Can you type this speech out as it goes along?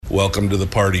Welcome to the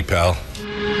party, pal.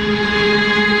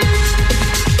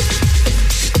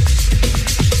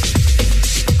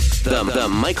 The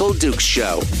Michael Dukes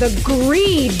Show. The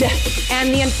greed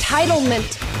and the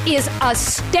entitlement is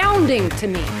astounding to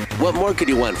me. What more could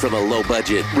you want from a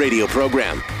low-budget radio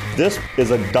program? This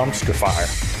is a dumpster fire.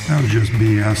 That was just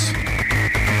BS.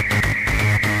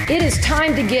 It is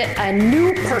time to get a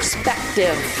new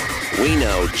perspective. We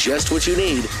know just what you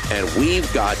need, and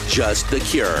we've got just the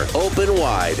cure. Open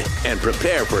wide and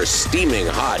prepare for a steaming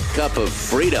hot cup of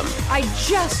freedom. I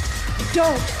just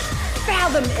don't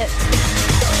fathom it.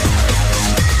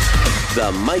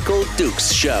 The Michael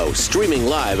Dukes Show, streaming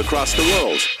live across the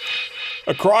world.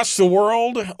 Across the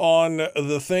world on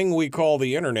the thing we call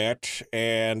the internet,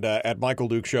 and at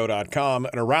michaeldukeshow.com,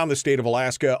 and around the state of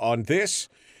Alaska on this,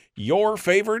 your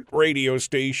favorite radio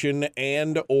station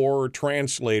and or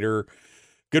translator.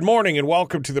 Good morning and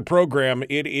welcome to the program.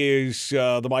 It is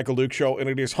the Michael Dukes Show, and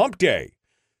it is Hump Day.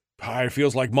 It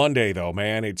feels like Monday, though,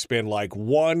 man. It's been like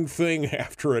one thing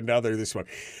after another this one.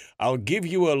 I'll give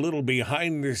you a little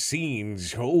behind the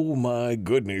scenes. Oh, my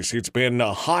goodness. It's been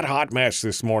a hot mess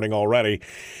this morning already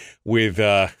with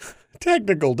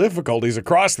technical difficulties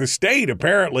across the state,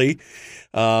 apparently.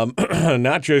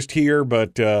 Not just here,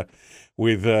 but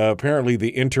with apparently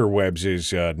the interwebs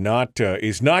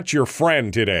is not your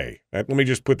friend today. Let me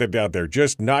just put that out there.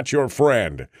 Just not your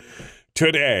friend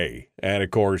today. And,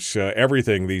 of course,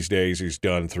 everything these days is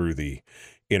done through the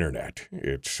internet.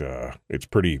 It's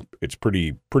pretty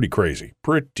crazy.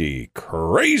 Pretty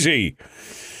crazy.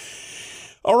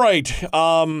 All right.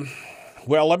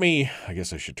 Well, I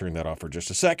guess I should turn that off for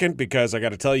just a second because I got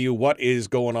to tell you what is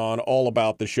going on all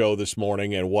about the show this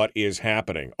morning and what is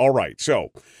happening. All right.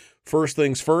 So first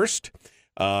things first,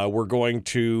 we're going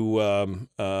to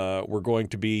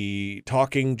be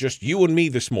talking just you and me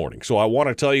this morning. So I want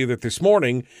to tell you that this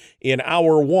morning in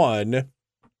hour one,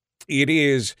 it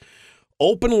is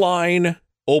open line,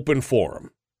 open forum.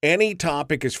 Any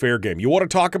topic is fair game. You want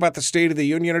to talk about the State of the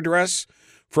Union address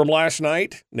from last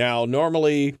night? Now,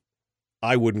 normally,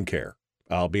 I wouldn't care.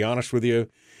 I'll be honest with you.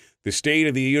 The State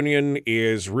of the Union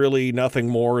is really nothing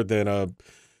more than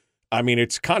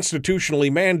it's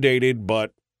constitutionally mandated,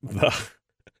 but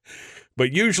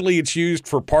usually it's used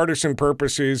for partisan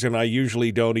purposes, and I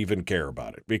usually don't even care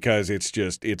about it because it's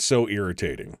so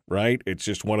irritating, right? It's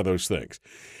just one of those things.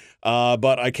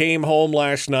 But I came home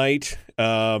last night.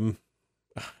 I don't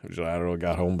know, I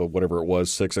got home, but whatever it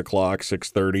was, 6 o'clock,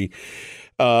 6:30.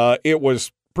 It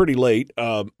was pretty late,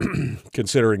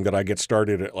 considering that I get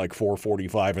started at like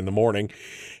 4:45 in the morning.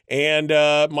 And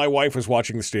my wife was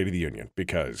watching the State of the Union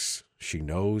because she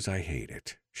knows I hate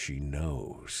it. She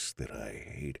knows that I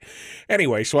hate it.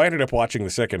 Anyway, so I ended up watching the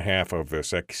second half of the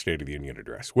State of the Union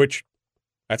address, which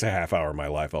that's a half hour of my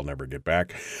life I'll never get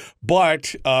back.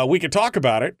 But we could talk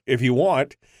about it if you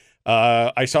want.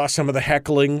 I saw some of the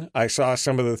heckling. I saw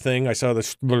some of the thing. I saw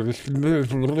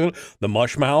the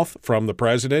mush mouth from the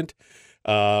president.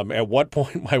 At what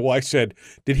point my wife said,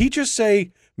 "Did he just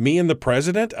say me and the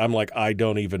president?" I'm like, I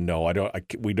don't even know.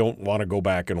 We don't want to go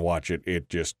back and watch it. It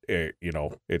just,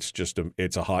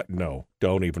 it's a hot no.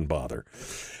 Don't even bother.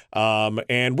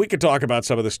 And we could talk about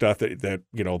some of the stuff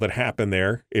that happened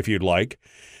there if you'd like.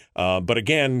 But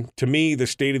again, to me, the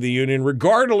State of the Union,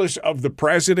 regardless of the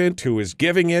president who is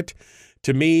giving it,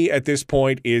 to me at this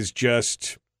point is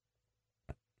just,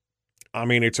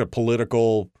 it's a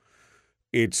political,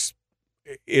 it's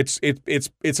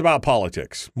about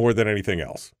politics more than anything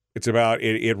else. It's about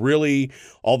it really,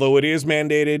 although it is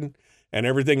mandated and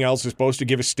everything else is supposed to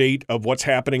give a state of what's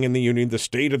happening in the union. The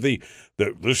state of the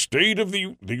state of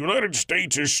the United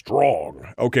States is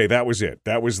strong. Okay, that was it.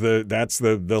 That's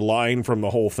the line from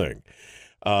the whole thing.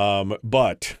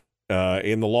 But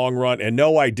in the long run, and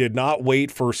no, I did not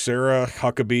wait for Sarah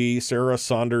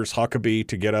Saunders Huckabee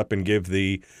to get up and give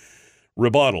the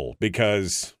rebuttal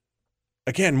because,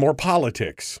 again, more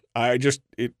politics.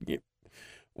 It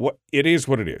is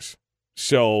what it is.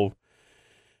 So,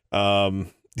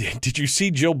 did you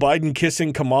see Joe Biden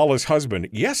kissing Kamala's husband?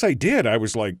 Yes, I did. I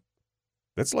was like,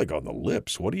 that's like on the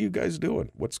lips. What are you guys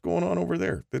doing? What's going on over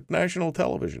there? The national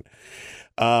television.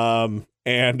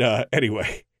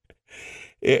 Anyway,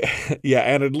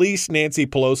 and at least Nancy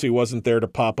Pelosi wasn't there to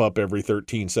pop up every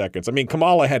 13 seconds. I mean,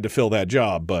 Kamala had to fill that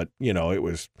job, but, it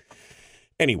was.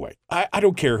 Anyway, I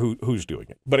don't care who's doing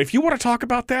it. But if you want to talk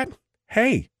about that,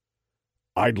 hey,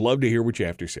 I'd love to hear what you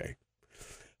have to say.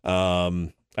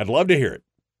 I'd love to hear it.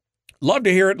 Love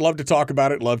to hear it. Love to talk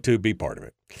about it. Love to be part of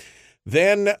it.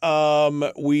 Then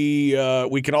we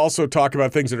can also talk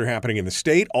about things that are happening in the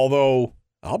state, although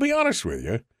I'll be honest with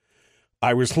you,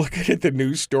 I was looking at the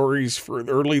news stories for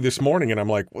early this morning, and I'm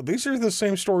like, well, these are the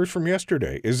same stories from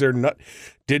yesterday.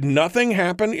 Did nothing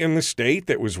happen in the state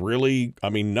that was really,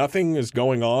 nothing is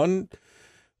going on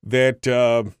that,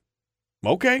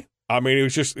 okay. It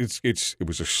was just, it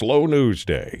was a slow news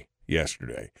day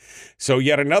yesterday. So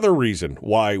yet another reason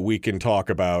why we can talk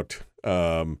about,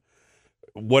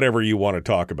 whatever you want to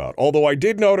talk about. Although I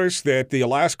did notice that the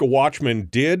Alaska Watchman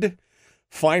did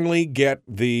finally get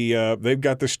they've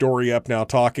got the story up now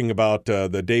talking about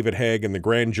the David Haig and the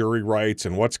grand jury rights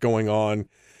and what's going on.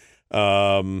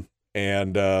 It's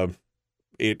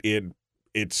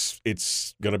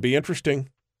going to be interesting.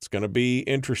 It's going to be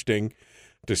interesting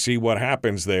to see what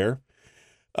happens there.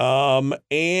 And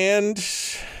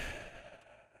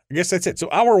I guess that's it. So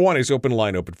hour one is open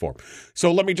line, open forum.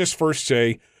 So let me just first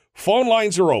say phone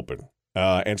lines are open.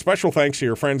 And special thanks to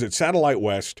your friends at Satellite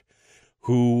West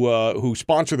who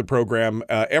sponsor the program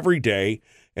every day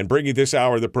and bring you this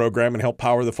hour of the program and help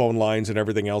power the phone lines and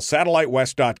everything else.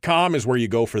 SatelliteWest.com is where you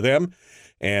go for them.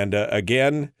 And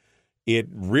again, it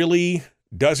really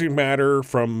doesn't matter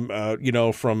from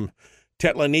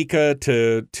Tetlanika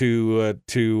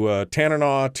to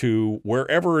Tanana to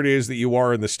wherever it is that you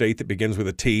are in the state that begins with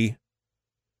a T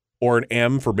or an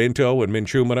M for Minto and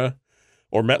Minchumina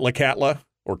or Metlakatla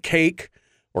or Cake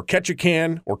or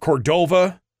Ketchikan or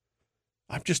Cordova.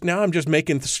 I'm just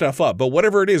making stuff up. But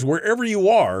whatever it is, wherever you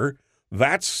are,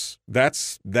 that's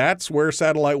where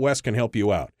Satellite West can help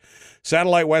you out.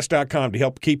 SatelliteWest.com to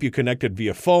help keep you connected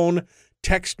via phone,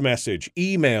 text message,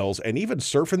 emails, and even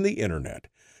surfing the internet.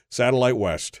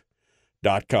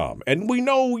 SatelliteWest.com. And we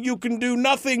know you can do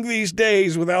nothing these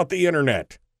days without the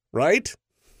internet, right?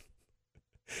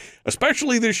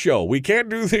 Especially this show. We can't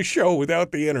do this show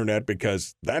without the internet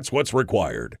because that's what's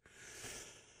required.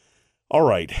 All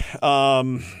right.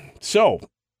 So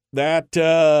that's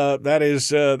the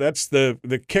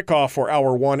kickoff for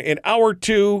hour one. In hour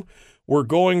two, we're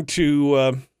going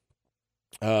to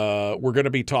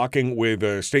be talking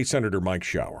with State Senator Mike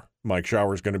Shower. Mike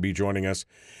Shower is going to be joining us,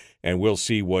 and we'll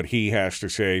see what he has to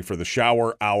say for the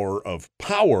Shower Hour of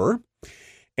Power.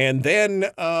 And then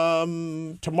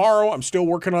tomorrow, I'm still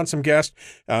working on some guests.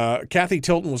 Kathy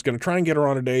Tilton was going to try and get her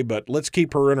on today, but let's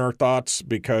keep her in our thoughts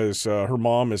because her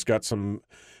mom has got some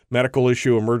medical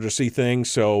issue, emergency thing.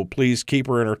 So please keep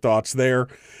her in her thoughts there.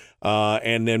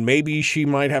 And then maybe she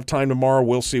might have time tomorrow.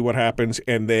 We'll see what happens.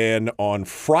 And then on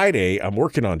Friday, I'm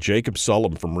working on Jacob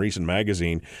Sullum from Reason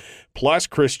Magazine. Plus,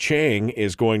 Chris Chang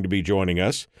is going to be joining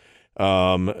us.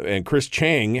 And Chris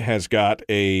Chang has got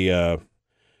a...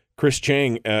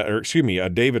 David,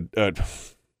 let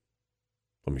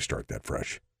me start that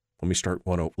fresh. Let me start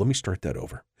that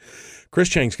over. Chris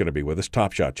Chang's going to be with us,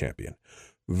 Top Shot champion.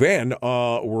 Then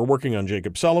we're working on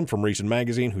Jacob Sullum from Reason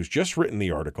Magazine, who's just written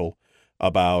the article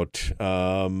about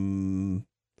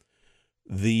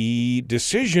the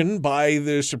decision by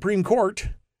the Supreme Court,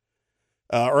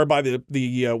 or by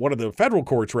the one of the federal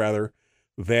courts, rather,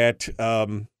 that,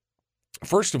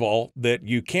 first of all, that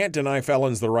you can't deny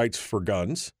felons the rights for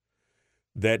guns.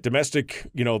 That domestic,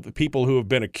 the people who have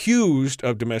been accused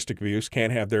of domestic abuse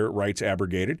can't have their rights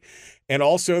abrogated, and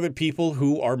also that people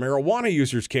who are marijuana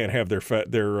users can't have their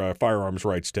firearms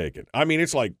rights taken.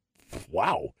 It's like,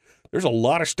 wow, there's a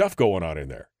lot of stuff going on in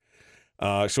there.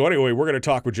 So anyway, we're going to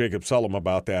talk with Jacob Sullum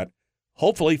about that.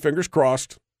 Hopefully, fingers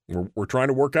crossed, we're trying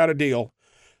to work out a deal,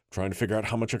 trying to figure out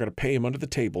how much I got to pay him under the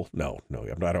table. No, I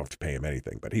don't have to pay him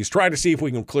anything, but he's trying to see if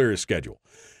we can clear his schedule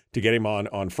to get him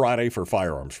on Friday for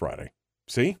Firearms Friday.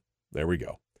 See? There we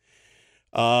go.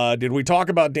 Did we talk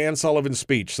about Dan Sullivan's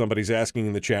speech? Somebody's asking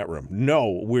in the chat room.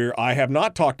 No, I have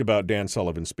not talked about Dan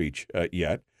Sullivan's speech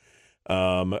yet.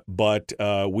 But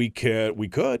we could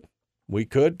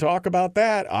talk about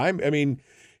that.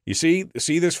 You see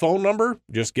this phone number?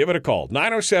 Just give it a call.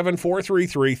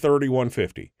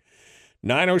 907-433-3150.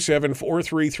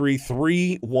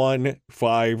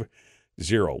 907-433-3150.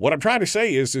 What I'm trying to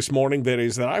say is this morning that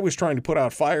I was trying to put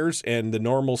out fires, and the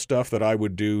normal stuff that I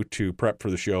would do to prep for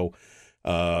the show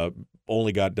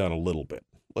only got done a little bit.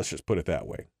 Let's just put it that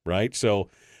way, right?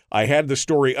 So I had the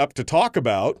story up to talk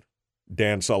about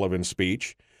Dan Sullivan's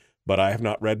speech, but I have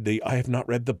not read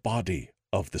the body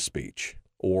of the speech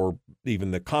or even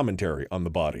the commentary on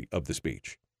the body of the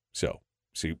speech. So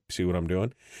see what I'm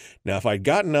doing? Now, if I'd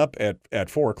gotten up at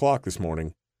 4:00 this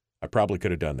morning, I probably could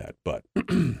have done that, but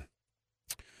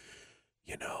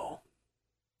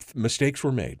mistakes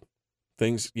were made.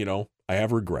 Things, I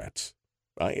have regrets.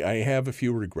 I have a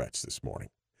few regrets this morning.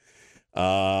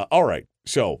 All right.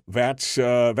 So that's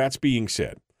being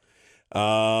said.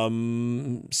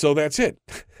 So that's it.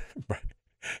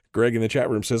 Greg in the chat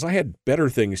room says, I had better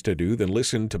things to do than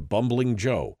listen to Bumbling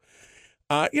Joe.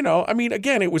 I mean,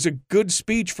 again, it was a good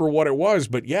speech for what it was,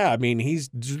 but yeah, I mean,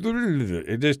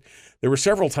 there were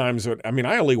several times,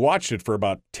 I only watched it for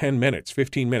about 10 minutes,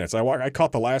 15 minutes. I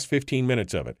caught the last 15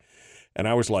 minutes of it, and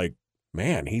I was like,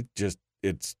 man,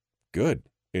 it's good.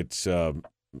 It's,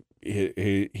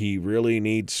 he really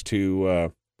needs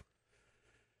to,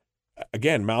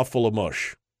 again, mouthful of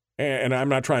mush. And I'm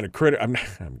not trying to I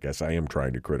guess I am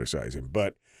trying to criticize him,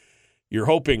 but you're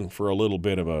hoping for a little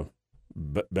bit of a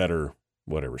better,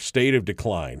 whatever, state of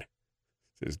decline,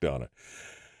 says Donna.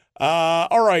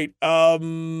 All right.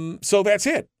 So that's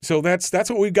it. So that's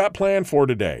what we've got planned for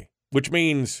today, which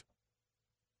means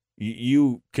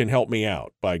you can help me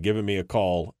out by giving me a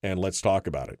call and let's talk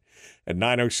about it at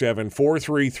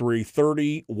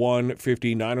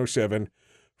 907-433-3150,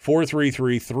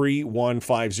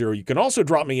 907-433-3150. You can also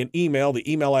drop me an email.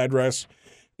 The email address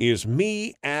is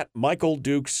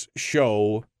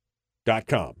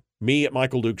me@michaeldukesshow.com.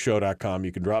 me@michaeldukesshow.com.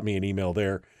 You can drop me an email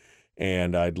there,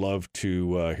 and I'd love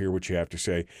to hear what you have to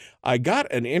say. I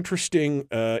got an interesting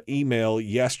email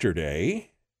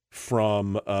yesterday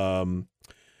from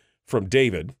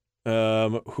David,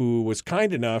 who was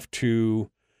kind enough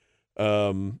to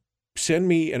send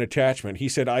me an attachment. He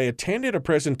said, I attended a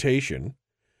presentation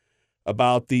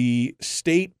about the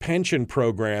state pension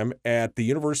program at the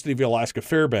University of Alaska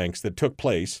Fairbanks that took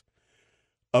place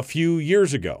a few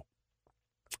years ago.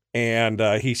 And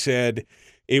he said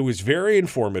it was very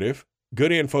informative,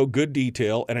 good info, good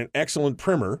detail, and an excellent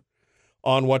primer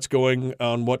on what's going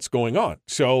on.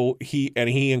 So he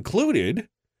included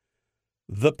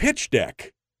the pitch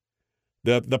deck,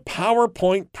 the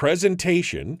PowerPoint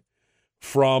presentation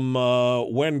from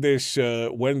when this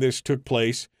took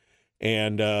place,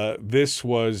 and this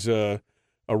was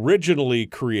originally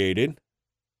created.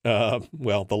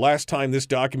 The last time this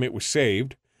document was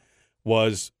saved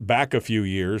was back a few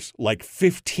years, like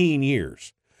 15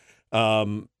 years.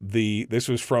 This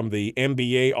was from the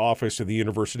MBA office of the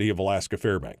University of Alaska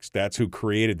Fairbanks. That's who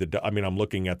created I'm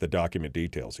looking at the document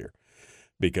details here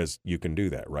because you can do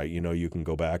that, right? You can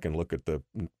go back and look at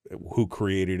who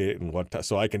created it and what.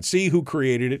 So I can see who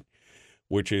created it,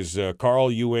 which is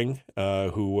Carl Ewing,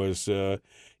 who was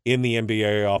in the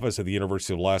MBA office of the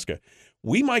University of Alaska.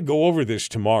 We might go over this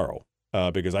tomorrow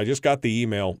because I just got the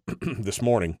email this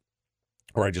morning.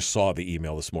 Or I just saw the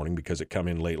email this morning because it came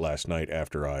in late last night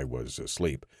after I was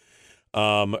asleep.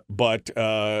 This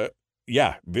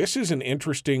is an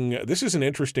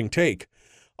interesting take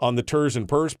on the TERS and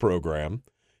PERS program,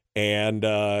 and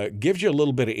gives you a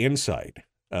little bit of insight.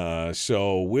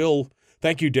 So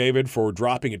thank you, David, for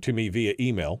dropping it to me via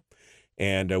email,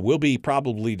 and we'll be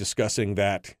probably discussing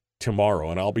that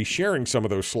tomorrow, and I'll be sharing some of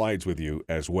those slides with you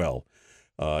as well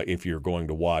if you're going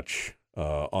to watch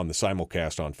on the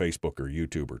simulcast on Facebook or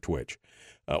YouTube or Twitch.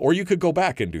 Or you could go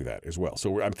back and do that as well.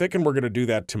 So I'm thinking we're going to do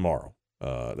that tomorrow.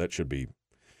 That should be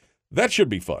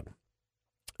fun.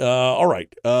 All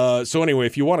right. So anyway,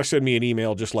 if you want to send me an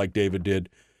email just like David did,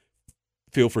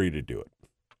 feel free to do it.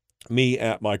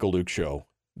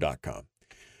 me@michaeldukesshow.com.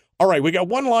 All right, we got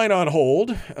one line on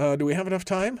hold. Do we have enough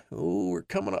time? Oh, we're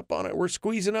coming up on it. We're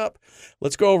squeezing up.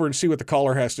 Let's go over and see what the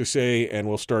caller has to say, and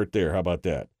we'll start there. How about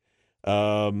that?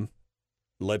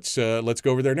 Let's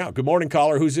go over there now. Good morning,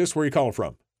 caller. Who's this? Where are you calling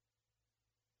from?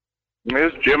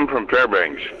 It's Jim from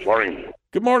Fairbanks. Morning.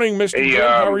 Good morning, Mr. Jim.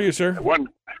 How are you, sir?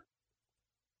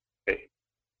 Hey.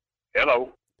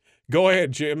 Hello. Go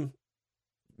ahead, Jim.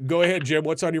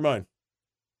 What's on your mind?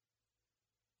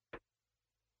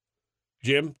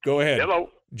 Jim, go ahead.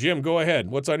 Hello. Jim, go ahead.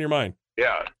 What's on your mind?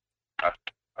 Yeah. I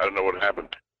don't know what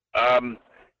happened.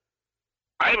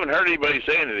 I haven't heard anybody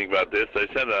say anything about this. I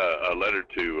sent a letter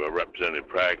to Representative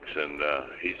Prax, and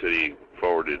he said he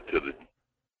forwarded it to the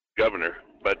governor.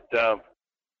 But don't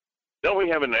we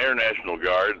have an Air National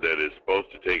Guard that is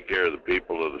supposed to take care of the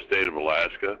people of the state of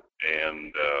Alaska?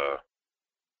 And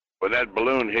when that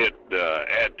balloon hit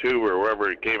At-2 or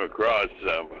wherever it came across,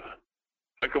 how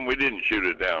come we didn't shoot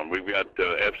it down? We've got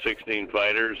F-16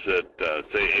 fighters that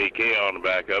say AK on the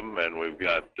back of them, and we've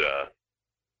got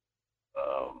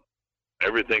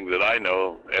everything that I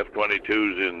know,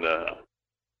 F-22s in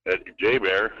at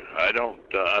J-Bear. I don't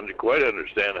quite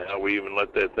understand how we even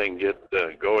let that thing get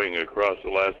going across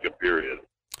Alaska, period.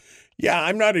 Yeah,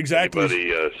 I'm not exactly...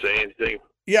 Anybody say anything?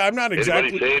 Yeah, I'm not exactly...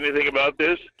 Anybody say anything about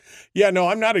this? Yeah, no,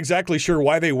 I'm not exactly sure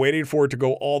why they waited for it to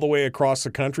go all the way across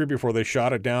the country before they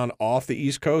shot it down off the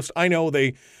East Coast. I know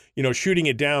shooting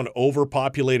it down over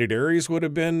populated areas would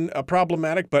have been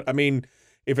problematic, but I mean,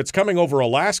 if it's coming over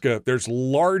Alaska, there's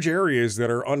large areas that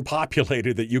are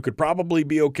unpopulated that you could probably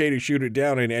be okay to shoot it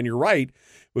down in. And you're right.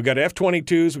 We got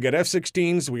F-22s, we got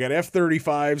F-16s, we got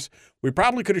F-35s. We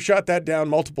probably could have shot that down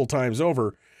multiple times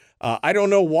over. I don't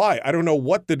know why. I don't know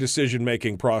what the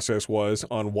decision-making process was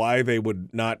on why they would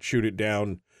not shoot it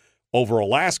down over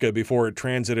Alaska before it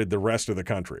transited the rest of the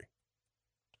country.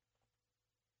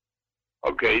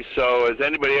 Okay, so has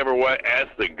anybody ever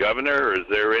asked the governor, or is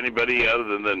there anybody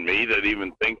other than me that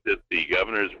even thinks that the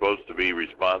governor is supposed to be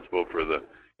responsible for the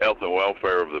health and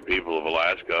welfare of the people of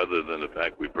Alaska, other than the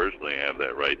fact we personally have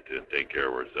that right to take care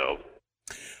of ourselves?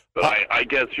 But I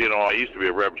guess, I used to be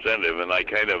a representative, and I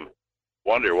kind of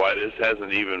wonder why this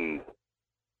hasn't even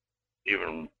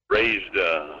raised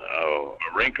a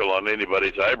wrinkle on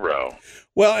anybody's eyebrow.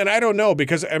 Well, and I don't know,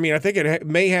 because, I think it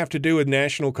may have to do with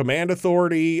National Command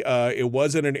Authority. It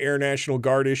wasn't an Air National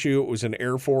Guard issue. It was an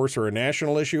Air Force or a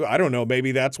national issue. I don't know.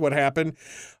 Maybe that's what happened.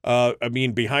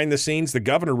 Behind the scenes, the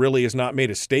governor really has not made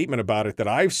a statement about it that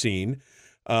I've seen.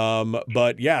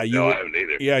 But, yeah, I haven't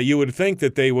either. Yeah, you would think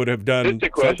that they would have done Just a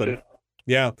question. something.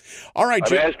 Yeah. All right, I'm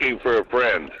Jim. asking for a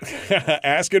friend.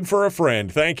 Asking for a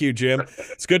friend. Thank you, Jim.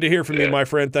 It's good to hear from you, my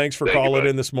friend. Thanks for calling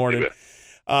in this morning.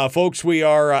 Folks, we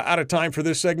are out of time for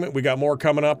this segment. We got more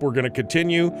coming up. We're going to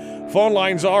continue. Phone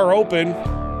lines are open.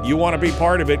 You want to be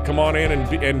part of it, come on in and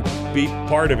be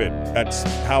part of it. That's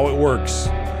how it works.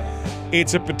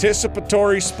 It's a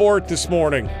participatory sport this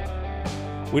morning.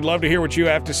 We'd love to hear what you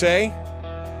have to say.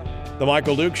 The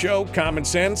Michael Duke Show, common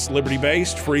sense,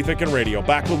 liberty-based, free-thinking radio.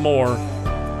 Back with more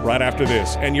right after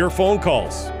this. And your phone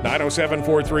calls,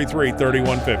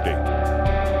 907-433-3150.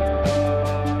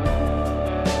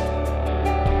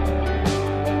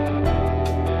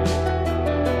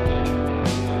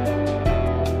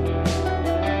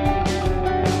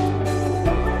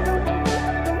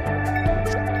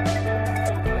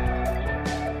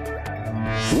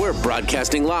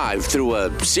 Broadcasting live through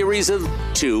a series of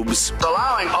tubes.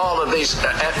 Allowing all of these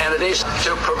entities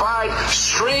to provide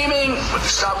streaming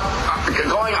stuff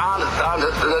going on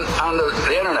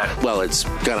the internet. Well, it's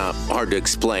kind of hard to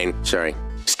explain. Sorry.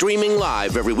 Streaming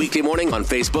live every weekday morning on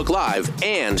Facebook Live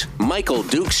and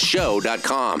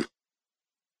MichaelDukesShow.com.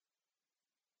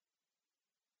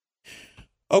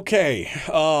 Okay.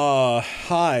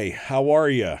 Hi. How are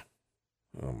you?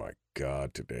 Oh, my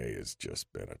God, today has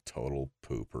just been a total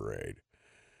poo parade.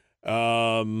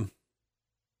 Old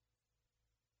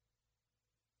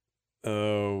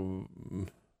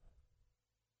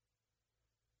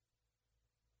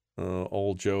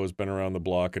Joe has been around the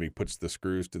block, and he puts the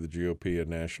screws to the GOP on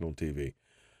national TV.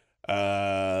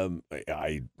 I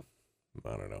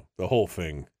don't know. The whole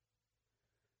thing.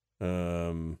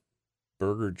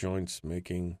 Burger joints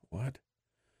making what?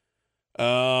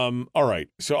 All right.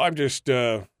 So I'm just,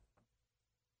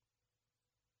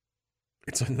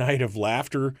 it's a night of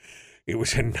laughter. It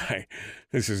was a night.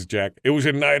 This is Jack. It was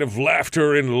a night of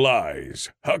laughter and lies.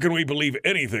 How can we believe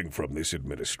anything from this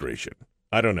administration?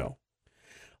 I don't know.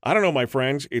 My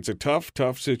friends. It's a tough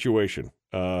situation,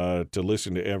 to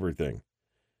listen to everything.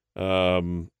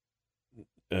 I'm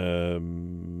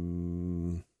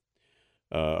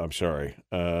sorry.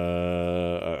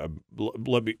 Let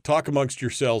me talk amongst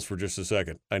yourselves for just a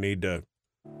second. I need to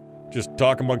just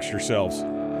talk amongst yourselves.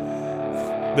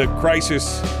 The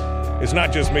crisis is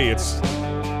not just me. It's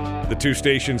the two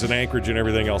stations in Anchorage and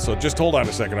everything else. So just hold on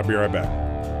a second. I'll be right back.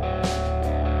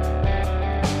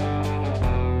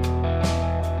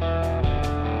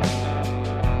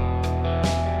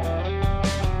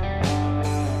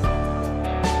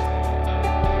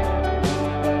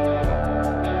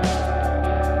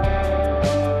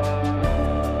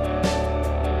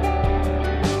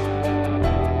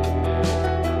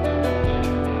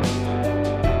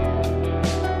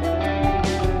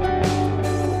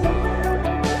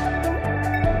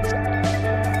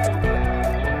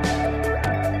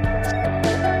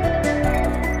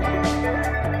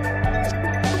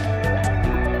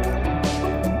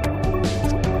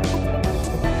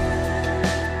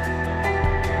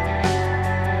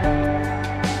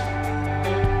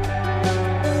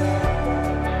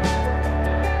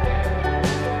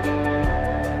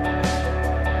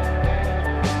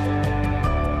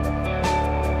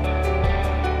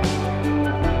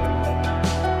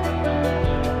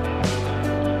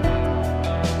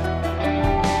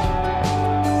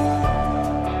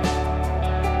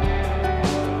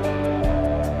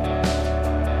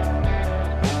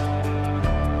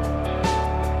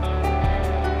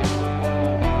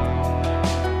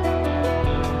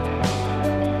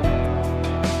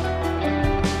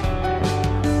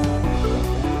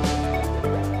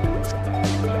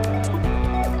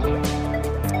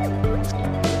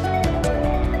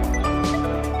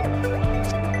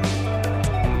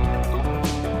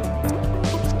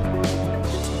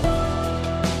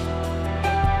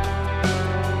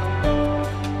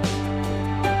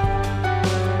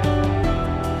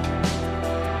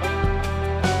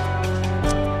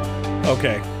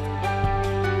 Okay.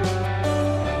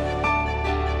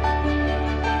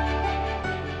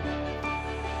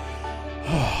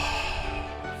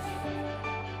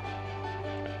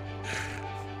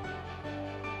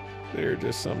 There are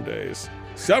just some days.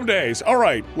 Some days. All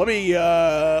right. Let me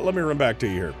run back to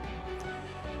you here.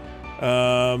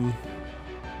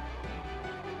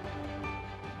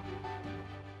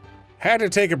 Had to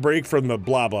take a break from the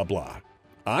blah, blah, blah.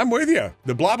 I'm with you.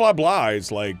 The blah, blah, blah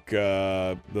is like,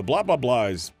 the blah, blah,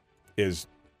 blah is,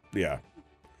 yeah.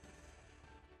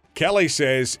 Kelly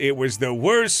says it was the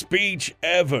worst speech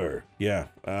ever. Yeah.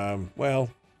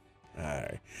 Well, all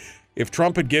right. If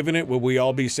Trump had given it, would we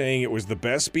all be saying it was the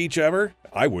best speech ever?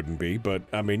 I wouldn't be, but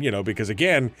I mean, because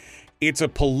again, it's a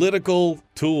political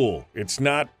tool. It's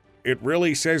not, it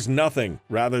really says nothing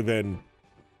rather than,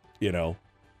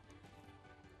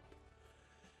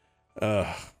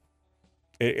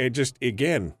 it just,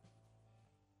 again,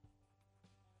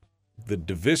 the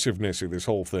divisiveness of this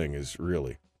whole thing is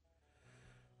really,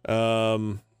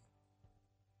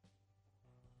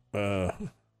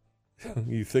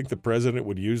 you think the president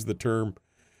would use the term?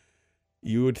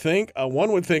 You would think,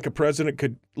 one would think a president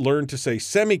could learn to say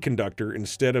semiconductor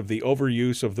instead of the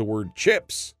overuse of the word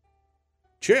chips.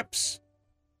 Chips.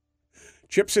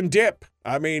 Chips and dip.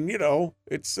 I mean,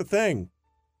 it's a thing.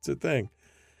 It's a thing.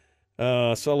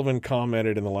 Sullivan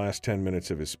commented in the last 10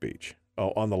 minutes of his speech.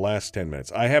 Oh, on the last 10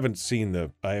 minutes. I haven't seen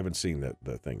the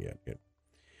thing yet.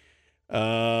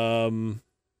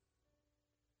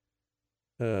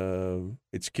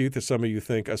 It's cute that some of you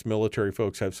think us military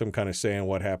folks have some kind of say in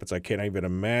what happens. I can't even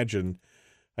imagine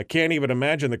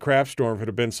the craft storm if it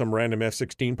had been some random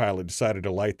F-16 pilot decided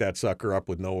to light that sucker up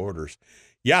with no orders.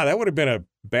 Yeah, that would have been a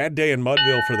bad day in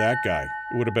Mudville for that guy.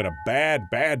 It would have been a bad,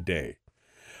 bad day.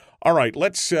 All right,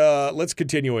 let's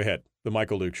continue ahead. The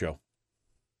Michael Duke Show.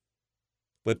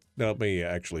 Let me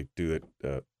actually do it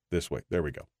this way. There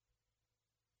we go.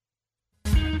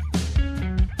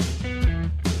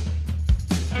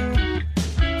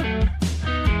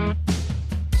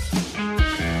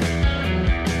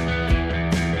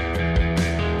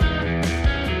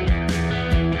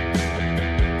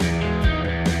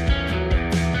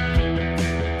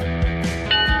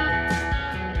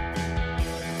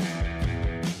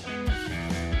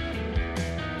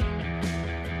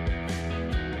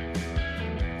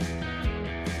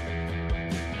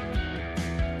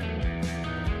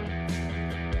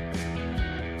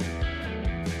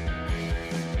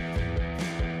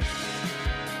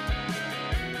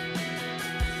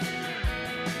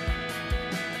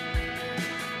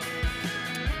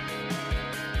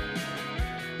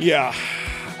 Yeah.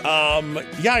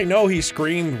 I know he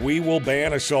screamed, "We will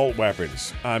ban assault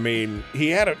weapons." I mean, he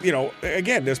had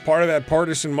again, as part of that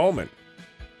partisan moment.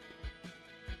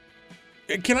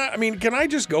 Can I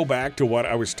just go back to what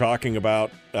I was talking about,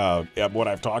 what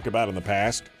I've talked about in the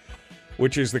past,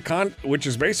 which is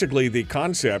basically the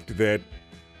concept that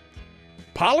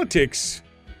politics,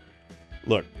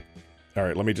 look, all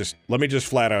right, let me just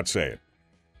flat out say it.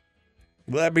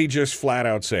 Let me just flat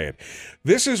out say it.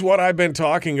 This is what I've been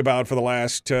talking about for the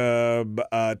last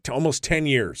almost 10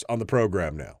 years on the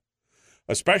program now,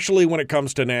 especially when it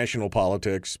comes to national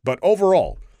politics. But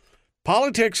overall,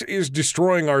 politics is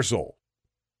destroying our soul,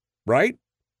 right?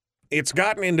 It's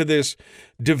gotten into this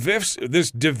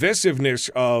divisiveness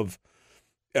of,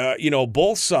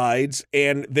 both sides,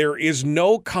 and there is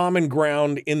no common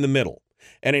ground in the middle.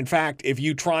 And in fact, if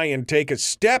you try and take a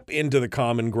step into the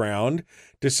common ground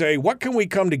to say, what can we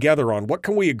come together on? What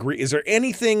can we agree? Is there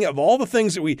anything of all the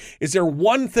things is there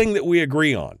one thing that we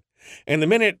agree on? And the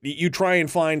minute you try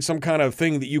and find some kind of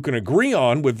thing that you can agree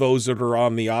on with those that are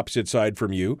on the opposite side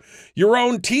from you, your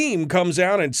own team comes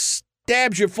out and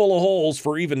stabs you full of holes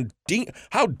for even,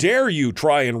 how dare you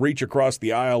try and reach across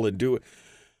the aisle and do it?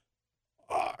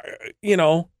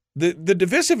 The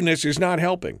divisiveness is not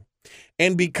helping.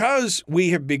 And because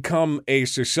we have become a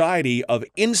society of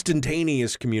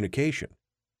instantaneous communication,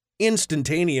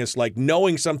 instantaneous, like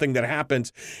knowing something that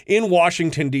happens in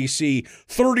Washington, D.C.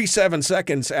 37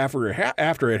 seconds after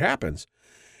it happens,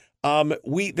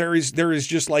 there is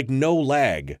just like no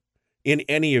lag in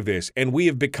any of this. And we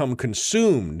have become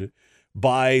consumed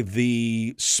by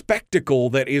the spectacle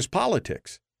that is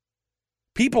politics.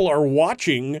 People are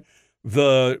watching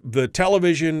the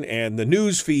television and the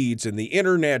news feeds and the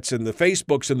internets and the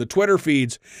Facebooks and the Twitter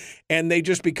feeds, and they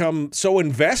just become so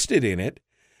invested in it,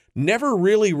 never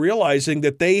really realizing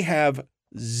that they have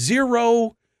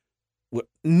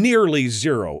nearly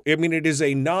zero. I mean, it is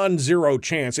a non-zero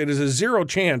chance. It is a zero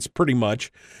chance pretty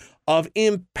much of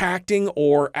impacting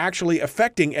or actually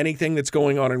affecting anything that's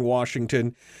going on in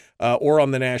Washington or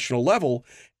on the national level,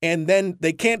 and then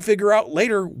they can't figure out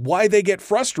later why they get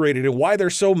frustrated and why they're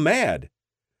so mad.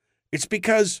 It's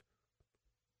because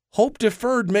hope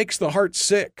deferred makes the heart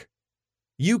sick.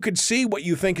 You could see what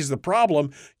you think is the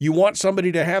problem. You want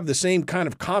somebody to have the same kind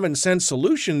of common sense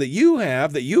solution that you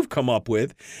have, that you've come up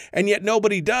with, and yet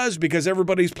nobody does because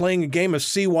everybody's playing a game of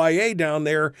CYA down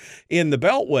there in the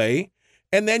Beltway,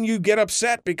 and then you get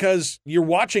upset because you're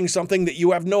watching something that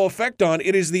you have no effect on.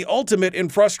 It is the ultimate in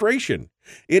frustration.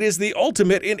 It is the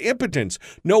ultimate in impotence.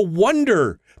 No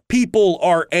wonder people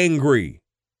are angry.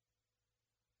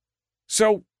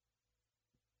 So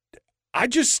I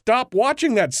just stopped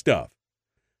watching that stuff.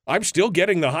 I'm still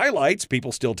getting the highlights.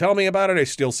 People still tell me about it. I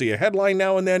still see a headline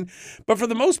now and then. But for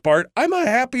the most part, I'm a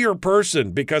happier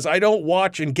person because I don't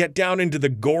watch and get down into the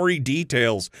gory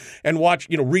details and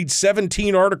read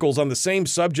 17 articles on the same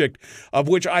subject of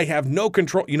which I have no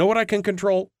control. You know what I can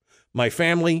control? My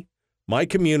family, my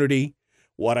community.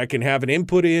 What I can have an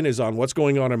input in is on what's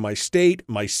going on in my state,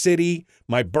 my city,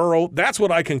 my borough. That's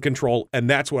what I can control, and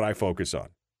that's what I focus on.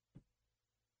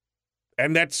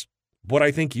 And that's what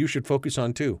I think you should focus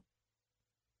on too.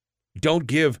 Don't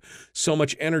give so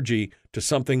much energy to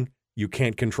something you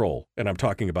can't control. And I'm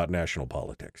talking about national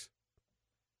politics.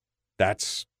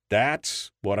 That's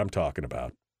what I'm talking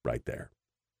about right there.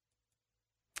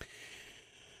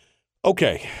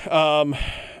 Okay.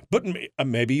 But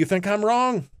maybe you think I'm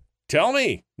wrong. Tell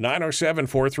me.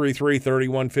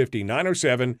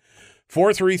 907-433-3150.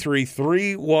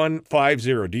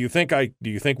 907-433-3150. Do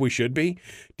you think we should be?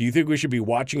 Do you think we should be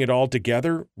watching it all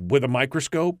together with a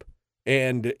microscope?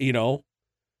 And,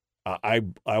 I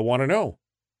want to know.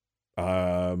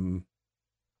 I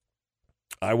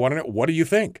want to know. What do you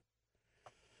think?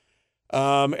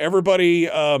 Everybody,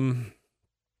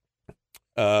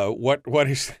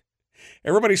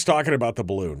 everybody's talking about the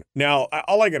balloon. Now,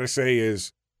 all I got to say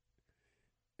is,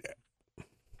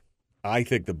 I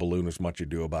think the balloon was much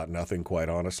ado about nothing, quite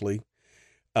honestly.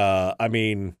 I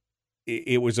mean,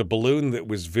 it was a balloon that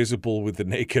was visible with the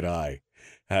naked eye.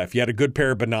 If you had a good pair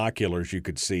of binoculars, you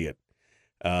could see it.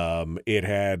 It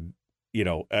had,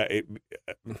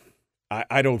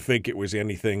 I don't think it was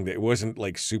anything that, it wasn't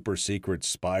like super secret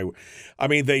spy. I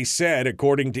mean, they said,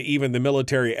 according to even the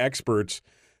military experts,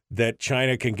 that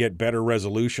China can get better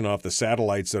resolution off the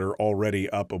satellites that are already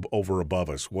up over above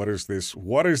us. What does this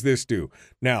do?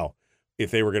 Now, if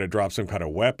they were going to drop some kind of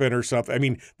weapon or something. I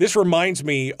mean, this reminds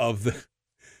me of the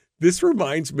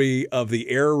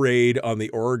air raid on the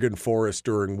Oregon forest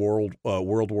during World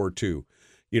War II.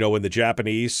 When the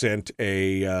Japanese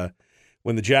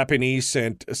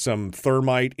sent some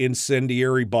thermite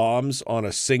incendiary bombs on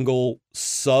a single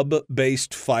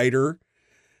sub-based fighter.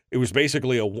 It was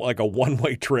basically like a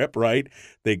one-way trip, right?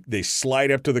 They slide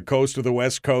up to the coast of the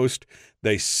West Coast.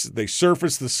 They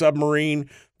surface the submarine.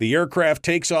 The aircraft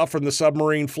takes off from the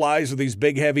submarine, flies with these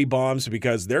big, heavy bombs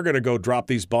because they're going to go drop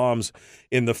these bombs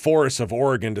in the forests of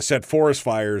Oregon to set forest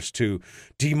fires, to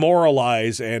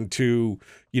demoralize and to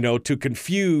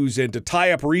confuse and to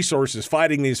tie up resources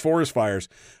fighting these forest fires.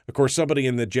 Of course, somebody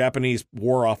in the Japanese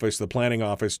War Office, the planning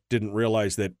office, didn't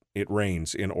realize that it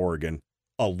rains in Oregon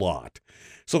a lot.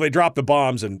 So they dropped the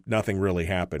bombs and nothing really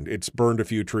happened. It's burned a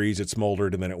few trees, it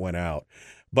smoldered, and then it went out.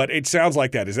 But it sounds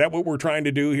like that. Is that what we're trying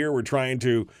to do here? We're trying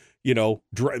to, you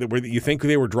think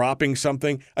they were dropping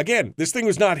something? Again, this thing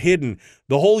was not hidden.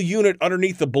 The whole unit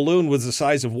underneath the balloon was the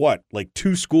size of what? Like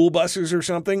 2 school buses or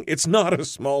something? It's not a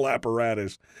small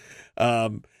apparatus.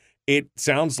 It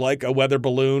sounds like a weather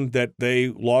balloon that they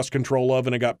lost control of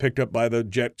and it got picked up by the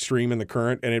jet stream and the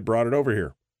current and it brought it over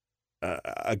here.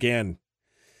 Again.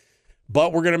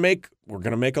 But we're gonna make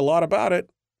a lot about it.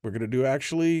 We're gonna do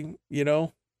actually,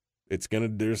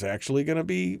 there's actually gonna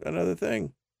be another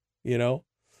thing,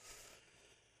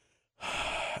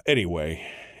 Anyway,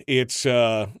 it's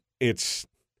one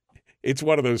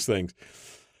of those things.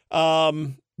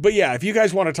 But yeah, if you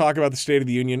guys want to talk about the State of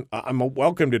the Union, I'm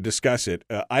welcome to discuss it.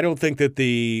 I don't think that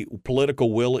the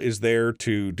political will is there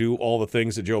to do all the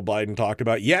things that Joe Biden talked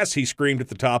about. Yes, he screamed at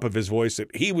the top of his voice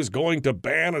that he was going to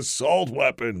ban assault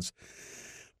weapons.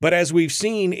 But as we've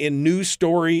seen in news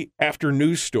story after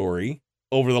news story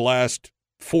over the last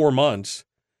 4 months,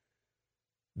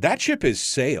 that ship has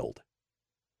sailed.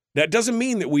 That doesn't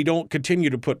mean that we don't continue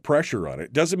to put pressure on it.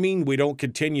 It doesn't mean we don't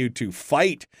continue to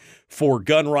fight for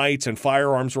gun rights and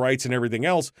firearms rights and everything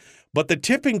else. But the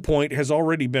tipping point has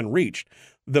already been reached.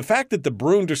 The fact that the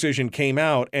Bruen decision came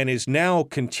out and is now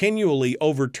continually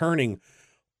overturning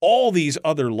all these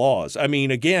other laws. I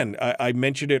mean, again, I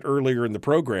mentioned it earlier in the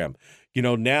program.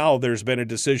 Now there's been a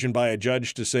decision by a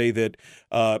judge to say that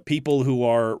people who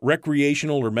are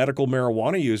recreational or medical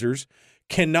marijuana users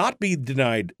cannot be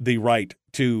denied the right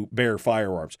to bear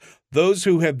firearms. Those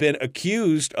who have been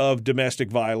accused of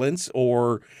domestic violence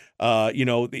or,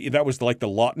 that was like the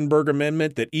Lautenberg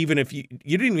Amendment, that even if you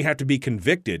didn't even have to be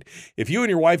convicted. If you and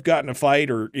your wife got in a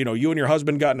fight or, you and your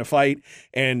husband got in a fight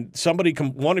and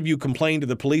one of you complained to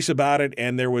the police about it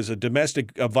and there was a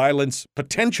domestic violence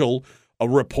potential, a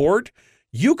report,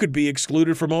 you could be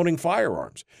excluded from owning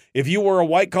firearms. If you were a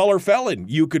white-collar felon,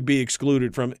 you could be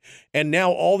excluded from. And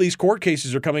now all these court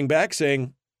cases are coming back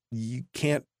saying you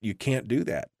can't do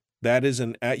that. That is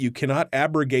you cannot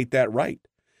abrogate that right.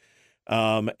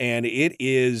 And it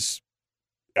is,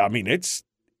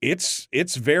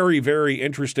 it's very, very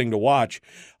interesting to watch.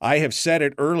 I have said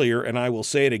it earlier, and I will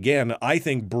say it again. I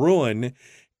think Bruin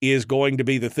is going to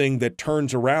be the thing that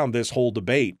turns around this whole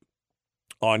debate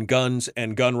on guns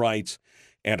and gun rights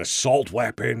and assault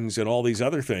weapons and all these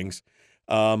other things.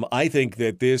 I think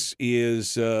that this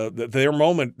is their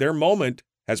moment. Their moment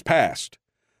has passed.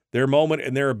 Their moment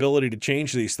and their ability to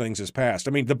change these things has passed.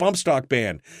 I mean, the bump stock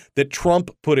ban that Trump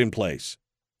put in place,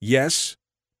 yes,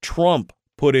 Trump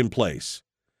put in place,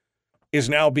 is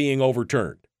now being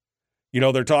overturned.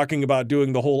 They're talking about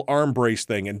doing the whole arm brace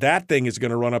thing, and that thing is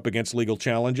going to run up against legal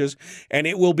challenges, and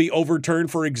it will be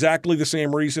overturned for exactly the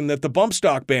same reason that the bump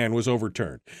stock ban was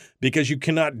overturned, because you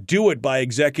cannot do it by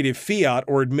executive fiat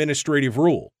or administrative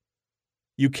rule.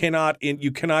 You cannot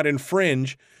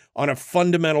infringe on a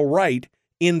fundamental right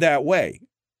in that way.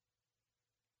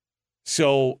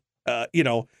 So,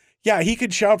 he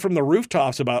could shout from the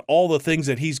rooftops about all the things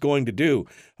that he's going to do,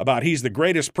 about he's the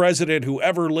greatest president who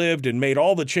ever lived and made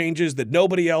all the changes that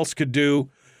nobody else could do,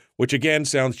 which again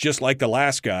sounds just like the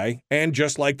last guy and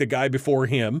just like the guy before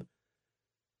him.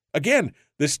 Again,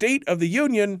 the State of the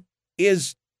Union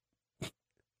is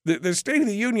the State of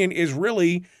the Union is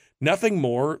really nothing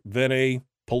more than it's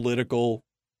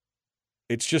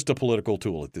just a political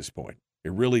tool at this point.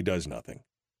 It really does nothing.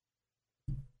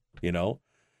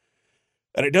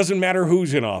 And it doesn't matter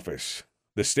who's in office.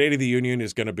 The State of the Union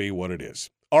is going to be what it is.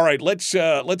 All right, let's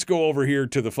go over here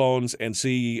to the phones and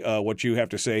see what you have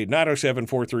to say.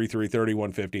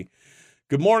 907-433-3150.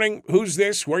 Good morning. Who's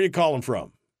this? Where are you calling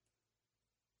from?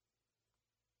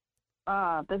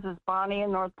 This is Bonnie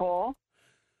in North Pole.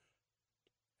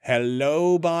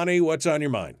 Hello, Bonnie. What's on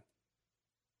your mind?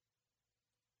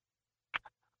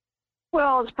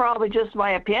 Well, it's probably just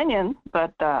my opinion,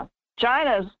 but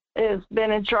China has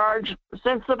been in charge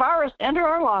since the virus entered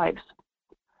our lives.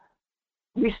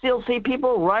 We still see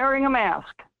people wearing a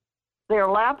mask. They're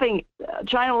laughing.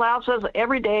 China laughs at us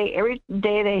every day. Every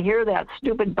day they hear that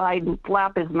stupid Biden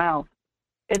flap his mouth.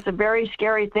 It's a very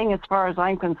scary thing as far as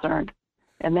I'm concerned,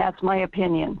 and that's my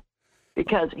opinion,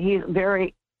 because he's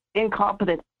very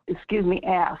incompetent,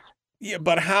 ass. Yeah,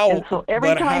 but how? And so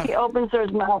every time he opens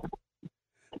his mouth,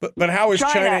 But how is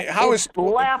China? How is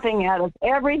laughing at us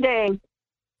every day?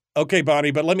 Okay,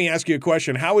 Bonnie, but let me ask you a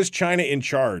question. How is China in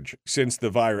charge since the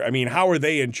virus? I mean, how are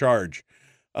they in charge?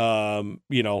 Explain.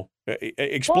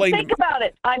 Well, think about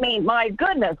it. I mean, my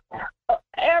goodness.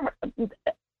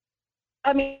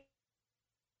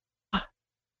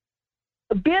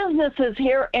 Businesses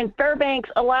here in Fairbanks,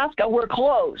 Alaska were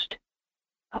closed.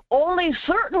 Only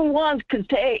certain ones could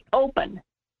stay open.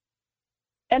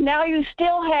 And now you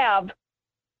still have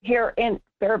here in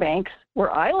Fairbanks,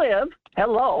 where I live,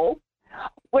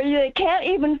 where they can't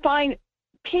even find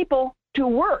people to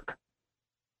work.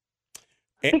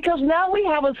 Because now we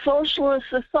have a socialist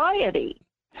society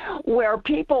where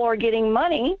people are getting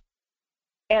money,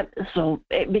 and so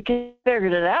because they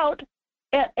figured it out,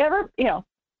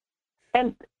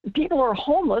 and people are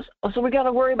homeless, so we got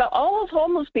to worry about all those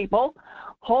homeless people.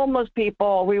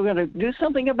 We're going to do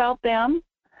something about them.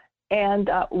 And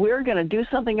we're going to do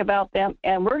something about them,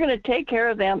 and we're going to take care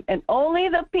of them, and only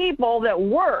the people that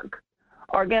work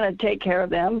are going to take care of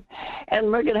them, and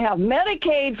we're going to have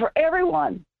Medicaid for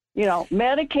everyone.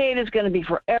 Medicaid is going to be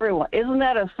for everyone. Isn't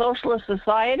that a socialist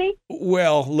society?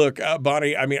 Well, look,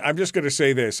 Bonnie, I mean, I'm just going to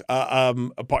say this. Part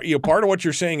of what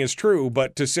you're saying is true,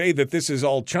 but to say that this is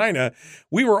all China,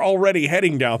 we were already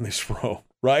heading down this road.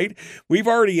 Right? We've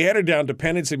already headed down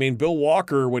dependency. I mean, Bill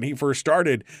Walker, when he first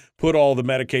started, put all the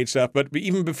Medicaid stuff. But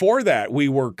even before that, we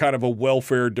were kind of a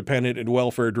welfare dependent and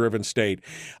welfare driven state.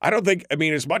 I don't think,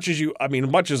 as much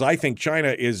as I think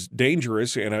China is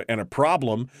dangerous and a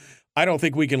problem, I don't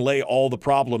think we can lay all the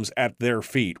problems at their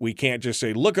feet. We can't just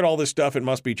say, look at all this stuff. It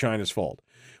must be China's fault.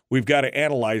 We've got to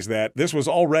analyze that. This was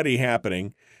already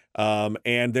happening.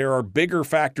 And there are bigger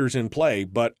factors in play,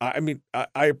 but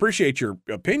I appreciate your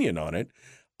opinion on it.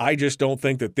 I just don't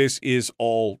think that this is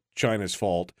all China's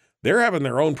fault. They're having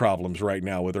their own problems right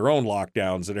now with their own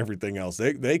lockdowns and everything else.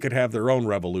 They could have their own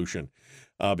revolution.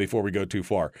 before we go too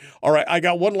far. All right, I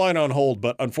got one line on hold,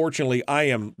 but unfortunately I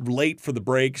am late for the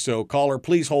break. So caller,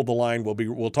 please hold the line.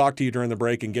 We'll talk to you during the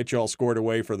break and get you all scored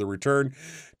away for the return.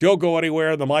 Don't go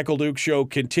anywhere. The Michael Duke Show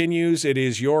continues. It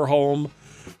is your home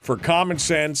for common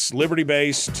sense,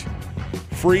 liberty-based,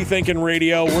 free-thinking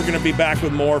radio. We're going to be back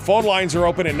with more. Phone lines are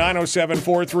open at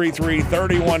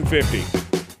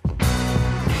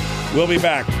 907-433-3150. We'll be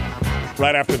back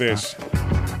right after this.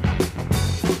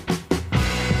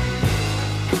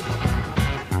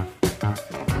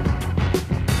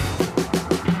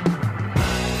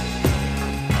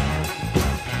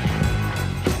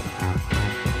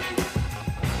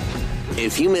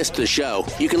 If you missed the show,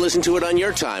 you can listen to it on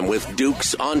your time with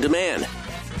Dukes On Demand.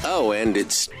 Oh, and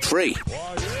it's free.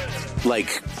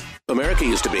 Like America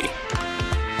used to be.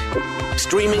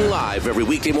 Streaming live every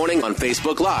weekday morning on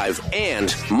Facebook Live and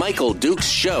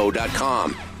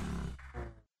MichaelDukesShow.com.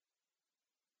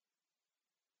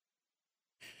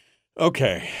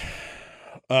 Okay.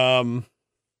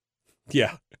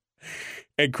 Yeah.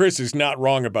 And Chris is not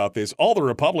wrong about this. All the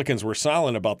Republicans were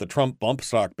silent about the Trump bump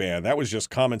stock ban. That was just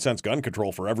common sense gun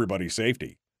control for everybody's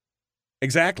safety.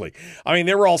 Exactly. I mean,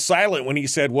 they were all silent when he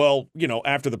said, well,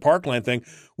 after the Parkland thing,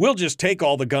 we'll just take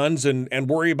all the guns and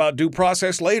worry about due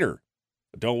process later.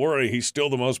 Don't worry, he's still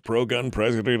the most pro-gun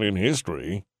president in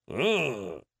history.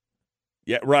 Ugh.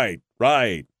 Yeah, right.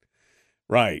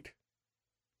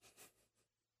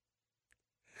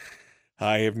 I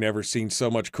have never seen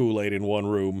so much Kool-Aid in one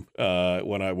room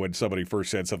when somebody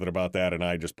first said something about that, and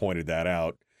I just pointed that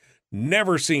out.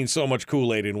 Never seen so much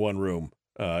Kool-Aid in one room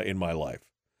in my life.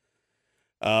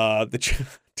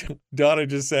 Donna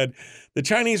just said, the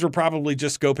Chinese were probably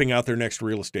just scoping out their next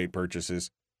real estate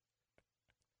purchases.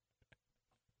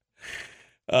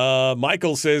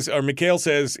 Mikhail says,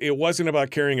 it wasn't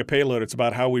about carrying a payload. It's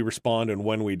about how we respond and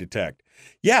when we detect.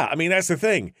 Yeah, I mean, that's the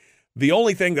thing. The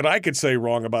only thing that I could say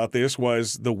wrong about this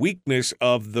was the weakness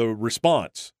of the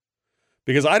response,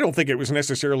 because I don't think it was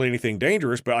necessarily anything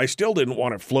dangerous, but I still didn't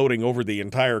want it floating over the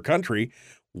entire country.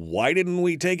 Why didn't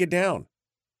we take it down?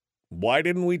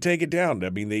 I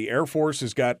mean, the Air Force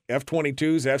has got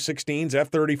F-22s, F-16s,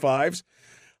 F-35s.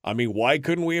 I mean, why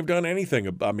couldn't we have done anything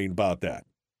about that?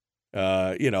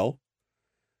 It's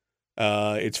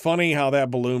funny how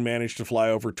that balloon managed to fly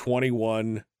over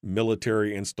 21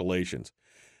 military installations.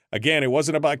 Again, it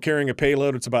wasn't about carrying a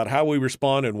payload. It's about how we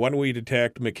respond and when we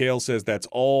detect. Mikhail says that's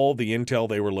all the intel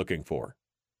they were looking for.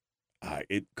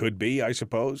 It could be, I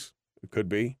suppose. It could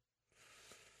be.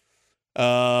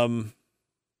 All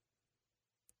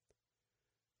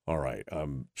right.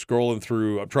 I'm scrolling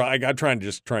through. I'm trying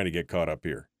to get caught up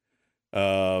here.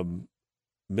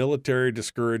 Military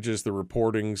discourages the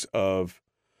reportings of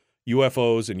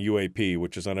UFOs and UAP,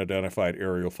 which is unidentified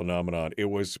aerial phenomenon.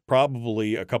 It was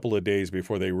probably a couple of days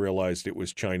before they realized it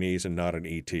was Chinese and not an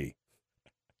ET.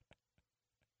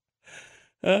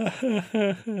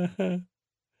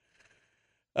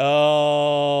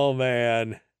 Oh,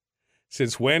 man.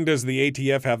 Since when does the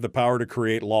ATF have the power to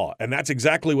create law? And that's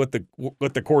exactly what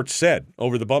the court said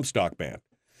over the bump stock ban.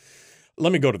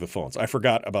 Let me go to the phones. I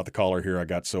forgot about the caller here. I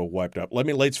got so wiped up.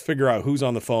 Let's figure out who's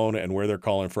on the phone and where they're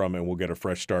calling from, and we'll get a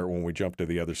fresh start when we jump to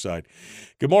the other side.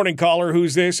 Good morning, caller.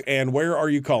 Who's this, and where are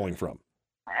you calling from?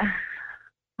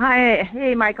 Hi.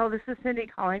 Hey, Michael. This is Cindy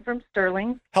calling from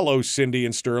Sterling. Hello, Cindy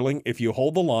and Sterling. If you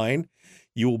hold the line,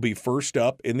 you will be first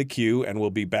up in the queue, and we'll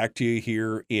be back to you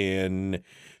here in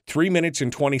 3 minutes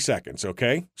and 20 seconds,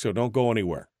 okay? So don't go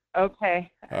anywhere.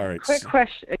 Okay. All right. Quick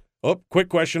question. Oh, quick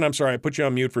question. I'm sorry. I put you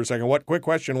on mute for a second. What? Quick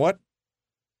question. What?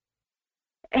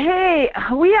 Hey,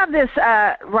 we have this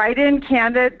write-in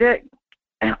candidate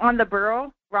on the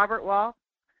borough, Robert Wall.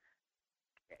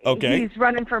 Okay. He's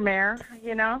running for mayor,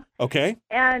 Okay.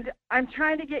 And I'm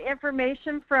trying to get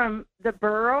information from the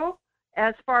borough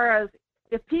as far as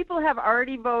if people have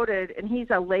already voted and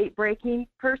he's a late-breaking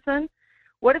person,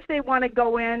 what if they want to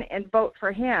go in and vote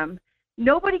for him?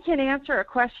 Nobody can answer a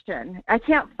question. I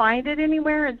can't find it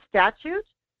anywhere in statute.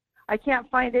 I can't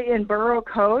find it in borough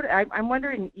code. I'm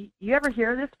wondering, you ever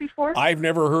hear this before? I've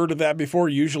never heard of that before.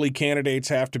 Usually candidates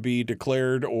have to be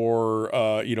declared or,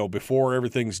 before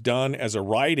everything's done as a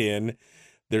write-in.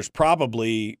 There's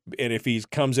probably, and if he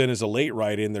comes in as a late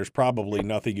write-in, there's probably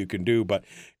nothing you can do. But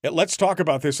let's talk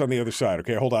about this on the other side.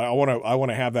 Okay, hold on. I want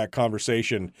to have that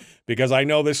conversation because I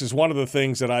know this is one of the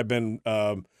things that I've been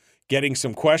getting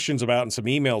some questions about and some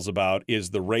emails about is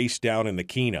the race down in the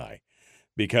Kenai.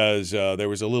 Because there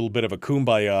was a little bit of a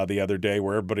kumbaya the other day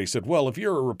where everybody said, well, if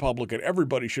you're a Republican,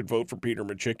 everybody should vote for Peter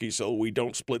Micciche so we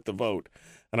don't split the vote.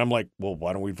 And I'm like, well,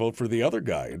 why don't we vote for the other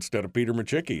guy instead of Peter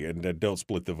Micciche and don't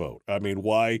split the vote? I mean,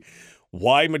 why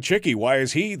Why Machicki? Why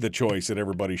is he the choice that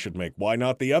everybody should make? Why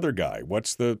not the other guy?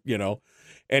 What's the,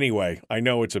 anyway, I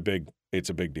know it's a big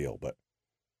deal, but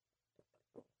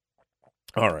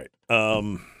all right.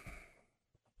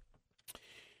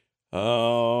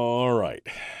 All right.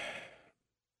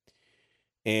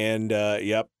 And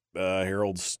yep,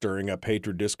 Harold's stirring up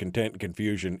hatred, discontent, and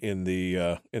confusion in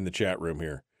the chat room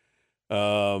here.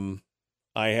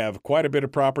 I have quite a bit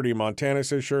of property in Montana,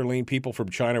 says Charlene. People from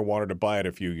China wanted to buy it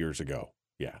a few years ago.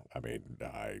 Yeah, I mean,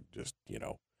 I just,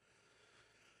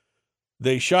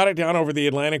 They shot it down over the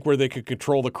Atlantic where they could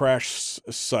control the crash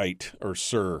site, or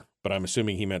SIR, but I'm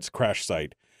assuming he meant crash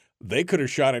site. They could have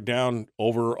shot it down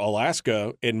over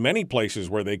Alaska in many places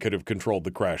where they could have controlled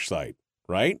the crash site,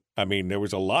 right? I mean, there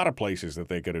was a lot of places that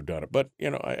they could have done it, but,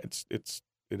 it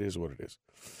is what it is.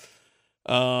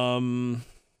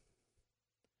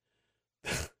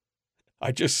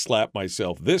 I just slapped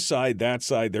myself. This side, that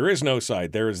side. There is no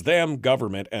side. There is them,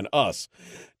 government, and us.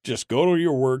 Just go to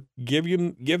your work, give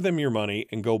them your money,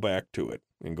 and go back to it,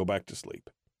 and go back to sleep.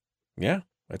 Yeah,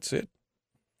 that's it.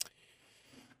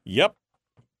 Yep.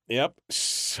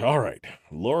 All right.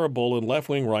 Laura Bullen, left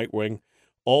wing, right wing,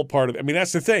 all part of it. I mean,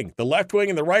 that's the thing. The left wing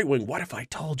and the right wing. What if I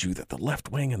told you that the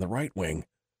left wing and the right wing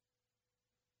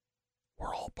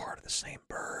were all part of the same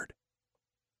bird?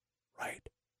 Right?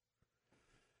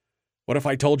 What if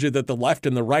I told you that the left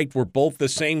and the right were both the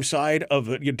same side of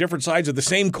different sides of the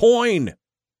same coin?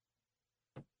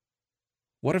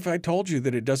 What if I told you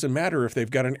that it doesn't matter if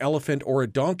they've got an elephant or a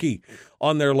donkey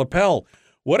on their lapel?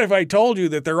 What if I told you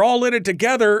that they're all in it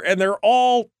together and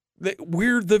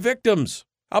we're the victims?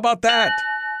 How about that?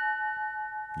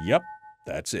 Yep,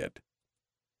 that's it.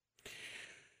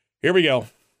 Here we go.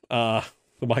 The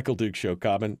Michael Duke Show,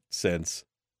 Common Sense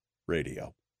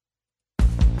Radio.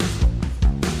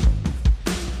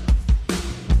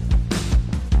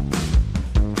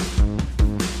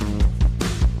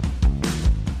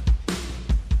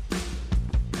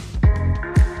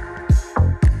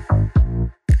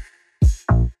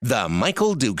 The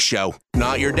Michael Duke Show.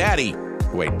 Not your daddy.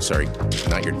 Wait, sorry.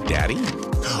 Not your daddy?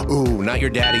 Ooh, not your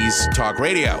daddy's talk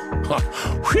radio.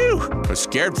 Whew. I was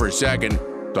scared for a second.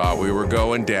 Thought we were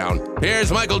going down.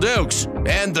 Here's Michael Dukes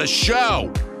and the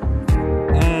show.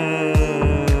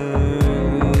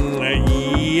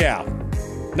 Yeah.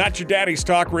 Not your daddy's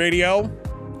talk radio.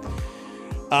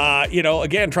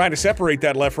 Again, trying to separate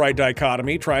that left-right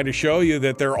dichotomy, trying to show you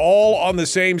that they're all on the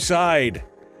same side,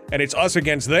 and it's us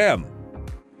against them.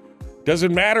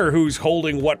 Doesn't matter who's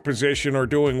holding what position or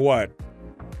doing what.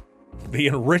 The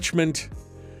enrichment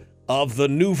of the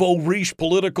nouveau riche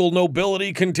political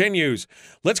nobility continues.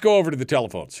 Let's go over to the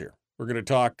telephones here. We're going to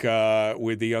talk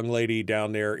with the young lady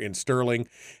down there in Sterling,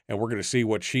 and we're going to see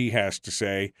what she has to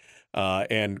say.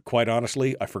 And quite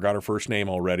honestly, I forgot her first name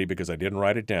already because I didn't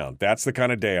write it down. That's the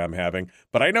kind of day I'm having.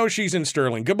 But I know she's in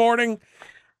Sterling. Good morning.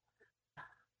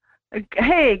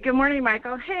 Hey, good morning,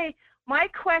 Michael. Hey, my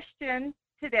question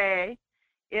today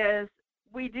is,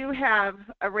 we do have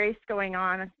a race going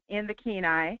on in the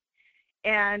Kenai,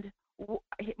 and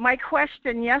my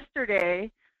question yesterday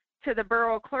to the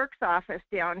borough clerk's office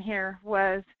down here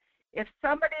was, if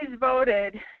somebody's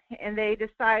voted and they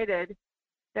decided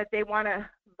that they want to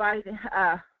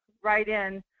write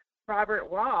in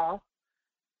Robert Wall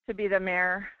to be the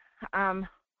mayor,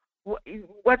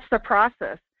 what's the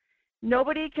process?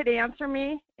 Nobody could answer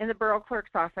me in the borough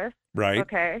clerk's office. Right.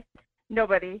 Okay.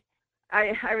 Nobody.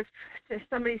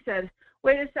 Somebody said,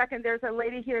 wait a second, there's a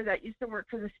lady here that used to work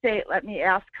for the state. Let me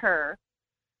ask her.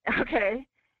 Okay.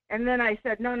 And then I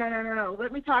said, no.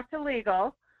 Let me talk to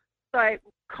legal. So I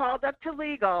called up to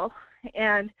legal,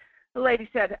 and the lady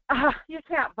said, you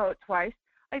can't vote twice.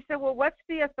 I said, well, what's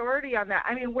the authority on that?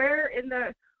 I mean, where in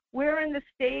the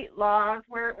state laws,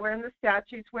 where in the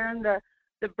statutes, where in the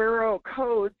borough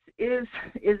codes is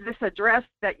this address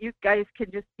that you guys can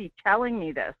just be telling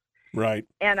me this? Right.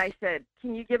 And I said,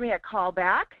 can you give me a call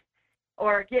back,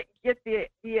 or get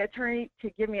the attorney to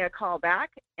give me a call back?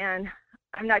 And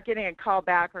I'm not getting a call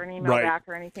back or an email back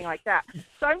or anything like that.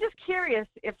 So I'm just curious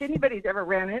if anybody's ever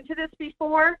ran into this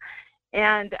before,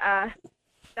 and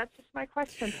that's just my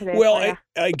question today. Well,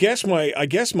 I guess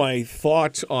my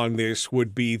thoughts on this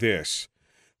would be this: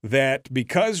 that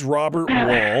because Robert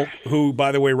Wall, who,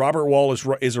 by the way, Robert Wall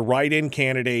is a write-in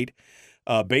candidate,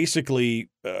 basically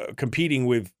competing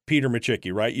with Peter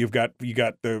Machicki, right? You got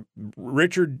the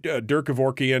Richard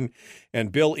Durkevorkian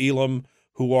and Bill Elam,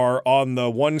 who are on the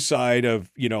one side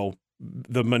of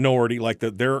the minority, like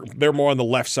they're more on the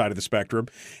left side of the spectrum,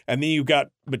 and then you've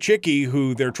got Machicki,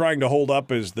 who they're trying to hold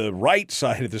up as the right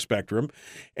side of the spectrum,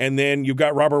 and then you've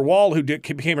got Robert Wall, who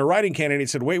became a write-in candidate and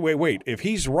said, wait, if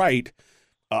he's right,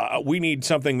 we need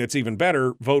something that's even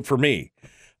better. Vote for me.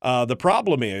 The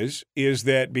problem is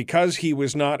that because he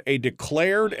was not a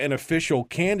declared and official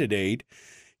candidate,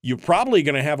 you're probably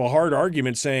going to have a hard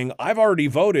argument saying, I've already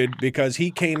voted because he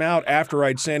came out after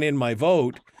I'd sent in my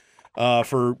vote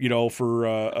mailed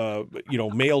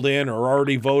in or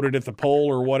already voted at the poll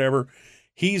or whatever.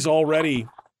 He's already,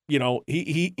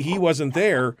 he wasn't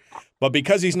there. But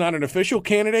because he's not an official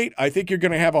candidate, I think you're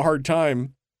going to have a hard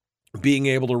time being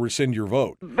able to rescind your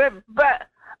vote. But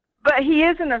he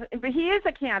isn't he is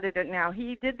a candidate now.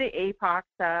 He did the APOC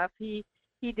stuff. He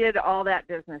did all that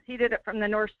business. He did it from the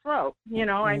North Slope.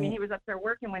 I mean, he was up there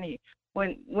working when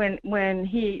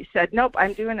he said, nope,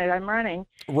 I'm doing it. I'm running.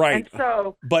 Right. And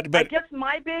so but I guess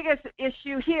my biggest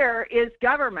issue here is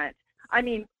government. I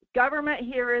mean, government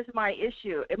here is my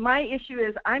issue. And my issue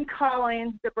is I'm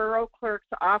calling the borough clerk's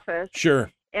office.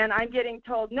 Sure. And I'm getting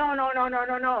told, no.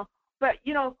 But,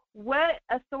 what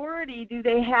authority do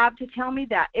they have to tell me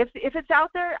that? If it's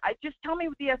out there, just tell me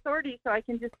the authority so I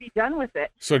can just be done with it.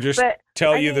 So just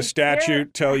tell you the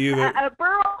statute, tell you that. A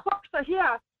borough clerk's,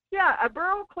 a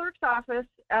borough clerk's office,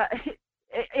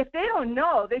 if they don't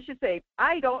know, they should say,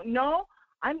 I don't know.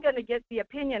 I'm going to get the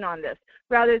opinion on this,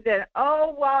 rather than,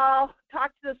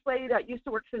 talk to this lady that used to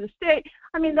work for the state.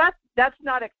 I mean, that's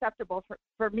not acceptable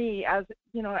for me as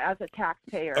a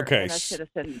taxpayer and a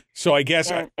citizen. So I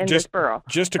guess in this borough.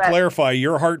 Just to clarify,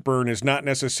 your heartburn is not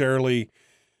necessarily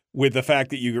with the fact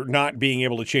that you're not being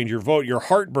able to change your vote. Your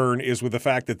heartburn is with the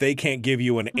fact that they can't give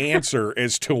you an answer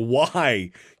as to why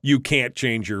you can't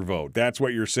change your vote. That's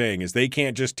what you're saying, is they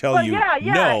can't just tell you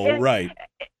no, right.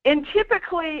 And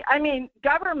typically, I mean,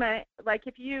 government, like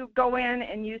if you go in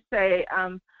and you say,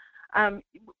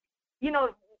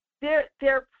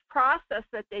 their process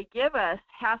that they give us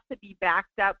has to be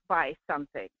backed up by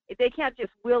something. They can't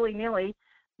just willy-nilly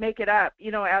make it up,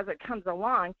 as it comes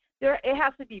along. It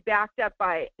has to be backed up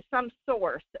by some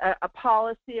source, a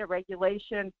policy, a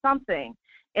regulation, something.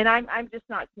 And I'm just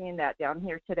not seeing that down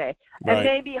here today. Right. And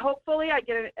maybe, hopefully, I've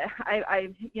ratcheted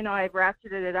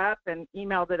it up and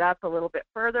emailed it up a little bit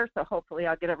further. So hopefully,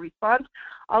 I'll get a response.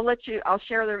 I'll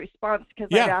share the response because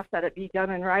I've asked that it be done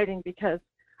in writing because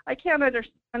I can't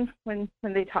understand when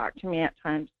they talk to me at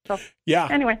times. So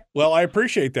anyway. Well, I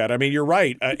appreciate that. I mean, you're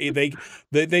right.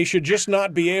 They should just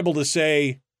not be able to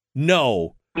say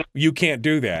no. You can't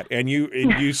do that, and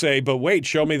you say, but wait,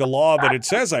 show me the law that it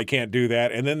says I can't do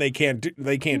that, and then they can't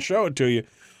show it to you.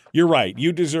 You're right.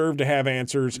 You deserve to have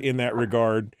answers in that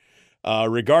regard,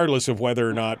 regardless of whether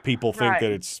or not people think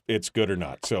that it's good or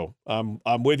not. So I'm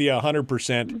with you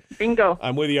 100%. Bingo.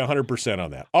 I'm with you 100%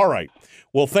 on that. All right.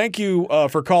 Well, thank you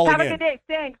for calling in. Have a good day.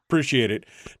 Thanks. Appreciate it.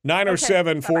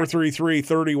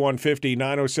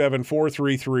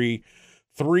 907-433-3150.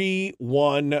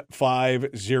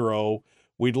 907-433-3150.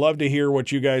 We'd love to hear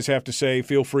what you guys have to say.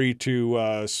 Feel free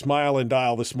to smile and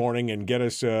dial this morning and get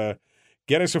us a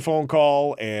phone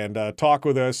call and talk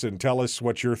with us and tell us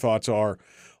what your thoughts are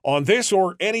on this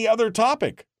or any other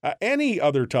topic. Any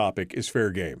other topic is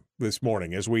fair game this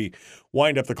morning as we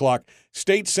wind up the clock.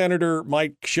 State Senator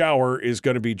Mike Shower is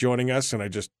going to be joining us, and I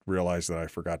just realized that I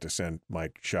forgot to send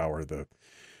Mike Shower the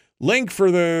link for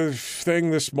the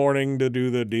thing this morning to do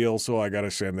the deal, so I got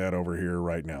to send that over here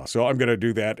right now. So I'm going to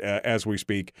do that as we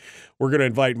speak. We're going to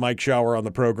invite Mike Shower on the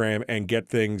program and get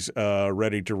things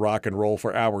ready to rock and roll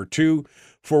for hour 2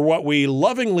 for what we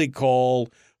lovingly call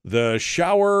the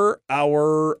Shower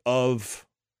Hour of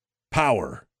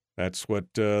Power. That's what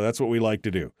we like to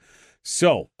do.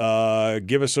 So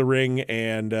give us a ring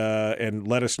and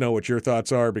let us know what your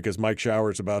thoughts are, because Mike Shower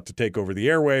is about to take over the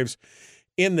airwaves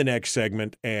in the next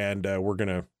segment, and we're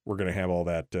gonna have all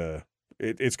that.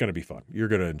 It's gonna be fun. You're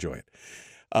gonna enjoy it.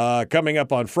 Coming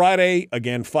up on Friday,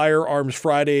 again, Firearms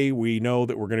Friday. We know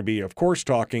that we're going to be, of course,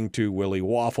 talking to Willie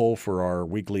Waffle for our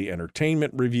weekly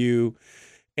entertainment review,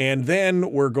 and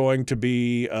then we're going to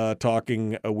be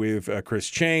talking with Chris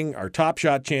Chang, our Top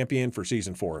Shot champion for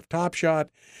season 4 of Top Shot.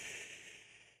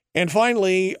 And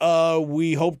finally,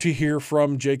 we hope to hear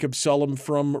from Jacob Sullum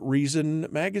from Reason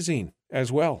Magazine as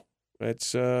well.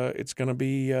 It's gonna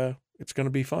be fun. It's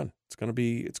gonna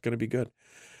be good.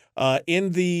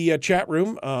 In the chat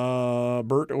room,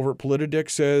 Bert over at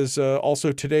Politidic says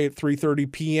also today at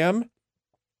 3:30 p.m.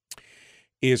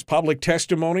 is public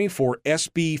testimony for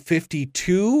SB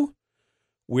 52,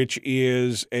 which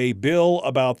is a bill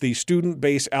about the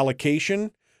student-based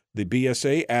allocation, the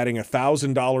BSA adding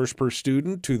 $1,000 per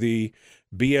student to the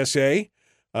BSA.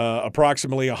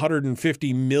 Approximately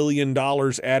 $150 million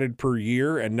added per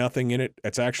year and nothing in it.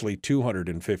 It's actually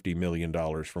 $250 million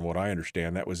from what I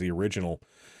understand. That was the original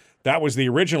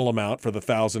amount for the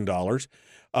 $1,000.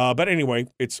 But anyway,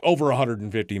 it's over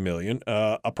 150 million,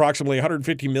 approximately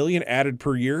 150 million added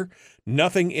per year.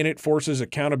 Nothing in it forces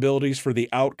accountabilities for the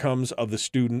outcomes of the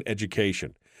student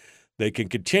education. They can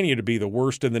continue to be the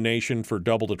worst in the nation for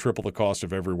double to triple the cost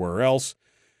of everywhere else.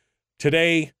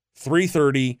 Today,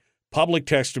 3:30, public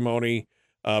testimony.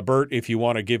 Bert, if you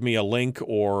want to give me a link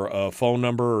or a phone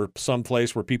number or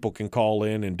someplace where people can call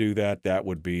in and do that, that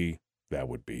would be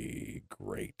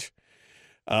great.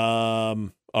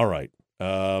 All right.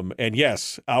 And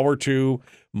yes, hour 2,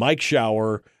 Mike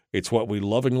Shower. It's what we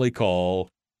lovingly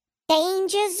call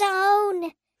Danger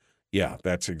Zone. Yeah,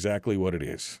 that's exactly what it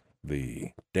is. The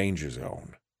Danger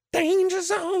Zone. Danger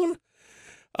Zone.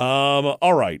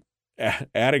 All right.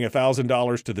 Adding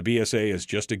 $1,000 to the BSA is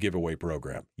just a giveaway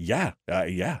program. Yeah.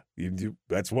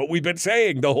 That's what we've been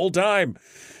saying the whole time.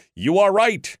 You are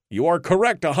right. You are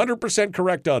correct. 100%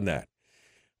 correct on that.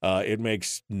 It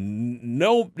makes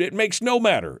no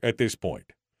matter at this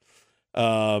point.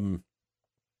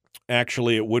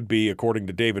 Actually, it would be, according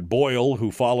to David Boyle,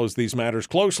 who follows these matters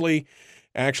closely,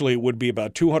 actually it would be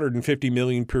about $250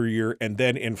 million per year, and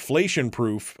then inflation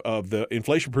proofing of the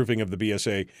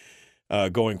BSA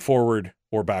going forward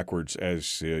or backwards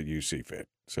as you see fit.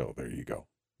 So there you go.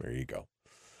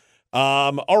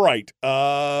 All right.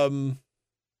 Wow,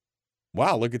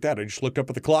 look at that. I just looked up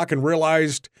at the clock and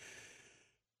realized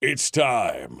it's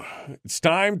time. It's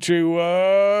time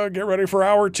to get ready for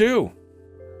hour 2.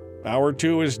 Hour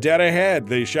 2 is dead ahead,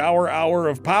 the shower hour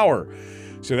of power.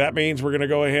 So that means we're going to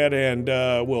go ahead and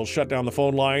we'll shut down the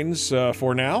phone lines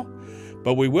for now.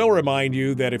 But we will remind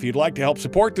you that if you'd like to help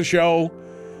support the show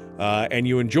and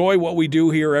you enjoy what we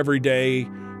do here every day,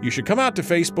 you should come out to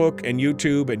Facebook and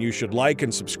YouTube, and you should like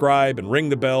and subscribe and ring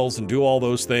the bells and do all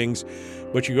those things.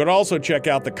 But you could also check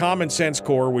out the Common Sense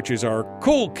Corps, which is our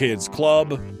Cool Kids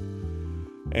Club.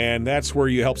 And that's where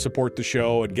you help support the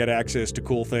show and get access to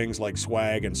cool things like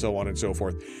swag and so on and so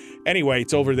forth. Anyway,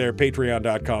 it's over there,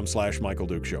 patreon.com/Michael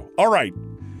Duke Show. All right.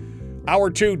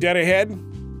 Hour 2 dead ahead.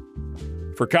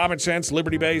 For Common Sense,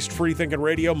 liberty-based, free-thinking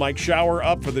radio, Mike Shower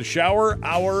up for the shower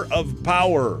hour of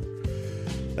power.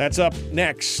 That's up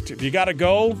next. If you got to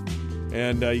go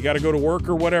and you got to go to work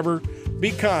or whatever,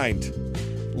 be kind.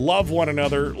 Love one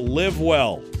another. Live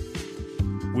well.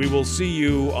 We will see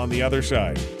you on the other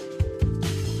side.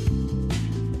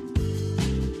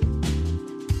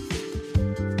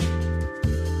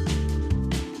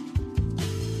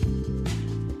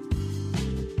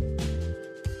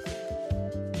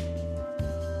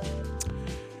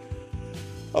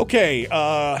 Okay,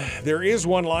 there is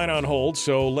one line on hold,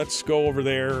 so let's go over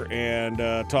there and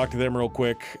talk to them real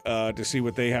quick to see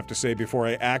what they have to say before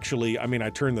I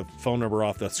turned the phone number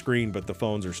off the screen, but the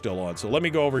phones are still on. So let me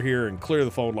go over here and clear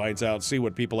the phone lines out, see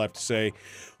what people have to say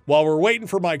while we're waiting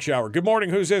for Mike Shower. Good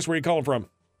morning. Who's this? Where are you calling from?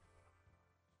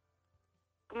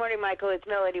 Good morning, Michael. It's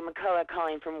Melody McCullough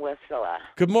calling from Westvilla.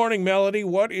 Good morning, Melody.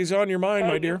 What is on your mind,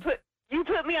 my dear? You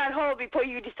put me on hold before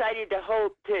you decided to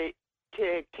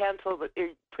cancel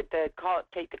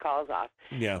take the calls off.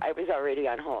 Yeah. I was already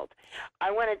on hold.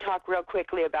 I want to talk real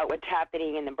quickly about what's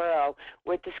happening in the borough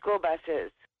with the school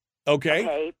buses.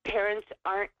 Okay. Parents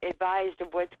aren't advised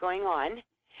of what's going on.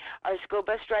 Our school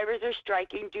bus drivers are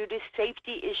striking due to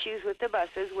safety issues with the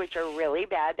buses, which are really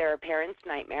bad. They're a parent's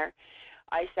nightmare.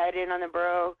 I sat in on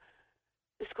the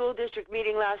school district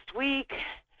meeting last week.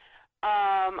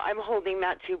 I'm holding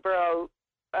Matsu Borough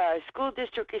School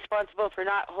District responsible for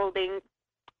not holding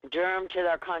Durham to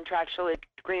their contractual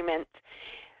agreements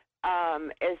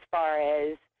as far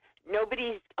as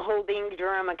nobody's holding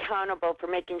Durham accountable for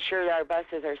making sure that our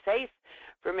buses are safe,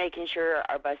 for making sure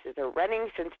our buses are running.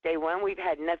 Since day one, we've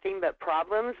had nothing but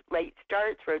problems, late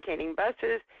starts, rotating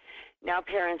buses. Now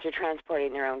parents are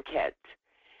transporting their own kids.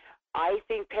 I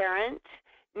think parents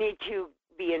need to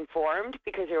be informed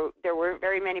because there weren't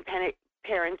very many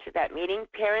parents at that meeting.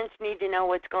 Parents need to know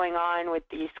what's going on with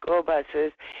these school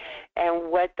buses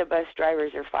and what the bus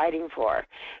drivers are fighting for.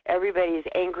 Everybody's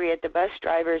angry at the bus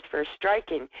drivers for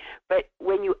striking, but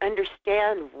when you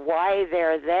understand why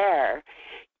they're there,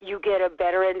 you get a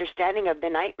better understanding of the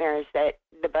nightmares that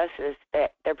the buses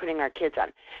that they're putting our kids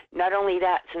on. Not only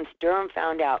that, since Durham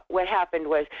found out, what happened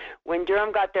was when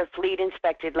Durham got their fleet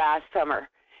inspected last summer,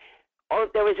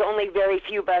 there was only very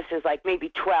few buses, like maybe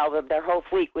 12 of their whole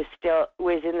fleet was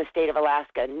in the state of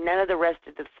Alaska. None of the rest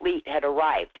of the fleet had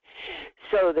arrived.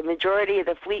 So the majority of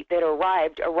the fleet that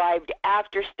arrived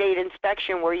after state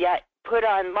inspection, were yet put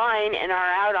online and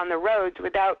are out on the roads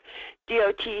without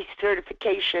DOT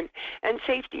certification and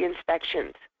safety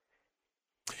inspections.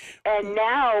 And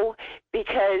now,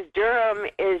 because Durham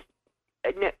is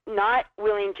not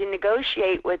willing to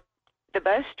negotiate with the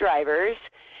bus drivers,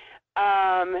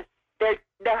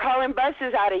 They're hauling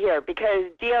buses out of here because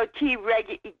DOT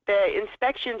the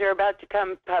inspections are about to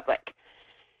come public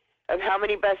of how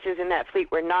many buses in that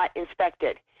fleet were not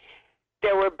inspected.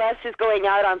 There were buses going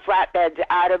out on flatbeds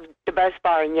out of the bus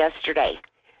barn yesterday.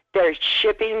 They're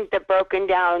shipping the broken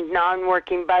down,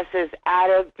 non-working buses out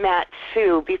of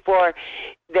Matsu before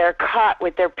they're caught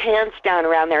with their pants down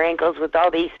around their ankles with all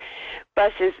these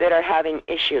buses that are having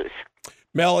issues.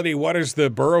 Melody, what is the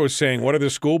borough saying? What are the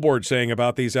school boards saying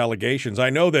about these allegations? I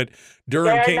know that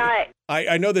Durham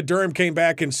I know that Durham came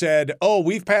back and said, "Oh,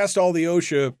 we've passed all the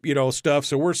OSHA, stuff,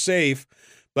 so we're safe."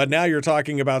 But now you're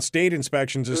talking about state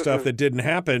inspections and stuff that didn't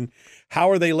happen. How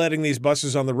are they letting these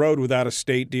buses on the road without a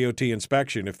state DOT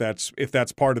inspection if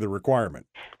that's part of the requirement?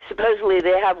 Supposedly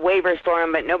they have waivers for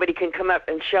them, but nobody can come up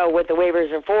and show what the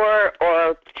waivers are for,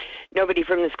 or nobody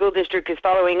from the school district is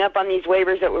following up on these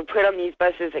waivers that were put on these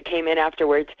buses that came in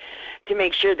afterwards to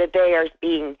make sure that they are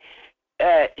being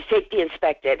safety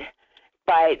inspected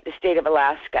by the state of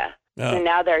Alaska. Oh. So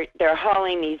now they're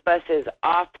hauling these buses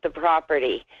off the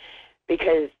property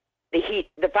because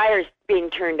the fire's being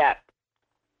turned up.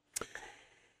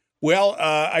 Well,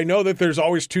 I know that there's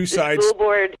always two sides. School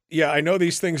board. Yeah, I know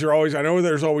these things are always. I know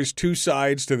there's always two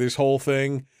sides to this whole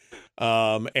thing,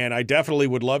 and I definitely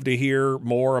would love to hear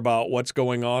more about what's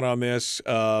going on this.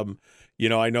 I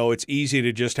know it's easy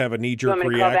to just have a knee-jerk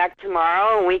reaction. Call back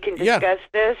tomorrow and we can discuss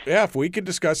this. Yeah, if we could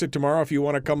discuss it tomorrow, if you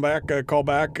want to come back, call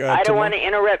back. I don't want to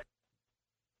interrupt.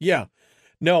 Yeah.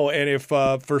 No, and if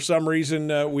for some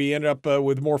reason we end up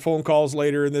with more phone calls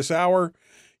later in this hour,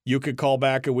 you could call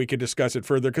back and we could discuss it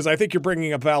further because I think you're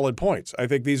bringing up valid points. I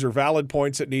think these are valid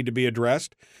points that need to be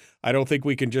addressed. I don't think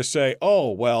we can just say, oh,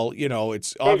 well,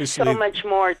 it's obviously. There's so much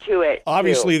more to it.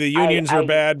 Obviously, the unions are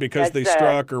bad because they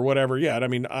struck or whatever. Yeah, I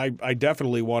mean, I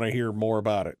definitely want to hear more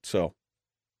about it. So.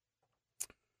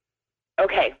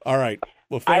 Okay. All right.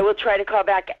 Well, I will try to call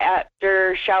back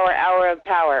after shower hour of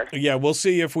power. Yeah, we'll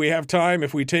see if we have time,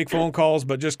 if we take phone calls,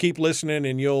 but just keep listening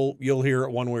and you'll hear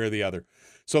it one way or the other.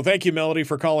 So thank you, Melody,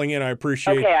 for calling in. I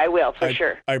appreciate it. Okay, I will, for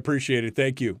sure. I appreciate it.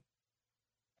 Thank you.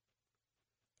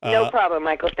 No problem,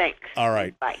 Michael. Thanks. All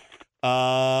right. Bye.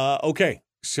 Okay,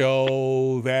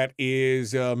 so that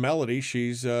is Melody.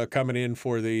 She's coming in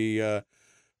for the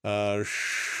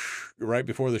right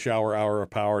before the shower hour of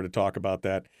power to talk about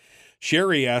that.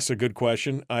 Sherry asks a good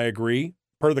question. I agree.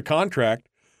 Per the contract,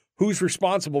 who's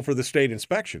responsible for the state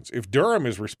inspections? If Durham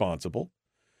is responsible,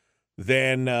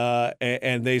 then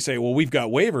and they say, well, we've got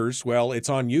waivers. Well, it's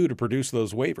on you to produce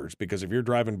those waivers because if you're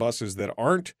driving buses that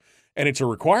aren't, and it's a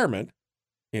requirement,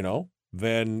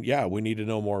 then yeah, we need to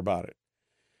know more about it.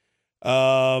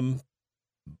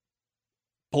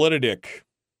 Politidic.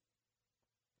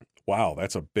 Wow,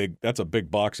 that's a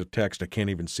big box of text. I can't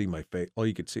even see my face. All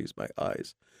you can see is my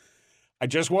eyes. I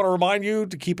just want to remind you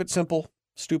to keep it simple,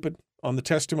 stupid, on the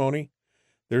testimony.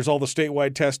 There's all the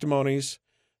statewide testimonies.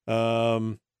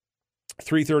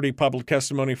 3:30 public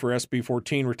testimony for SB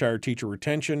 14, retired teacher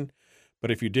retention. But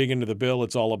if you dig into the bill,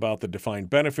 it's all about the defined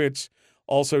benefits.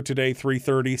 Also today,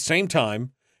 3:30, same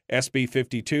time, SB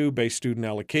 52, base student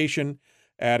allocation,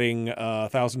 adding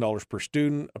 $1,000 per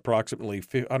student, approximately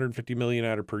 $150 million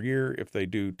added per year if they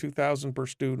do $2,000 per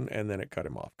student, and then it cut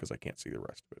him off because I can't see the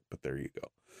rest of it. But there you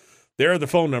go. There are the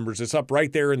phone numbers. It's up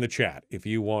right there in the chat if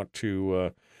you want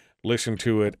to listen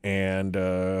to it and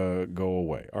go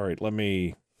away. All right, got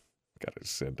to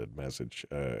send a message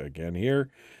again here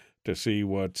to see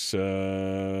what's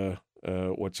on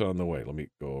the way. Let me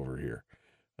go over here.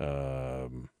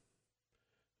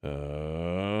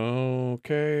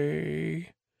 Okay.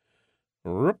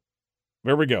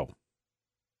 There we go.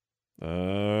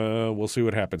 We'll see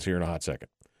what happens here in a hot second.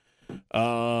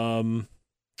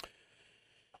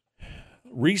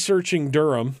 Researching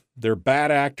Durham, they're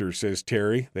bad actors, says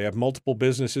Terry. They have multiple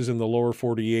businesses in the lower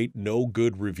 48, no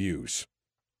good reviews.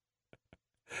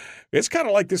 It's kind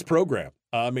of like this program.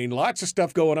 I mean, lots of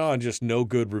stuff going on, just no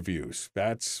good reviews.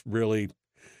 That's really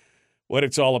what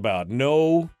it's all about.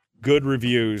 No good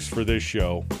reviews for this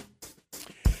show.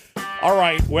 All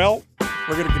right, well,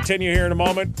 we're going to continue here in a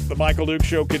moment. The Michael Duke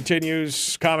Show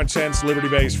continues. Common sense,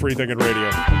 liberty-based, free-thinking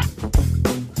radio.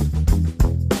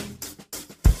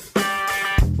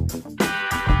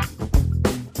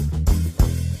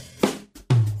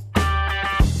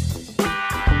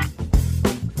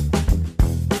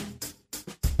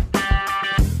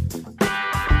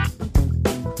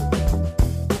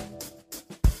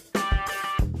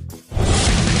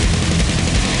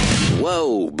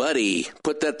 Buddy,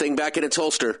 put that thing back in its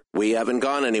holster. We haven't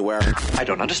gone anywhere. I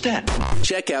don't understand.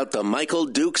 Check out the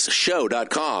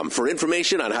MichaelDukesShow.com for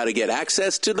information on how to get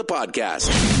access to the podcast.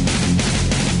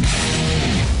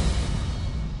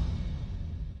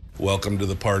 Welcome to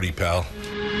the party, pal.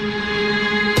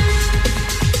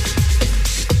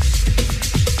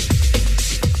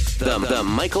 The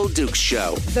Michael Dukes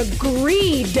Show. The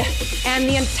greed and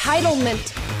the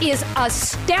entitlement is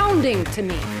astounding to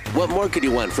me. What more could you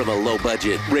want from a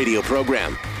low-budget radio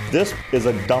program? This is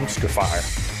a dumpster fire.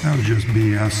 That was just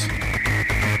BS.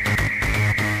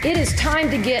 It is time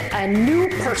to get a new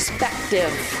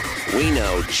perspective. We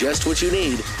know just what you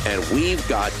need, and we've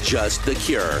got just the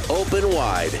cure. Open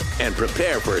wide and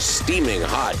prepare for a steaming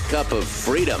hot cup of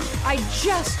freedom. I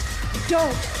just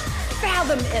don't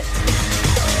fathom it.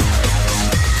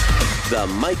 The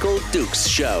Michael Dukes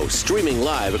Show, streaming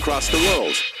live across the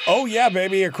world. Oh, yeah,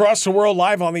 baby. Across the world,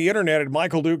 live on the internet at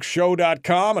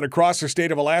michaeldukeshow.com and across the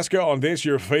state of Alaska on this,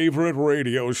 your favorite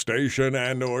radio station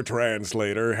and or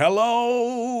translator.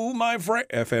 Hello, my friend.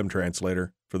 FM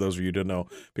translator, for those of you who didn't know,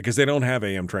 because they don't have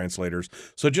AM translators.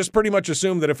 So just pretty much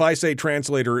assume that if I say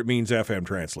translator, it means FM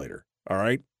translator. All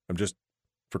right? I'm just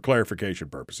for clarification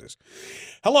purposes.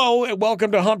 Hello, and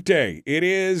welcome to Hump Day. It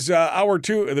is hour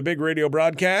 2 of the big radio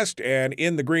broadcast, and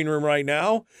in the green room right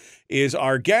now is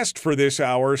our guest for this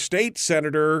hour, State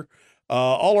Senator,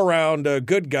 all-around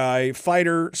good guy,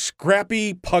 fighter,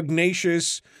 scrappy,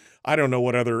 pugnacious. I don't know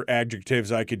what other adjectives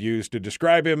I could use to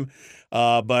describe him,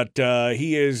 but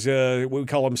he is, we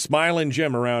call him Smiling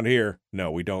Jim around here.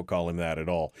 No, we don't call him that at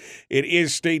all. It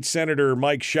is State Senator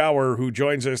Mike Shower who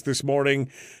joins us this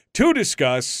morning to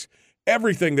discuss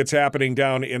everything that's happening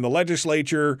down in the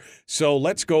legislature. So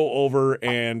let's go over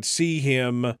and see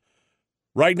him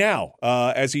right now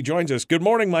as he joins us. Good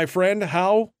morning, my friend.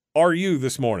 How are you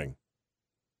this morning?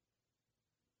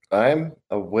 I'm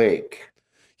awake.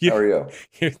 How are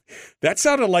you? That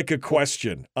sounded like a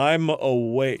question. I'm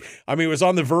awake. I mean, it was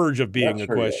on the verge of being a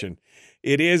question.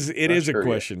 It is a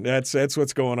question. That's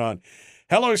what's going on.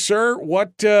 Hello, sir.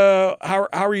 What? How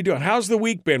are you doing? How's the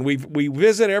week been? We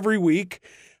visit every week,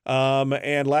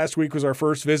 and last week was our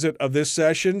first visit of this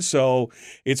session. So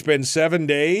it's been 7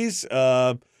 days.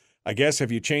 I guess,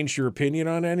 have you changed your opinion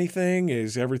on anything?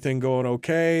 Is everything going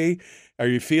okay? Are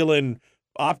you feeling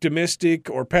optimistic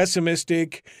or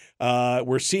pessimistic?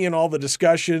 We're seeing all the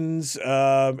discussions.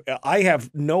 I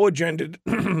have no agenda.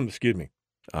 Excuse me.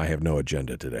 I have no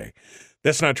agenda today.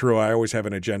 That's not true. I always have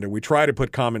an agenda. We try to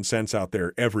put common sense out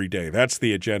there every day. That's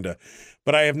the agenda.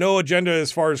 But I have no agenda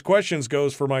as far as questions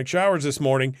goes for Mike Showers this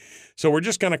morning. So we're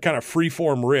just going to kind of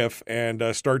freeform riff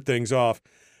and start things off.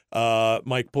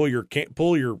 Mike, pull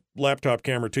your laptop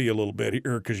camera to you a little bit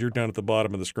here because you're down at the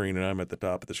bottom of the screen and I'm at the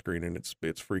top of the screen, and it's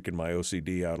freaking my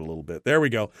OCD out a little bit. There we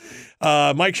go.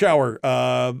 Mike Shower,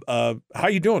 how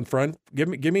you doing, friend? Give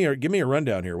me a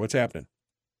rundown here. What's happening?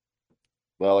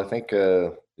 Well, I think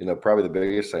probably the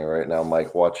biggest thing right now,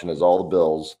 Mike, watching is all the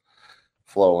bills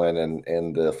flow in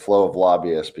and the flow of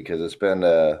lobbyists, because it's been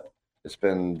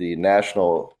the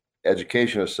National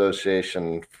Education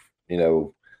Association, kind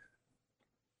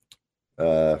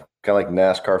of like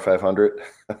NASCAR 500,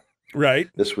 right?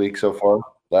 This week so far.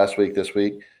 Last week, this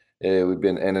week, we've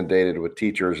been inundated with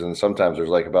teachers, and sometimes there's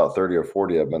like about 30 or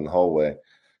 40 of them in the hallway.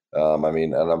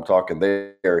 And I'm talking,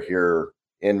 they are here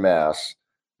en masse,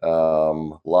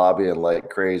 lobbying like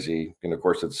crazy. And of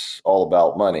course, it's all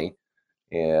about money,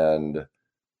 and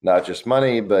not just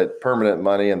money, but permanent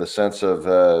money in the sense of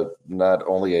not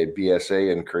only a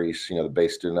BSA increase, the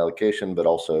base student allocation, but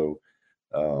also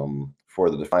for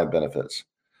the defined benefits.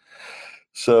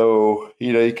 So,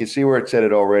 you can see where it's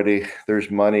headed already. There's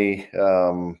money.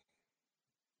 I'm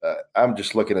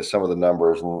just looking at some of the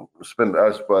numbers, and I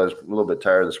was a little bit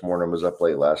tired this morning. I was up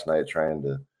late last night trying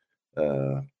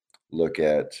to look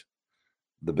at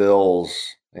the bills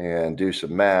and do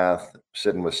some math,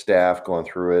 sitting with staff, going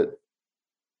through it.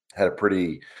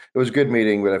 It was a good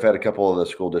meeting, but I've had a couple of the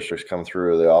school districts come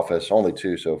through the office, only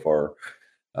 2 so far.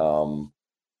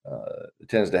 It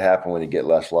tends to happen when you get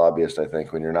less lobbyists, I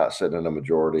think, when you're not sitting in a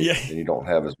majority and you don't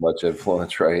have as much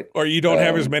influence, right? Or you don't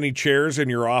have as many chairs in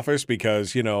your office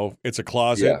because, it's a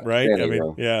closet, right?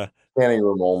 Standing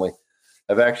room only.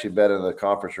 I've actually been in the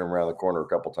conference room around the corner a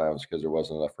couple times because there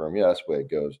wasn't enough room. Yeah, that's the way it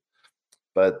goes.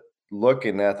 But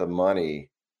looking at the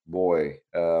money, boy,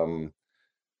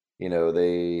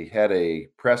 they had a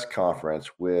press conference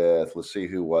with, let's see,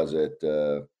 who was it?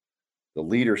 The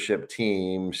leadership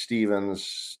team,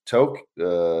 Stevens, Loki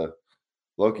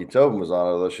Tobin was on it,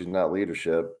 although she's not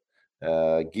leadership.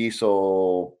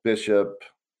 Giesel, Bishop,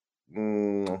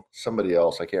 somebody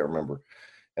else, I can't remember.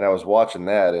 And I was watching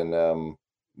that, and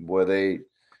boy, they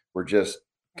were just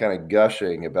kind of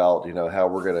gushing about, how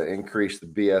we're going to increase the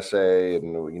BSA,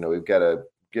 and, we've got to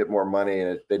get more money.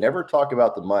 And they never talk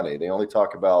about the money. They only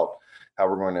talk about how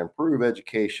we're going to improve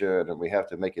education, and we have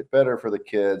to make it better for the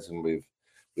kids, and we've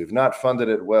not funded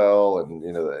it well,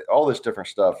 and all this different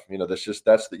stuff.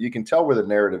 You can tell where the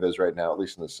narrative is right now, at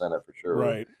least in the Senate for sure,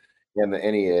 right? And the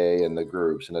NEA and the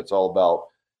groups, and it's all about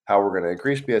how we're going to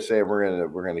increase BSA,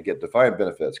 and we're going to get defined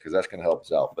benefits because that's going to help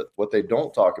us out. But what they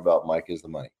don't talk about, Mike, is the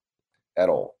money at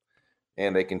all.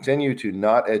 And they continue to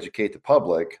not educate the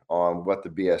public on what the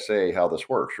BSA, how this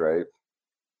works, right?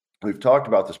 We've talked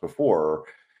about this before,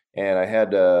 and I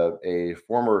had a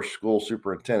former school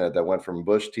superintendent that went from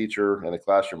Bush teacher in the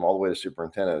classroom all the way to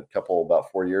superintendent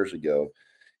about 4 years ago,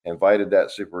 invited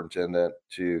that superintendent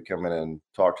to come in and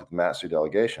talk to the Matsu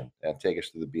delegation and take us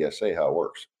through the BSA, how it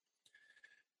works.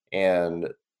 And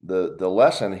the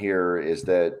lesson here is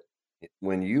that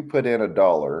when you put in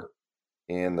 $1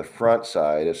 in the front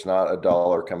side, it's not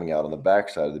 $1 coming out on the back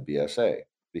side of the BSA,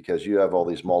 because you have all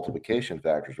these multiplication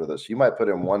factors with it. So you might put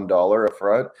in $1 up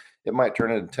front, it might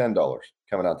turn into $10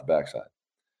 coming out the backside.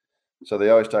 So they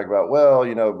always talk about,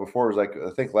 before it was like,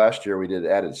 I think last year we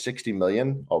added 60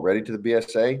 million already to the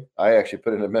BSA. I actually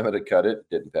put in an amendment to cut it,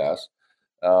 didn't pass,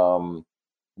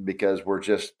 because we're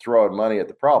just throwing money at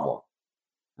the problem,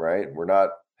 right? We're not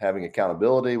having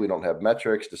accountability. We don't have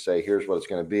metrics to say, here's what it's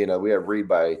going to be. Now we have read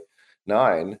by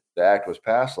 9. The act was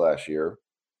passed last year.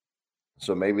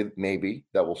 So maybe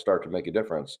that will start to make a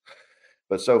difference.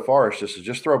 But so far, it's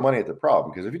just throw money at the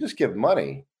problem, because if you just give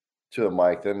money to a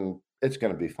Mike, then it's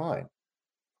going to be fine.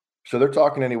 So they're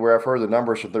talking anywhere. I've heard the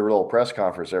numbers of their little press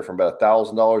conference there from about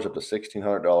 $1,000 up to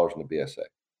 $1,600 in the BSA.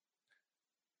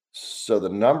 So the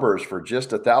numbers for just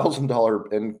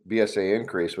 $1,000 in BSA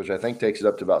increase, which I think takes it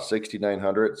up to about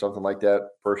 $6,900, something like that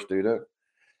per student,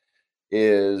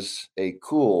 is a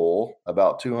cool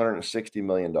about $260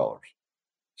 million.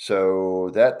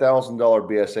 So that $1,000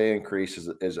 BSA increase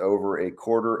is over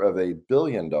 $250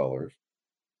 million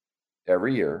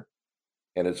every year.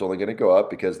 And it's only going to go up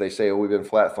because they say, we've been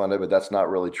flat funded, but that's not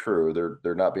really true.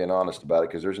 They're not being honest about it,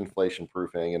 because there's inflation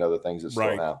proofing and other things that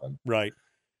still happen. Right.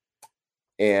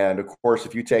 And of course,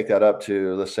 if you take that up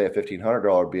to, let's say, a $1,500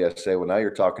 BSA, well, now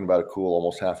you're talking about a cool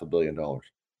almost $500 million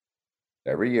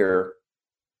every year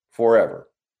forever.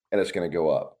 And it's going to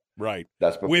go up. Right.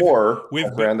 That's before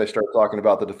they start talking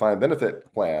about the defined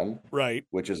benefit plan, right?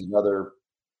 Which is another,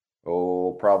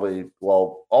 all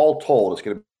told, it's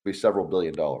going to be several $1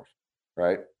 billion,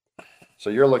 right?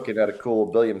 So you're looking at a cool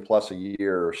 $1 billion plus a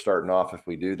year starting off if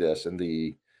we do this. And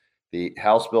the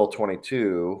House Bill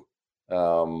 22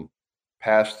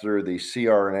 passed through the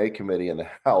CRNA committee in the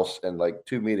House in like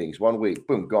 2 meetings, 1 week,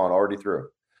 boom, gone, already through.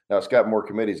 Now it's got more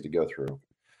committees to go through.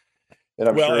 And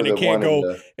I'm sure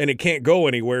it can't go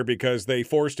anywhere because they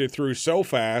forced it through so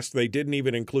fast. They didn't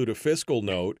even include a fiscal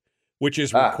note, which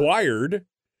is required.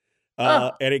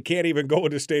 And it can't even go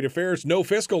into state affairs. No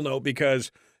fiscal note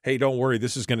because, hey, don't worry,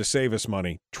 this is going to save us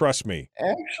money. Trust me.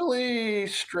 Actually,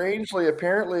 strangely,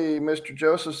 apparently, Mr.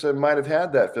 Josephson might have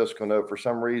had that fiscal note for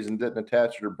some reason, didn't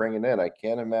attach it or bring it in. I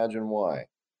can't imagine why.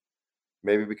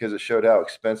 Maybe because it showed how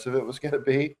expensive it was going to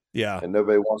be. Yeah. And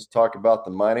nobody wants to talk about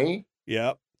the money.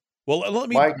 Yeah. Well,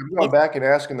 Mike, I'm going back and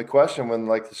asking the question when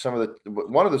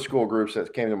one of the school groups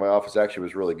that came to my office actually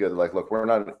was really good. Like, look, we're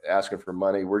not asking for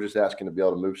money. We're just asking to be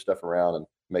able to move stuff around and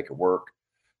make it work.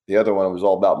 The other one was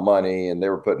all about money, and they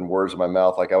were putting words in my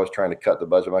mouth like I was trying to cut the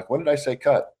budget. I'm like, when did I say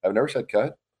cut? I've never said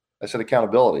cut. I said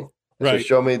accountability. Right.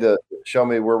 So show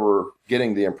me where we're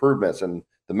getting the improvements and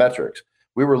the metrics.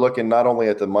 We were looking not only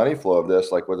at the money flow of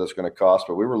this, like what it's going to cost,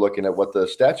 but we were looking at what the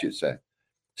statutes say.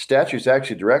 Statutes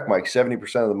actually direct, Mike,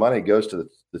 70% of the money goes to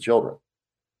the children.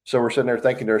 So we're sitting there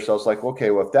thinking to ourselves, like, okay,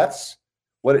 well, if that's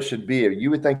what it should be, you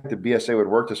would think the BSA would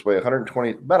work this way. About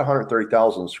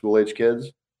 130,000 school-age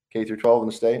kids, K through 12 in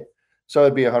the state. So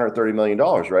it'd be $130 million,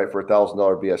 right, for a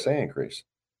 $1,000 BSA increase,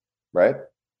 right?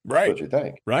 Right. That's what you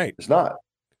think. Right. It's not.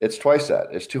 It's twice that.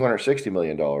 It's $260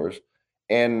 million.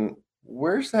 And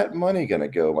where's that money going to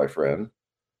go, my friend?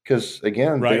 Because,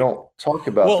 again, they don't talk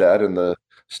about that. And the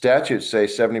statutes say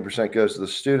 70% goes to the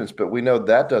students, but we know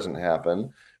that doesn't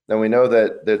happen. Then we know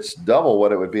that that's double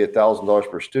what it would be,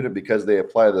 $1,000 per student, because they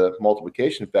apply the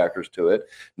multiplication factors to it.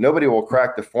 Nobody will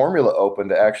crack the formula open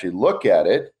to actually look at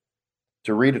it,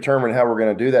 to redetermine how we're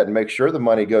going to do that and make sure the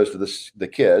money goes to the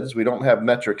kids. We don't have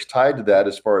metrics tied to that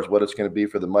as far as what it's going to be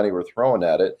for the money we're throwing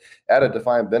at it. Add a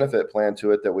defined benefit plan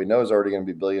to it that we know is already going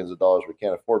to be billions of dollars we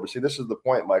can't afford. But see, this is the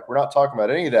point, Mike. We're not talking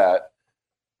about any of that,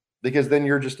 because then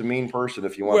you're just a mean person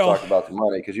if you want to talk about the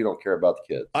money, because you don't care about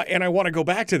the kids. And I want to go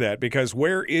back to that, because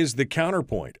where is the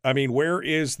counterpoint? I mean, where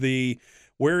is the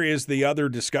other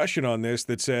discussion on this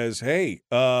that says, hey,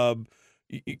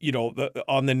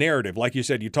 on the narrative, like you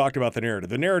said, you talked about the narrative.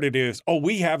 The narrative is,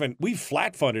 we've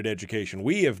flat funded education.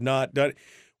 We have not done,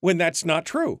 when that's not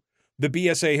true. The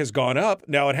BSA has gone up.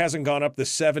 Now, it hasn't gone up the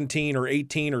 17 or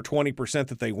 18 or 20%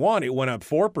 that they want. It went up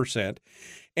 4%.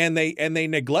 And they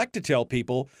neglect to tell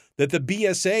people that the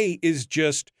BSA is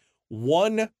just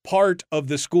one part of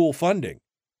the school funding.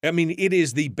 I mean, it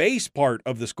is the base part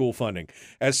of the school funding.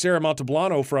 As Sarah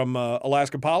Monteblano from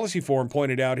Alaska Policy Forum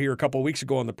pointed out here a couple of weeks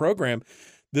ago on the program,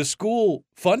 the school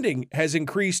funding has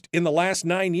increased in the last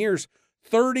 9 years,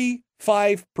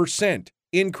 35%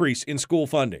 increase in school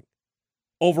funding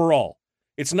overall.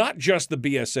 It's not just the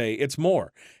BSA, it's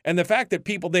more. And the fact that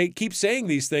they keep saying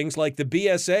these things like the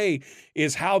BSA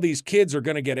is how these kids are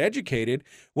going to get educated,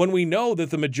 when we know that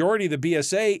the majority of the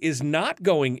BSA is not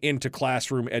going into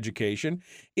classroom education.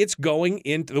 It's going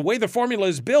into, the way the formula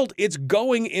is built, it's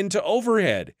going into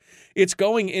overhead. It's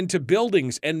going into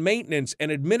buildings and maintenance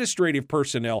and administrative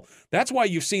personnel. That's why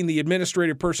you've seen the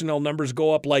administrative personnel numbers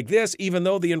go up like this, even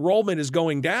though the enrollment is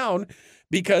going down,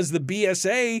 because the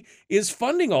BSA is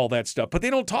funding all that stuff. But they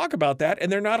don't talk about that,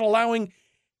 and they're not allowing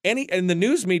and the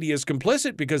news media is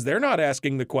complicit because they're not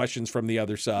asking the questions from the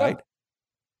other side. No.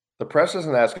 The press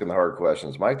isn't asking the hard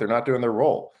questions, Mike. They're not doing their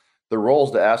role. Their role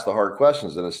is to ask the hard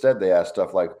questions, and instead they ask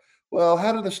stuff like, well,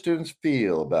 how do the students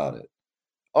feel about it?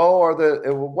 Oh,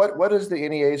 what is the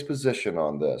NEA's position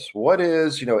on this? What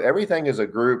is, everything is a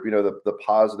group, the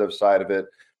positive side of it.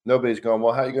 Nobody's going,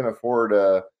 well, how are you going to afford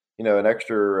an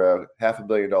extra $500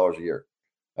 million a year?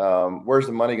 Where's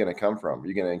the money going to come from? Are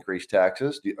you going to increase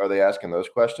taxes? Are they asking those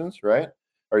questions, right?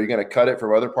 Are you going to cut it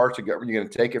from other parts of government? Are you going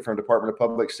to take it from Department of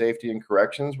Public Safety and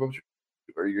Corrections? Where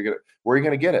are you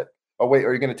going to get it? Oh, wait,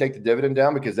 are you going to take the dividend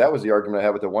down? Because that was the argument I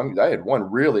had with I had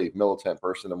one really militant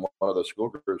person in one of those school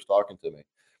groups talking to me,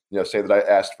 say that I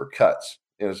asked for cuts.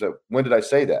 So when did I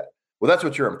say that? Well, that's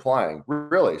what you're implying.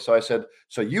 Really? So I said,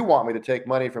 so you want me to take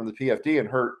money from the PFD and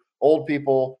hurt old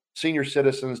people, senior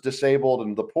citizens, disabled,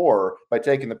 and the poor by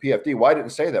taking the PFD? Well, I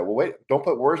didn't say that. Well, wait, don't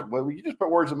put words. Well, you just put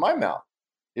words in my mouth.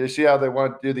 You see how they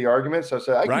want to do the argument? So I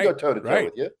said, I can go toe to toe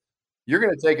with you. You're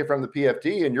going to take it from the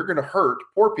PFD and you're going to hurt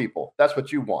poor people. That's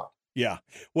what you want. Yeah.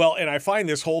 Well, and I find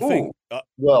this whole thing.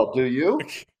 Well, do you?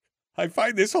 I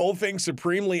find this whole thing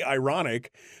supremely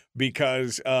ironic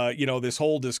because, this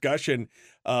whole discussion,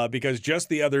 because just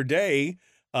the other day,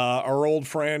 our old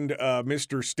friend,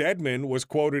 Mr. Stedman, was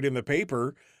quoted in the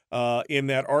paper in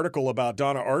that article about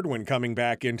Donna Arduin coming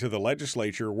back into the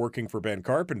legislature working for Ben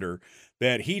Carpenter,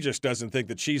 that he just doesn't think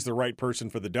that she's the right person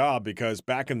for the job because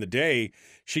back in the day,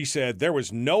 she said there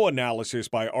was no analysis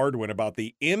by Arduin about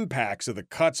the impacts of the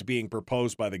cuts being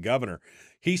proposed by the governor.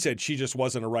 He said she just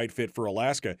wasn't a right fit for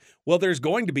Alaska. Well, there's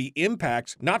going to be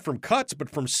impacts, not from cuts, but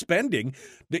from spending.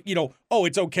 That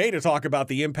it's okay to talk about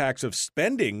the impacts of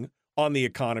spending on the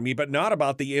economy, but not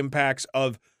about the impacts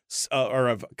of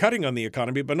cutting on the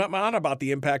economy, but not about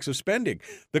the impacts of spending.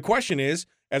 The question is,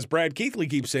 as Brad Keithley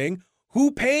keeps saying,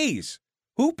 who pays?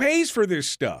 Who pays for this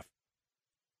stuff?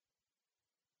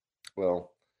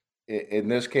 Well, in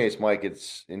this case, Mike,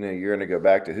 it's, you're going to go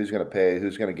back to who's going to pay,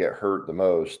 who's going to get hurt the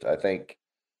most. I think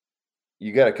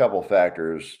you got a couple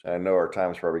factors. I know our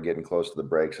time's probably getting close to the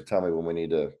break, so tell me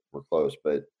when we're close.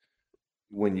 But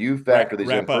when you factor these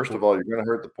in, first of all, you're going to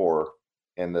hurt the poor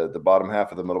and the bottom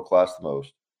half of the middle class the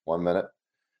most. 1 minute.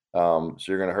 So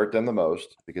you're going to hurt them the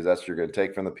most because you're going to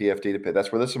take from the PFD to pay.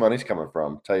 That's where this money's coming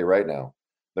from. I'll tell you right now,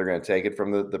 they're going to take it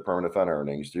from the permanent fund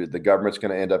earnings. The government's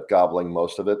going to end up gobbling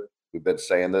most of it. We've been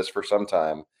saying this for some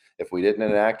time. If we didn't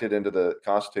enact it into the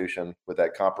Constitution with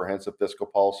that comprehensive fiscal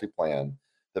policy plan,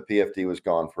 the PFD was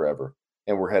gone forever.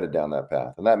 And we're headed down that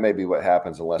path. And that may be what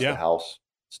happens unless the House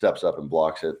steps up and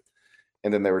blocks it.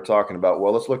 And then they were talking about,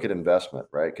 well, let's look at investment,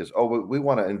 right? Because, we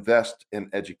want to invest in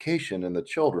education and the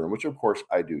children, which of course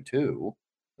I do too.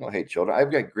 I don't hate children.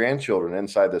 I've got grandchildren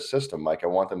inside this system, Mike. I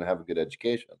want them to have a good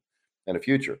education and a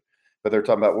future. But they're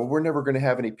talking about, well, we're never going to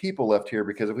have any people left here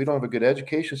because if we don't have a good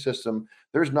education system,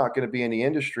 there's not going to be any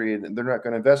industry and they're not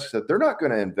going to invest. So they're not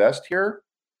going to invest here.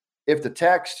 If the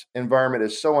tax environment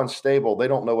is so unstable, they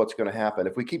don't know what's going to happen.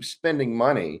 If we keep spending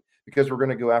money because we're going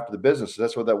to go after the businesses,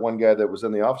 that's what that one guy that was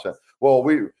in the office said. Well,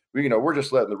 we're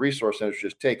just letting the resource industry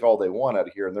just take all they want out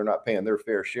of here, and they're not paying their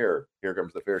fair share. Here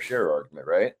comes the fair share argument,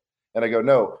 right? And I go,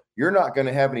 no, you're not going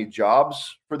to have any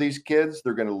jobs for these kids.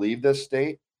 They're going to leave this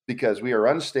state because we are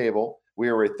unstable. We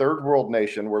are a third world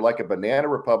nation. We're like a banana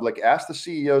republic. Ask the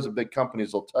CEOs of big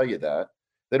companies; they'll tell you that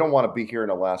they don't want to be here in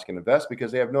Alaska and invest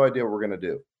because they have no idea what we're going to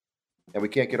do. And we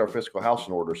can't get our fiscal house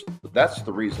in order. So that's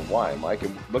the reason why, Mike.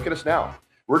 And look at us now.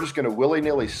 We're just going to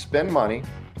willy-nilly spend money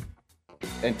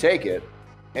and take it.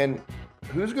 And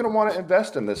who's going to want to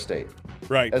invest in this state?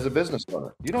 Right. As a business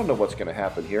owner, you don't know what's going to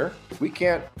happen here. We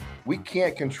can't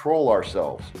control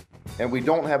ourselves, and we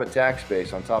don't have a tax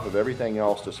base on top of everything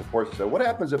else to support this. So what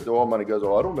happens if the oil money goes?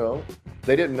 Oh, I don't know.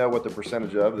 They didn't know what the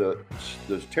percentage of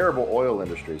those terrible oil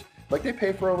industries, like they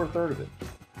pay for over a third of it.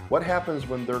 What happens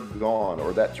when they're gone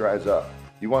or that dries up?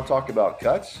 You want to talk about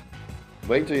cuts?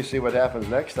 Wait until you see what happens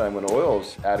next time when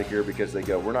oil's out of here because they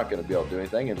go, we're not going to be able to do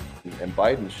anything, and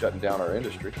Biden's shutting down our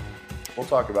industry. We'll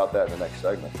talk about that in the next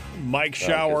segment. Mike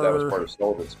Shower. That was part of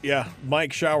Sullivan's. Yeah,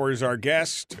 Mike Shower is our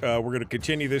guest. We're going to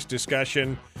continue this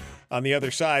discussion on the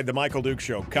other side. The Michael Duke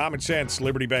Show. Common sense,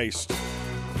 liberty-based,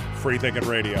 free-thinking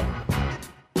radio.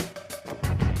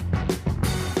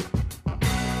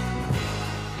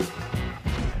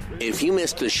 If you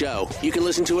missed the show, you can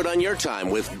listen to it on your time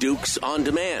with Dukes On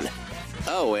Demand.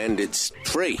 Oh, and it's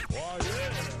free.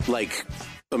 Like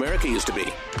America used to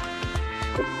be.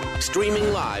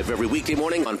 Streaming live every weekday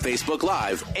morning on Facebook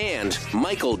Live and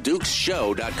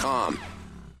MichaelDukesShow.com.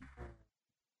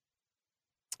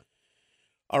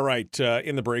 All right,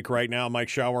 in the break right now, Mike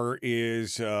Shower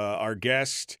is our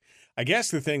guest. I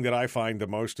guess the thing that I find the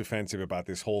most offensive about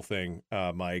this whole thing,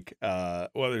 Mike, well,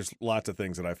 there's lots of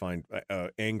things that I find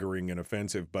angering and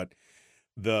offensive, but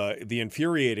the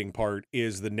infuriating part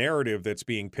is the narrative that's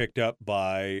being picked up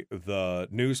by the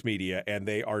news media, and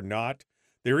they are not.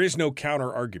 There is no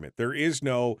counter argument. There is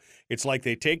no, it's like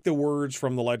they take the words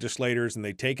from the legislators and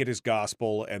they take it as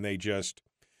gospel, and they just,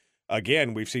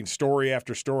 again, we've seen story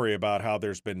after story about how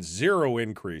there's been zero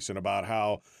increase and about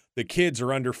how the kids are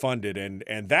underfunded.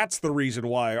 And that's the reason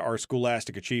why our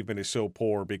scholastic achievement is so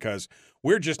poor, because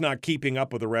we're just not keeping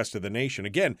up with the rest of the nation.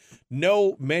 Again,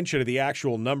 no mention of the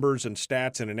actual numbers and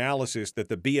stats and analysis that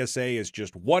the BSA is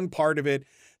just one part of it,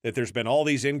 that there's been all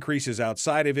these increases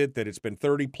outside of it, that it's been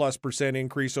 30+%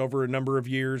 increase over a number of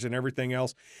years and everything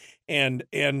else. And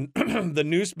the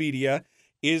news media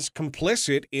is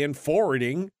complicit in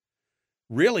forwarding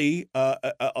really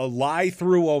a lie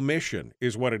through omission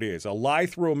is what it is, a lie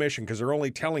through omission, because they're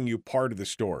only telling you part of the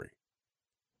story.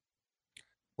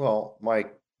 Well,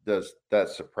 Mike, does that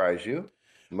surprise you?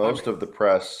 Most of the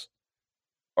press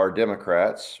are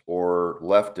Democrats or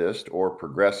leftist or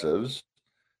progressives.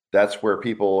 That's where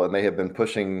people, and they have been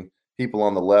pushing people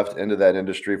on the left into that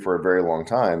industry for a very long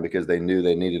time because they knew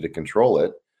they needed to control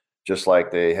it, just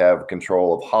like they have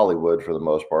control of Hollywood for the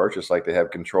most part, just like they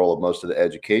have control of most of the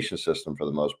education system for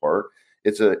the most part.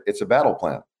 It's a battle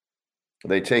plan.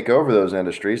 They take over those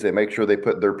industries. They make sure they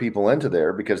put their people into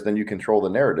there, because then you control the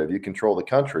narrative. You control the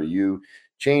country. You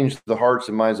change the hearts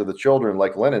and minds of the children.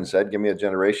 Like Lenin said, give me a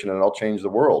generation and I'll change the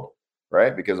world,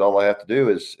 right? Because all I have to do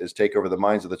is take over the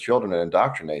minds of the children and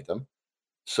indoctrinate them.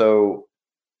 So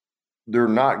they're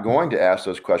not going to ask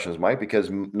those questions, Mike, because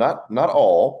not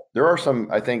all. There are some,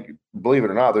 I think, believe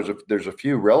it or not, there's a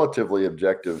few relatively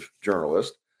objective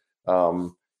journalists,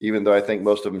 even though I think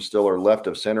most of them still are left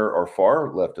of center or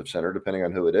far left of center, depending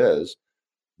on who it is.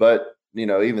 But,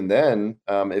 even then,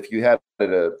 if you had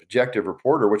an objective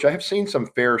reporter, which I have seen some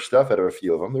fair stuff out of a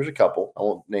few of them, there's a couple, I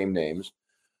won't name names,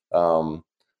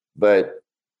 but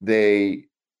they,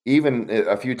 even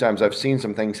a few times I've seen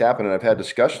some things happen, and I've had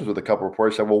discussions with a couple of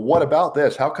reporters. Said, well, what about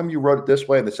this? How come you wrote it this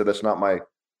way? And they said, that's not my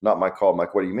call. I'm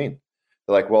like, what do you mean?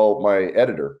 They're like, well, my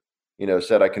editor,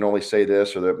 said I can only say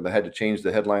this, or they had to change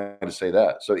the headline to say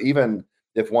that. So even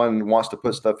if one wants to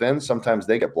put stuff in, sometimes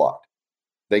they get blocked.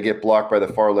 They get blocked by the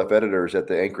far left editors at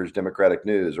the Anchorage Democratic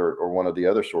News or one of the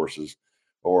other sources,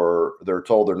 or they're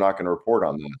told they're not going to report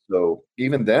on that. So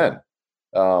even then,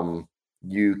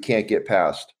 you can't get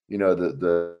past,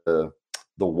 the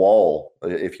wall,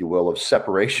 if you will, of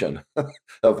separation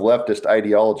of leftist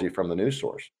ideology from the news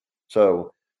source.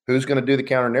 So who's going to do the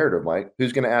counter narrative, Mike?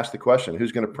 Who's going to ask the question?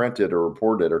 Who's going to print it or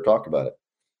report it or talk about it?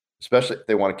 Especially if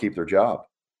they want to keep their job,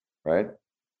 right?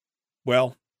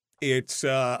 Well, it's,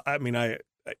 I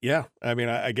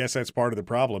guess that's part of the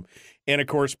problem. And of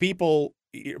course, people,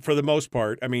 for the most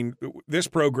part, this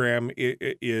program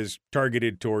is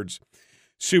targeted towards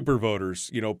super voters,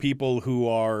 people who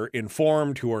are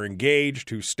informed, who are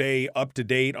engaged, who stay up to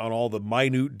date on all the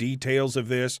minute details of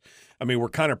this. We're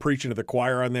kind of preaching to the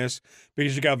choir on this,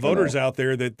 because you got voters out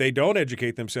there that they don't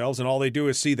educate themselves, and all they do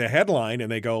is see the headline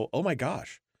and they go, oh my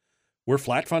gosh, we're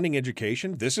flat funding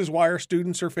education. This is why our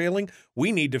students are failing.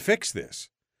 We need to fix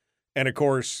this. And of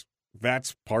course,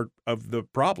 that's part of the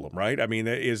problem, right?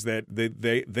 Is that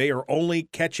they are only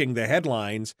catching the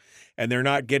headlines and they're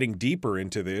not getting deeper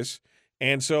into this.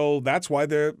 And so that's why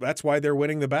they're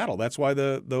winning the battle. That's why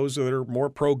those that are more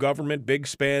pro-government, big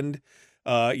spend,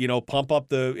 pump up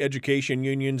the education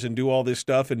unions and do all this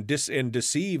stuff and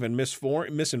deceive and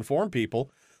misinform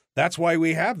people. That's why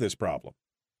we have this problem.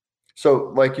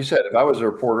 So, like you said, if I was a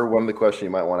reporter, one of the questions you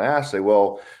might want to ask, say,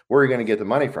 well, where are you going to get the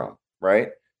money from, right?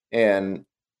 And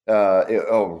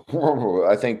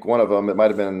I think one of them, it might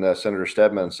have been Senator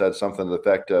Stedman, said something to the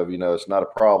effect of, it's not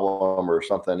a problem or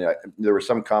something. There was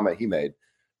some comment he made,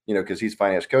 because he's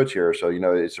finance coach here, so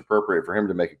it's appropriate for him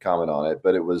to make a comment on it.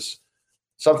 But it was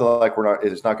something like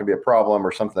it's not going to be a problem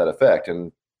or something to that effect.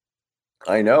 And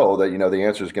I know that the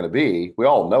answer is going to be, we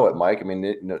all know it, Mike. I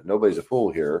mean, nobody's a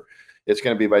fool here. It's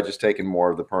going to be by just taking more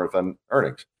of the permanent fund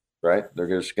earnings, right? They're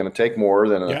just going to take more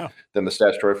than the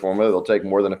statutory formula. They'll take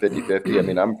more than a 50-50. I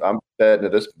mean, I'm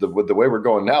betting that the way we're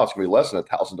going now, it's going to be less than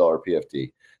 $1,000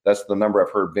 PFD. That's the number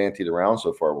I've heard bantied around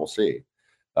so far. We'll see.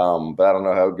 But I don't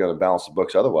know how we're going to balance the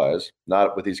books otherwise,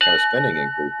 not with these kind of spending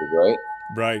increases, right?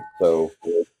 Right. So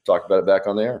we'll talk about it back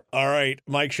on the air. All right.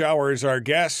 Mike Shower is our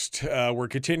guest. We're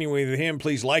continuing with him.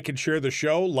 Please like and share the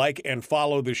show. Like and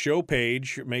follow the show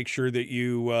page. Make sure that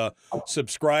you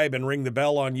subscribe and ring the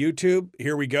bell on YouTube.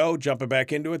 Here we go. Jumping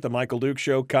back into it. The Michael Duke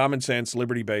Show. Common sense,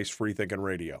 liberty-based, free-thinking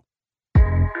radio.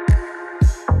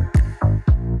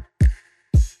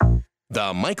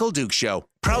 The Michael Duke Show,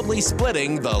 proudly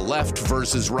splitting the left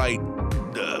versus right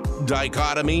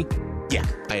dichotomy. Yeah,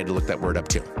 I had to look that word up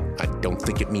too. I don't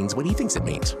think it means what he thinks it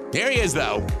means. Here he is,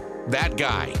 though. That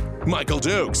guy, Michael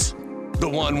Dukes, the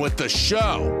one with the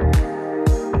show.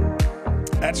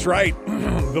 That's right.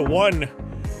 The one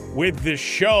with the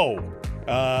show.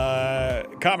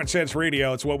 Common Sense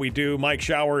Radio, it's what we do. Mike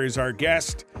Shower is our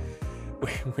guest.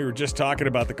 We were just talking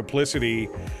about the complicity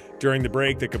during the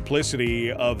break, the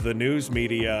complicity of the news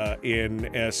media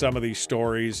in some of these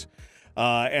stories.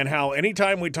 And how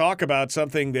anytime we talk about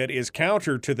something that is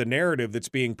counter to the narrative that's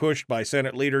being pushed by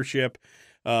Senate leadership,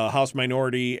 House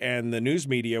minority, and the news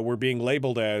media, we're being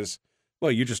labeled as,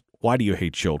 well, why do you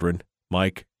hate children?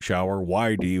 Mike Shower,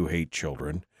 why do you hate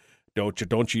children?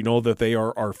 Don't you know that they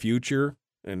are our future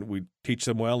and we teach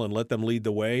them well and let them lead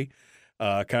the way,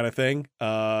 kind of thing?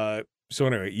 So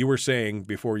anyway, you were saying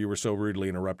before you were so rudely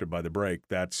interrupted by the break,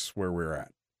 that's where we're at.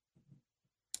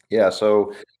 Yeah,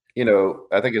 so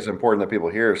I think it's important that people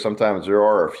hear sometimes there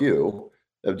are a few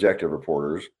objective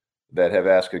reporters that have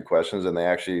asked good questions and they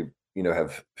actually,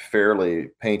 have fairly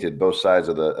painted both sides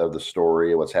of the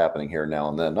story of what's happening here now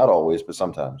and then. Not always, but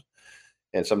sometimes.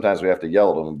 And sometimes we have to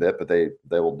yell at them a bit, but they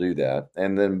will do that.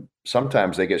 And then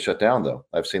sometimes they get shut down, though.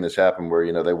 I've seen this happen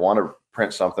where, they want to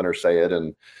print something or say it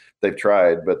and they've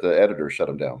tried, but the editor shut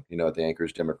them down, at the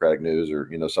Anchorage Democratic News or,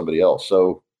 somebody else.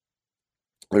 So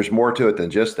there's more to it than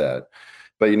just that.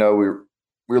 But,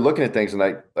 we're looking at things, and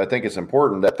I think it's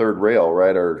important that third rail,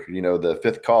 right, or, the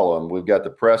fifth column, we've got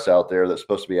the press out there that's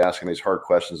supposed to be asking these hard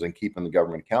questions and keeping the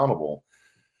government accountable.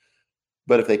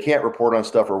 But if they can't report on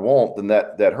stuff or won't, then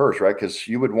that hurts, right? Because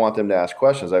you would want them to ask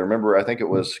questions. I think it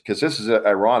was, because this is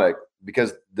ironic,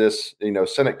 because this,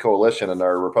 Senate coalition and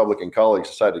our Republican colleagues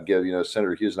decided to give,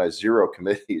 Senator Hughes and I 0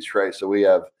 committees, right? So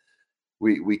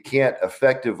we can't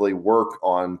effectively work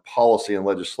on policy and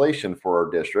legislation for our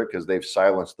district because they've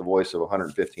silenced the voice of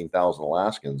 115,000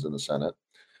 Alaskans in the Senate.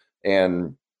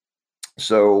 And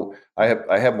so I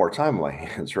have more time on my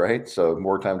hands, right? So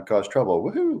more time to cause trouble.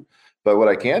 Woohoo. But what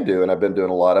I can do, and I've been doing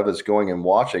a lot of, is going and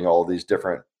watching all of these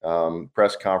different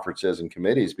press conferences and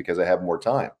committees because I have more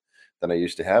time than I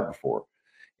used to have before.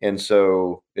 And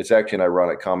so it's actually an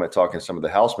ironic comment talking to some of the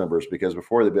House members, because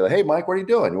before they'd be like, hey, Mike, what are you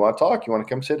doing? You want to talk? You want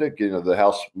to come sit? The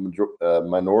House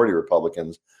minority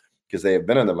Republicans, because they have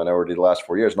been in the minority the last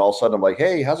 4 years. And all of a sudden I'm like,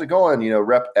 hey, how's it going?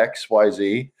 Rep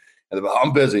XYZ. And they're like,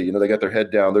 I'm busy. They got their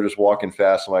head down. They're just walking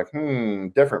fast. I'm like,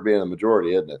 different being in the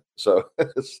majority, isn't it? So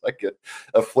it's like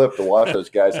a flip to watch those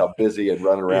guys, how busy and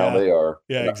running around they are.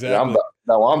 Yeah, exactly.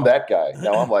 Now I'm that guy.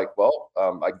 Now I'm like, well,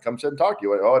 I can come sit and talk to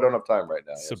you. Oh, I don't have time right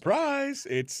now. Surprise.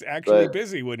 It's actually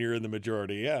busy when you're in the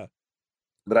majority. Yeah.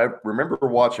 But I remember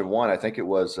watching one, I think it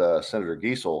was Senator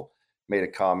Giesel made a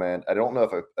comment. I don't know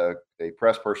if a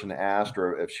press person asked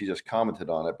or if she just commented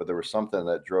on it, but there was something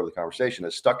that drove the conversation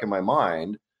that stuck in my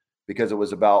mind because it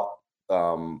was about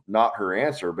not her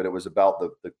answer, but it was about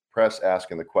the press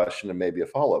asking the question and maybe a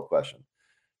follow-up question.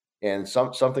 And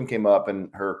something came up and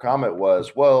her comment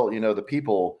was, well, the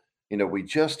people, we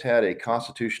just had a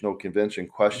constitutional convention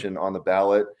question on the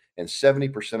ballot and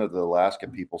 70% of the Alaska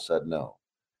people said no.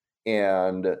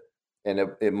 And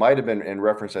it might have been in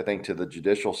reference, I think, to the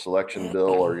judicial selection bill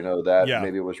or,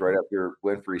 maybe it was right after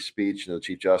Winfrey's speech, the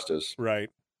Chief Justice. Right.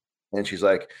 And she's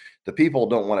like, the people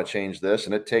don't want to change this.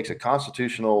 And it takes a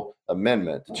constitutional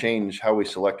amendment to change how we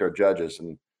select our judges.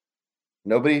 And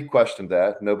nobody questioned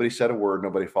that. Nobody said a word.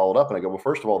 Nobody followed up. And I go, well,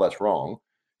 first of all, that's wrong.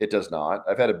 It does not.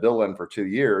 I've had a bill in for 2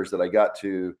 years that I got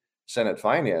to Senate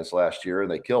Finance last year,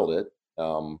 and they killed it.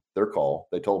 Their call.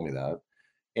 They told me that.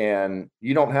 And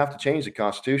you don't have to change the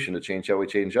Constitution to change how we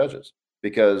change judges,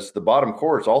 because the bottom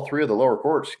courts, all three of the lower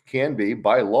courts, can be,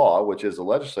 by law, which is the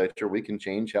legislature, we can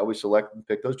change how we select and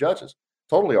pick those judges.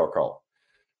 Totally our call.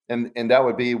 And that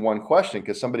would be one question,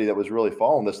 because somebody that was really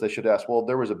following this, they should ask, well,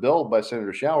 there was a bill by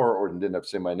Senator Shower, or didn't have to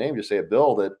say my name, just say a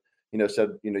bill that, said,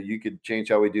 you could change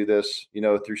how we do this,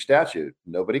 through statute.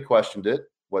 Nobody questioned it.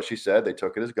 What she said, they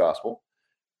took it as gospel.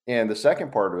 And the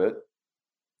second part of it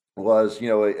was,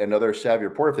 another savvy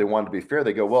report, if they wanted to be fair,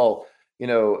 they go, well,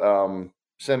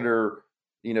 Senator,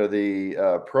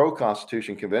 the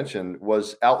pro-Constitution convention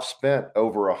was outspent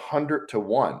over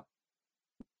 100-1.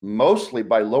 Mostly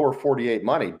by lower 48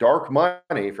 money, dark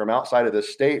money from outside of the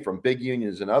state, from big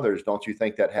unions and others. Don't you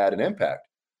think that had an impact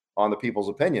on the people's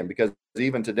opinion? Because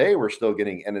even today, we're still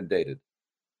getting inundated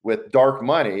with dark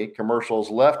money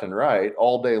commercials left and right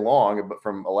all day long, but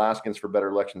from Alaskans for Better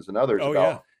Elections and others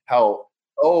about how,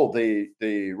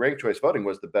 the ranked choice voting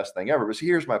was the best thing ever. But see,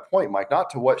 here's my point, Mike, not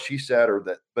to what she said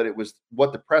but it was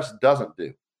what the press doesn't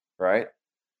do, right?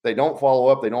 They don't follow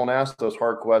up. They don't ask those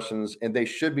hard questions, and they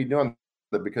should be doing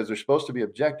that, because they're supposed to be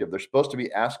objective. They're supposed to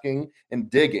be asking and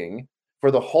digging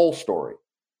for the whole story,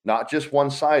 not just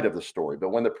one side of the story.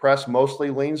 But when the press mostly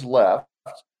leans left,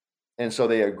 and so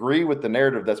they agree with the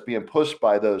narrative that's being pushed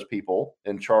by those people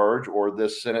in charge, or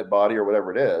this Senate body, or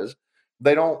whatever it is,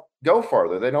 they don't go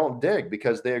farther. They don't dig,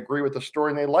 because they agree with the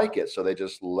story and they like it. So they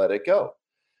just let it go.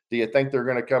 Do you think they're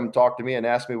going to come talk to me and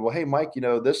ask me, well, hey, Mike,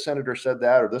 this senator said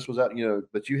that, or this was that,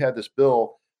 but you had this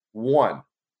bill? One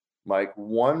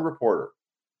reporter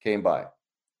came by,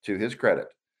 to his credit,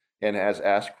 and has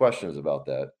asked questions about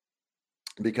that,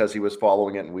 because he was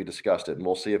following it and we discussed it, and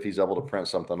we'll see if he's able to print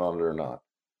something on it or not.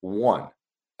 One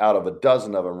out of a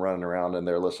dozen of them running around and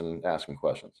they're listening, asking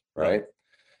questions, right?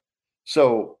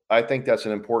 So I think that's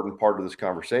an important part of this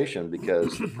conversation,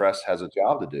 because the press has a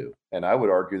job to do. And I would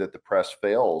argue that the press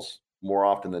fails more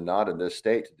often than not in this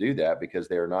state to do that, because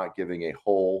they are not giving a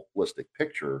holistic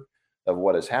picture of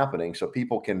what is happening, so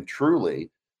people can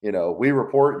truly, we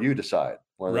report, you decide.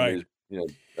 One of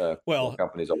the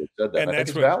companies always said that. And I think that's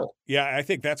it's valid. Yeah, I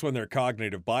think that's when their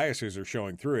cognitive biases are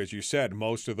showing through. As you said,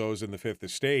 most of those in the Fifth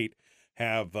Estate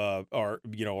have are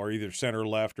either center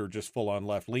left or just full on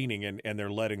left leaning, and they're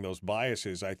letting those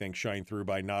biases, I think, shine through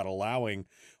by not allowing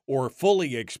or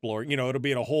fully exploring. It'll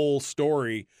be in a whole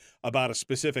story about a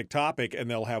specific topic, and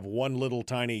they'll have one little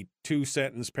tiny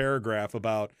 2-sentence paragraph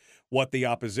about what the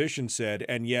opposition said,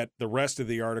 and yet the rest of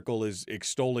the article is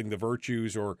extolling the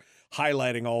virtues or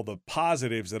highlighting all the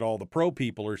positives that all the pro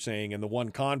people are saying, and the one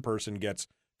con person gets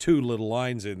 2 little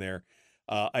lines in there.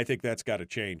 I think that's got to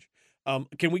change.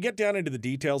 Can we get down into the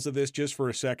details of this just for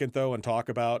a second, though, and talk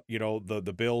about,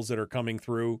 the bills that are coming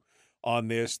through on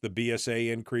this, the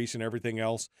BSA increase and everything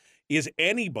else? Is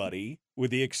anybody,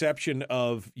 with the exception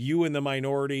of you in the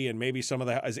minority and maybe some of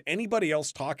is anybody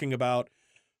else talking about,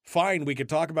 fine, we could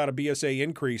talk about a BSA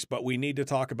increase, but we need to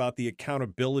talk about the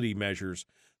accountability measures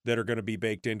that are going to be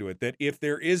baked into it, that if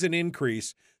there is an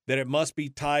increase, that it must be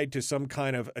tied to some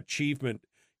kind of achievement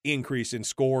increase in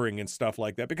scoring and stuff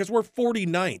like that, because we're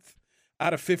 49th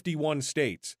out of 51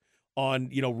 states on,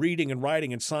 reading and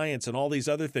writing and science and all these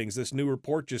other things. This new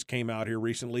report just came out here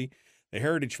recently. The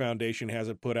Heritage Foundation has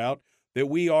it put out that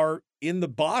we are in the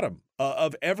bottom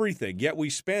of everything, yet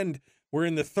we're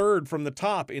in the third from the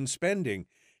top in spending.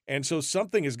 And so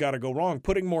something has got to go wrong.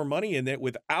 Putting more money in it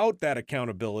without that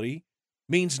accountability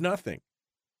means nothing.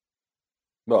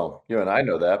 Well, you and I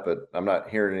know that, but I'm not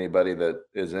hearing anybody that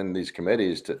is in these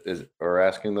committees or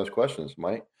asking those questions,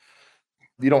 Mike.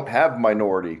 You don't have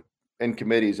minority in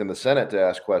committees in the Senate to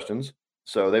ask questions.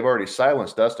 So they've already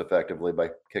silenced us effectively by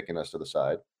kicking us to the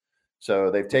side.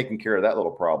 So they've taken care of that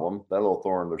little problem, that little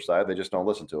thorn on their side. They just don't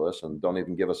listen to us and don't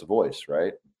even give us a voice,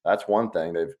 right? That's one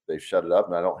thing. They've shut it up,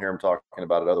 and I don't hear them talking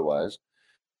about it otherwise.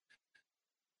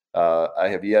 I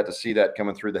have yet to see that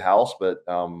coming through the House, but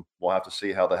we'll have to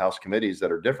see how the House committees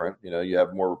that are different. You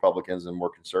have more Republicans and more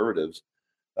conservatives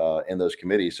in those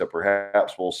committees, so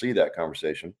perhaps we'll see that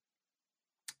conversation.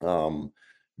 Now,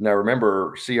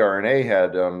 remember, CRNA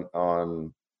had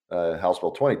on House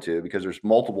Bill 22, because there's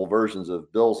multiple versions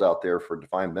of bills out there for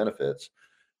defined benefits.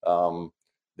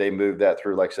 They moved that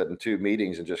through, like I said, in 2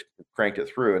 meetings and just cranked it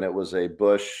through. And it was a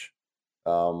Bush,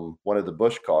 one of the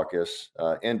Bush caucus,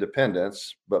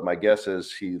 independents, but my guess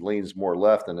is he leans more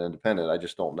left than independent. I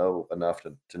just don't know enough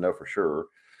to know for sure.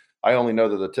 I only know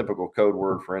that the typical code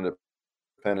word for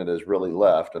independent is really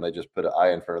left, and they just put an I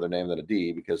in front of their name than a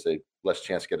D, because they less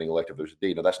chance getting elected if there's a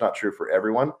D. Now, that's not true for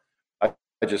everyone.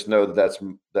 I just know that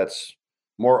that's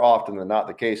more often than not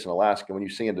the case in Alaska. When you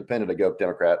see independent, I go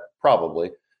Democrat,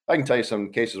 probably. I can tell you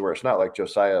some cases where it's not, like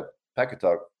Josiah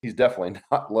Pekatuk. He's definitely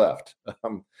not left.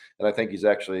 And I think he's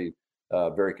actually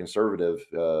very conservative,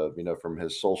 from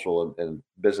his social and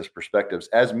business perspectives,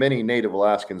 as many Native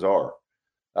Alaskans are.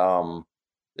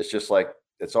 It's just like,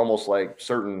 it's almost like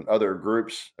certain other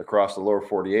groups across the lower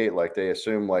 48, like they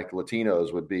assume like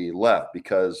Latinos would be left,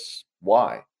 because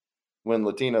why? When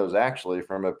Latinos actually,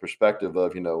 from a perspective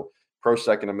of, pro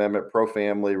Second Amendment, pro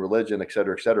family, religion, et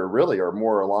cetera, really are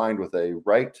more aligned with a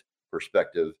right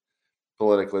perspective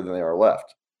politically than they are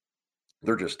left.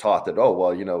 They're just taught that, oh,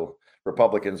 well,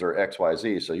 Republicans are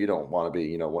XYZ, so you don't want to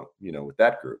be, with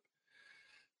that group.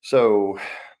 So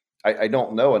I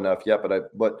don't know enough yet,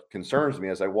 but what concerns me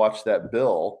is I watched that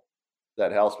bill,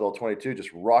 that House Bill 22,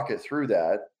 just rocket through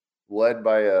that, led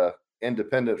by a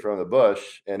independent from the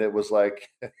Bush, and it was like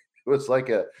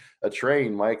a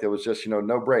train, Mike, that was just,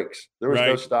 no brakes. There was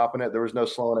no stopping it. There was no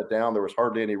slowing it down. There was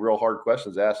hardly any real hard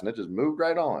questions asked, and it just moved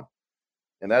right on.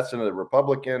 And that's in a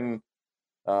Republican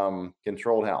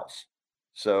controlled House.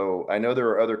 So I know there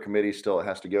are other committees still it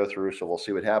has to go through, so we'll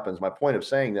see what happens. My point of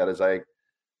saying that is I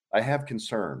have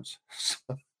concerns.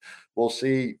 We'll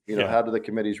see, how do the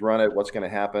committees run it? What's going to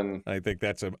happen? I think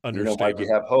that's an understatement. Mike,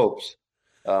 you have hopes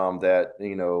that,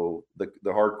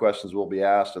 the hard questions will be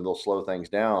asked and they'll slow things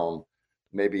down,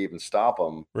 maybe even stop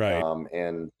them. Right.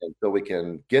 And until we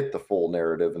can get the full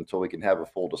narrative, until we can have a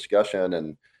full discussion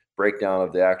and breakdown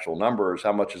of the actual numbers.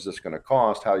 How much is this going to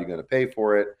cost? How are you going to pay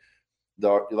for it?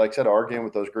 Like I said, arguing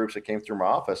with those groups that came through my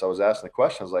office, I was asking the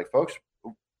questions like, folks,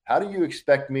 how do you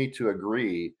expect me to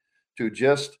agree to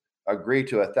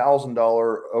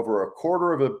 $1,000 over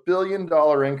 $250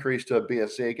 million increase to a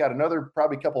BSA? Got another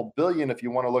probably couple billion if you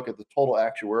want to look at the total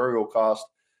actuarial cost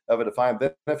of a defined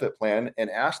benefit plan, and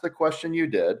ask the question you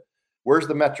did, where's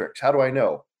the metrics? How do I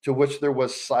know? To which there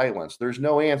was silence. There's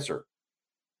no answer.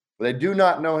 They do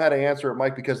not know how to answer it,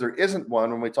 Mike, because there isn't one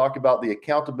when we talk about the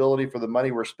accountability for the money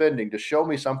we're spending, to show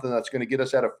me something that's going to get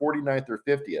us out of 49th or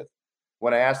 50th.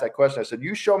 When I asked that question, I said,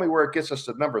 you show me where it gets us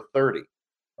to number 30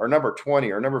 or number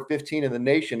 20 or number 15 in the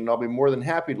nation, and I'll be more than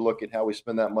happy to look at how we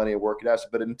spend that money and work it out.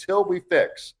 But until we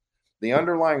fix the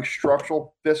underlying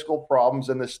structural fiscal problems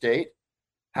in the state,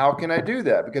 how can I do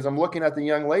that? Because I'm looking at the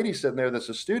young lady sitting there that's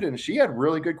a student, and she had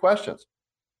really good questions.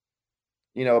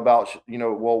 About,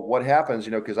 well, what happens,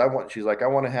 because she's like, I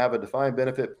want to have a defined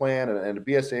benefit plan and a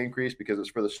BSA increase because it's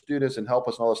for the students and help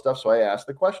us and all this stuff. So I asked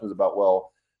the questions about,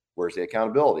 well, where's the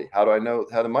accountability? How do I know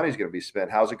how the money's going to be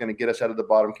spent? How's it going to get us out of the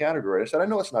bottom category? I said, I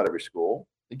know it's not every school.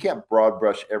 You can't broad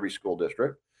brush every school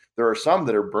district. There are some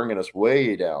that are bringing us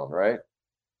way down, right?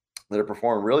 That are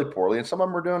performing really poorly, and some of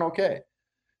them are doing okay.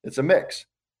 It's a mix.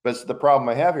 But the problem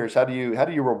I have here is how do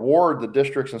you reward the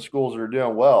districts and schools that are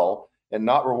doing well and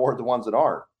not reward the ones that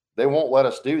aren't? They won't let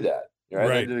us do that.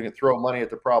 Right? They can throw money at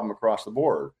the problem across the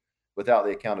board without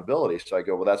the accountability. So I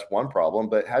go, well, that's one problem.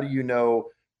 But how do you know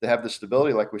to have the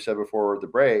stability, like we said before the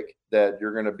break, that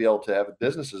you're going to be able to have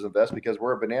businesses invest? Because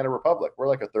we're a banana republic. We're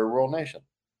like a third world nation.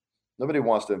 Nobody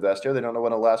wants to invest here. They don't know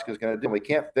what Alaska is going to do. We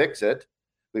can't fix it.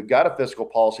 We've got a fiscal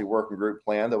policy working group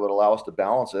plan that would allow us to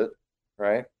balance it,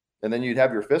 right? And then you'd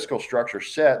have your fiscal structure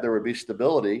set. There would be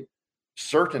stability,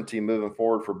 certainty moving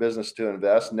forward for business to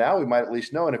invest. Now we might at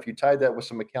least know. And if you tied that with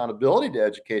some accountability to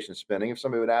education spending, if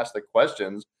somebody would ask the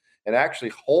questions and actually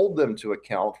hold them to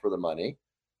account for the money,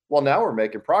 well, now we're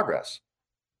making progress.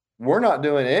 We're not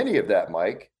doing any of that,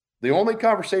 Mike. The only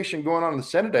conversation going on in the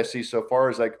Senate I see so far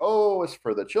is like, oh, it's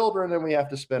for the children and we have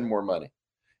to spend more money.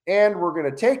 And we're going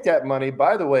to take that money,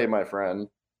 by the way, my friend,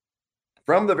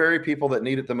 from the very people that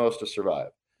need it the most to survive.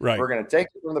 Right. We're going to take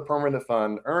it from the permanent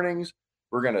fund earnings.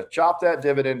 We're going to chop that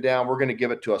dividend down. We're going to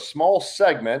give it to a small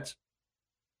segment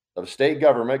of state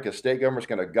government, because state government's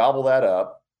going to gobble that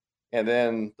up. And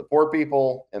then the poor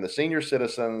people and the senior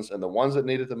citizens and the ones that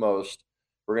need it the most,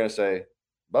 we're going to say,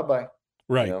 bye-bye.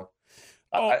 Right.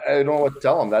 I don't know what to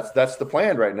tell them. That's the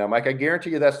plan right now, Mike. I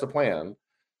guarantee you that's the plan.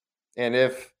 And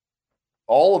if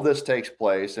all of this takes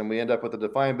place and we end up with a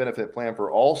defined benefit plan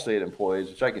for all state employees,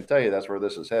 which I can tell you that's where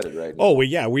this is headed right now. Oh, well,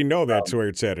 yeah, we know that's where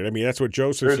it's headed. I mean, that's what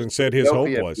Josephson said his hope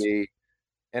was.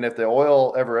 And if the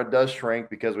oil ever does shrink,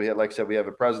 because we had, like I said, we have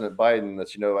a President Biden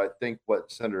that's, I think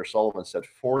what Senator Sullivan said,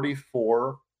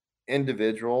 44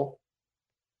 individual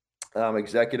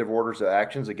executive orders of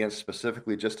actions against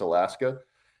specifically just Alaska,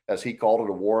 as he called it,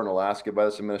 a war in Alaska by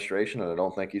this administration. And I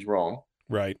don't think he's wrong.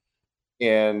 Right.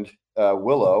 And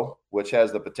Willow, which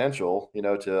has the potential,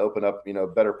 to open up,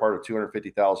 better part of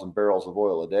 250,000 barrels of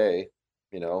oil a day,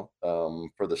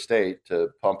 for the state to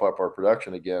pump up our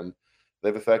production again.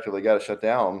 They've effectively got to shut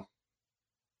down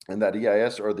and that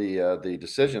EIS or the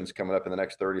decisions coming up in the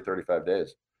next 30, 35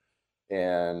 days.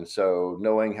 And so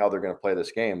knowing how they're going to play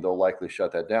this game, they'll likely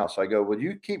shut that down. So I go, well,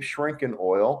 you keep shrinking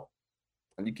oil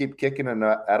and you keep kicking it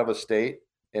out of a state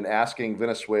and asking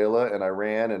Venezuela and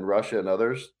Iran and Russia and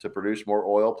others to produce more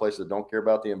oil, places that don't care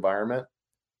about the environment.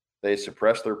 They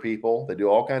suppress their people. They do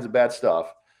all kinds of bad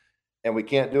stuff. And we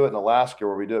can't do it in Alaska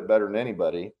where we do it better than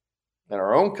anybody in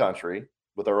our own country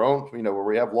with our own, where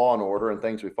we have law and order and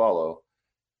things we follow.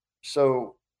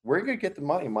 So where are you going to get the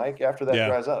money, Mike, after that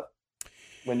dries up?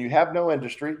 When you have no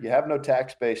industry, you have no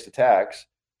tax base to tax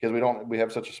because we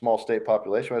have such a small state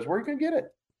population. Where are you going to get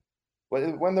it?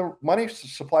 When the money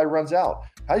supply runs out,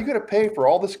 how are you going to pay for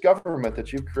all this government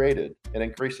that you've created and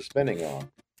increase the spending on?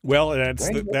 Well, that's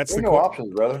the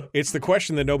options, brother. It's the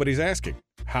question that nobody's asking.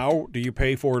 How do you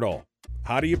pay for it all?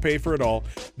 How do you pay for it all?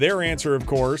 Their answer, of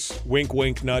course, wink,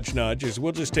 wink, nudge, nudge, is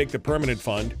we'll just take the permanent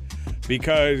fund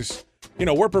because,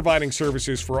 we're providing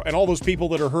services for, and all those people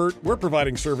that are hurt, we're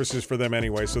providing services for them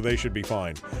anyway, so they should be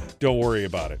fine. Don't worry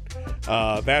about it.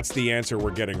 That's the answer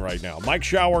we're getting right now. Mike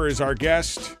Shower is our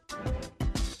guest.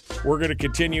 We're going to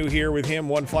continue here with him.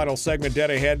 One final segment dead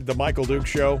ahead. The Michael Duke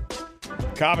Show.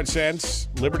 Common sense,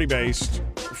 liberty-based,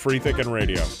 free thinking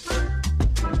radio.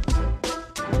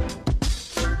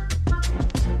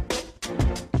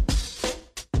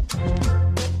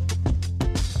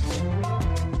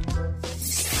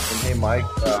 Hey, Mike,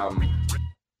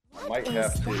 might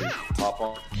have to hop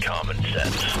on. Common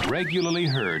sense. Regularly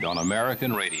heard on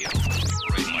American radio.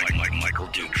 Michael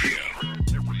Duke Show.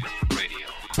 Radio.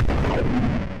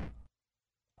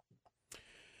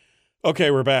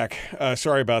 Okay, we're back.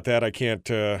 Sorry about that. I can't.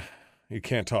 You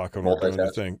can't talk when we're doing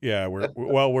the thing. Yeah,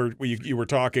 you were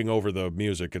talking over the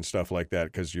music and stuff like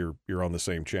that because you're on the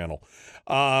same channel.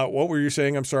 What were you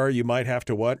saying? I'm sorry. You might have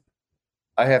to what?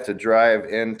 I have to drive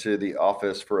into the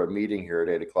office for a meeting here at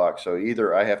 8:00. So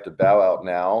either I have to bow out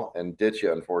now and ditch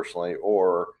you, unfortunately,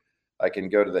 or I can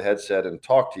go to the headset and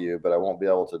talk to you, but I won't be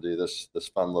able to do this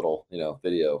fun little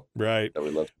video. Right. That we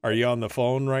love. Are you on the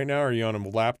phone right now? Or are you on a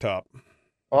laptop?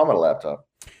 Oh, I'm on a laptop.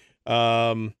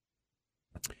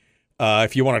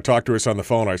 If you want to talk to us on the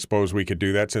phone, I suppose we could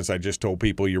do that. Since I just told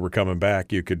people you were coming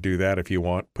back, you could do that if you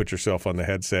want. Put yourself on the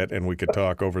headset, and we could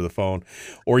talk over the phone.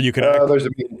 Or you could. There's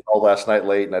a meeting call last night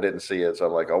late, and I didn't see it, so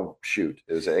I'm like, oh shoot,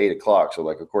 it was at 8:00. So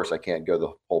of course I can't go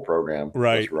the whole program.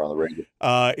 Right. We're on the radio.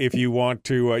 If you want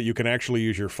to, you can actually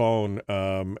use your phone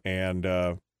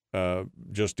and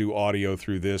just do audio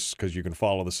through this because you can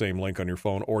follow the same link on your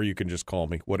phone, or you can just call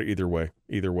me. Either way,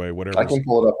 whatever. I can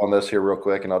pull it up on this here real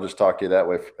quick, and I'll just talk to you that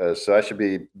way. So I should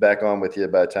be back on with you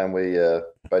by the time we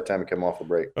come off the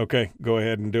break. Okay, go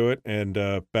ahead and do it, and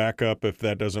back up if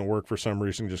that doesn't work for some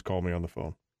reason. Just call me on the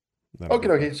phone.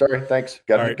 Okay. Sorry. Thanks.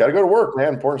 Got to go to work,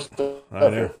 man. Important stuff. I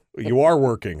know. You are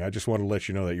working. I just want to let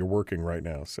you know that you're working right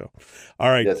now. So, all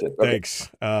right. That's it. Okay.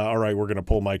 Thanks. All right. We're going to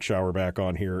pull Mike Shower back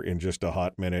on here in just a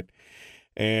hot minute,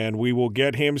 and we will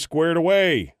get him squared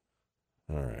away.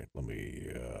 All right. Let me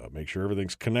make sure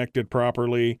everything's connected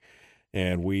properly,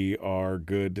 and we are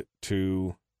good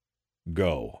to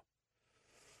go.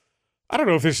 I don't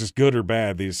know if this is good or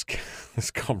bad, this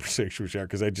conversation with Jack,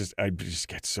 because I just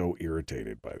get so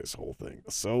irritated by this whole thing.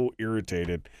 So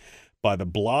irritated by the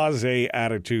blasé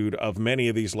attitude of many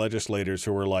of these legislators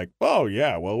who are like, oh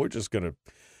yeah, well, we're just gonna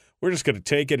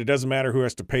take it. It doesn't matter who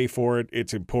has to pay for it.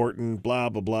 It's important, blah,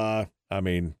 blah, blah. I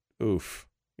mean, oof.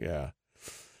 Yeah.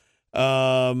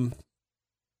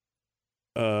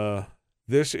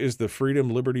 This is the freedom,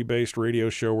 liberty-based radio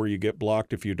show where you get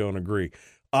blocked if you don't agree.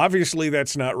 Obviously,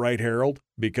 that's not right, Harold,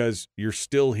 because you're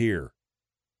still here.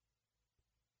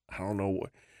 I don't know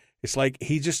what. It's like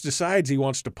he just decides he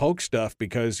wants to poke stuff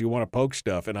because you want to poke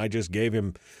stuff, and I just gave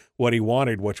him what he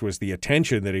wanted, which was the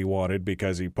attention that he wanted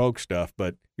because he poked stuff,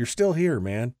 but you're still here,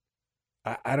 man.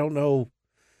 I don't know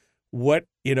what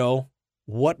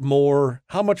more,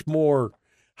 how much more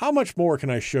can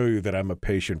I show you that I'm a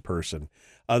patient person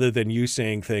other than you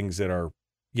saying things that are,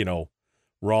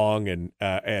 wrong and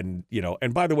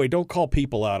by the way, don't call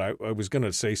people out. I was going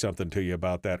to say something to you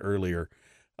about that earlier.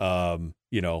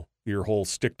 Your whole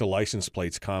stick to license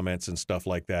plates comments and stuff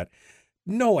like that.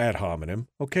 No ad hominem.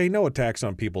 Okay. No attacks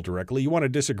on people directly. You want to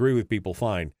disagree with people.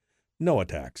 Fine. No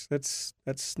attacks. That's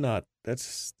not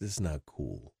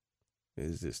cool.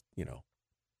 It's just,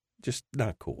 just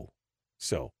not cool.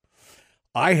 So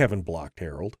I haven't blocked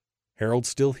Harold. Harold's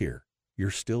still here. You're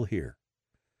still here.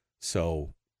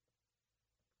 So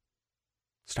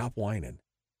stop whining,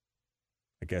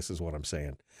 I guess is what I'm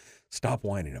saying. Stop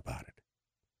whining about it.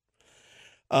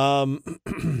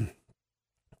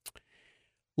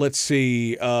 Let's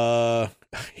see.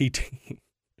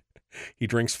 He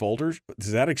drinks Folgers.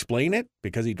 Does that explain it?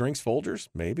 Because he drinks Folgers?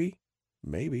 Maybe.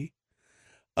 Maybe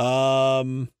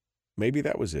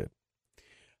that was it.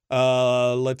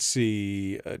 Let's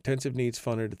see. Intensive needs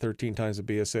funded 13 times the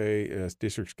BSA.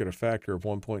 Districts get a factor of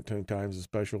 1.2 times the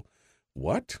special.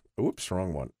 What? Oops,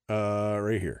 wrong one.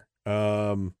 Right here.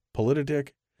 Politidic.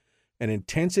 An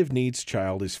intensive needs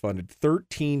child is funded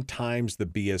 13 times the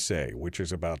BSA, which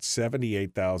is about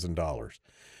 $78,000.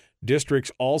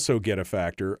 Districts also get a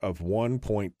factor of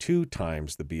 1.2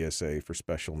 times the BSA for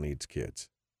special needs kids.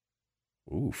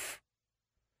 Oof.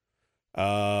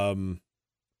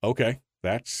 Okay.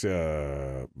 That's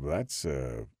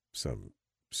some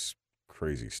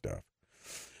crazy stuff.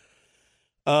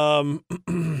 All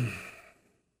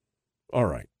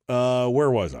right. Where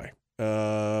was I?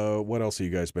 What else have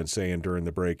you guys been saying during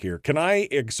the break here? Can I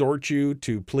exhort you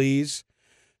to please,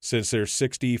 since there's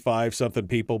 65 something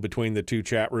people between the two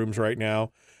chat rooms right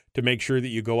now, to make sure that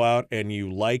you go out and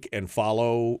you like and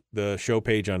follow the show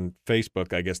page on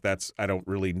Facebook. I guess I don't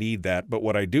really need that, but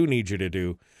what I do need you to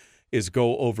do is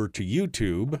go over to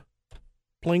YouTube.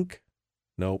 Plink.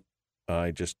 Nope.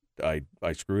 I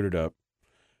screwed it up.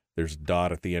 There's a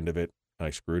dot at the end of it.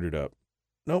 I screwed it up.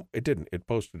 Nope, it didn't. It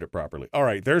posted it properly. All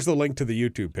right, there's the link to the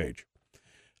YouTube page.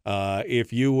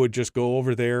 If you would just go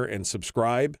over there and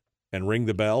subscribe and ring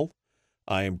the bell,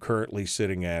 I am currently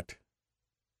sitting at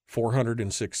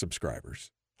 406 subscribers.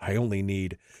 I only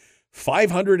need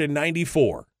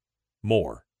 594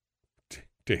 more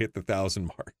to hit the 1,000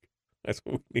 mark. That's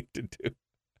what we need to do.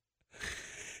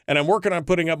 And I'm working on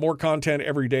putting up more content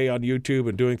every day on YouTube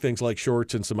and doing things like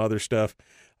shorts and some other stuff.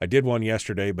 I did one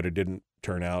yesterday, but it didn't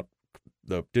turn out.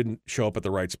 Didn't show up at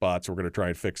the right spot, so we're going to try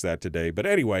and fix that today. But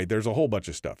anyway, there's a whole bunch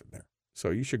of stuff in there.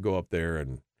 So you should go up there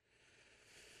and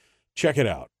check it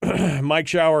out. Mike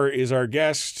Shower is our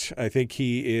guest. I think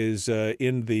he is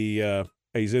in the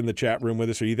chat room with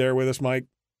us. Are you there with us, Mike?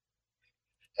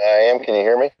 I am. Can you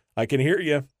hear me? I can hear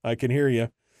you.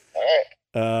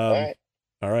 All right.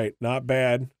 All right. Not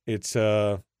bad. It's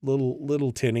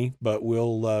little tinny, but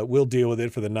we'll deal with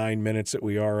it for the 9 minutes that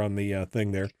we are on the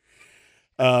thing there.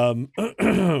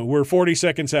 We're 40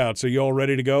 seconds out. So you all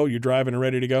ready to go? You're driving and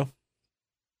ready to go?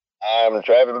 I'm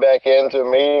driving back into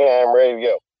a meeting. I'm ready to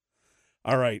go.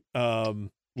 All right.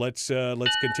 Let's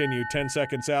continue. 10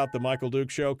 seconds out. The Michael Duke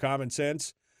Show. Common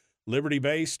sense,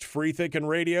 liberty-based, free-thinking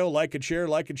radio. Like and share.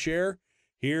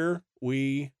 Here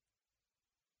we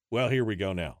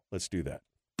go now. Let's do that.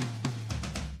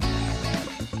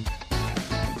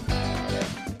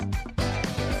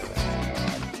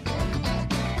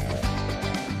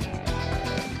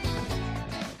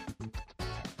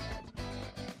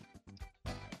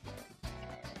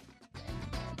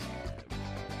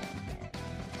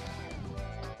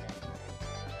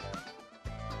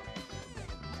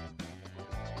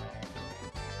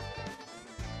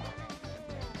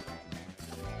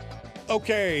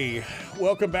 Okay,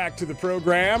 welcome back to the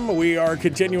program. We are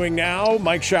continuing now.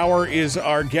 Mike Shower is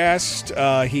our guest.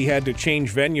 He had to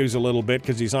change venues a little bit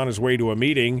because he's on his way to a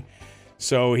meeting.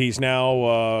 So he's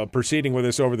now proceeding with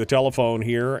us over the telephone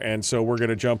here, and so we're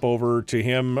going to jump over to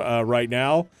him right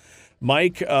now.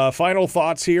 Mike, final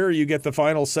thoughts here. You get the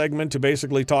final segment to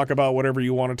basically talk about whatever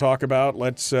you want to talk about.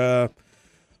 Let's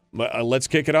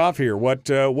kick it off here.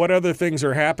 What other things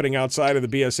are happening outside of the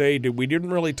BSA? We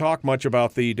didn't really talk much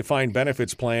about the defined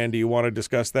benefits plan. Do you want to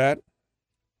discuss that?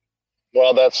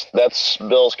 Well, that's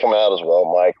bills coming out as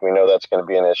well, Mike. We know that's going to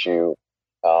be an issue.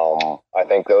 I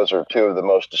think those are two of the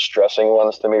most distressing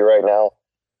ones to me right now,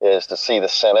 is to see the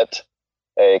Senate,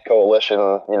 a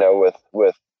coalition,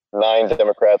 with 9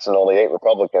 Democrats and only 8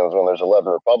 Republicans when there's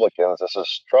 11 Republicans. This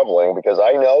is troubling because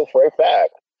I know for a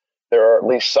fact there are at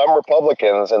least some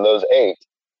Republicans in those 8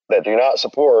 that do not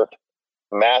support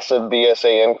massive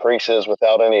BSA increases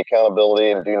without any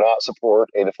accountability and do not support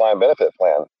a defined benefit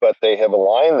plan. But they have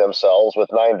aligned themselves with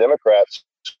 9 Democrats,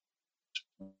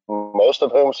 most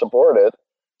of whom support it.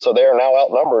 So they are now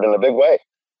outnumbered in a big way.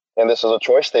 And this is a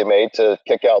choice they made to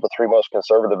kick out the 3 most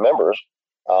conservative members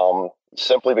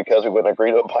simply because we wouldn't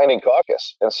agree to a binding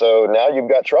caucus. And so now you've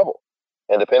got trouble.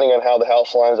 And depending on how the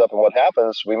House lines up and what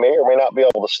happens, we may or may not be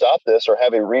able to stop this or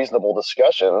have a reasonable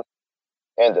discussion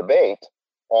and debate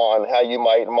on how you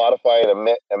might modify and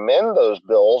amend those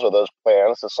bills or those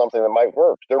plans to something that might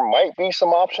work. There might be some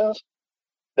options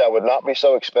that would not be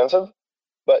so expensive.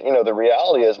 But, the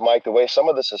reality is, Mike, the way some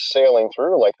of this is sailing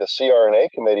through, like the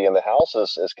CRNA committee in the House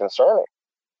is concerning.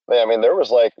 I mean, there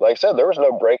was like I said, there was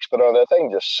no brakes put on that thing,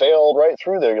 just sailed right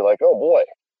through there. You're like, oh boy.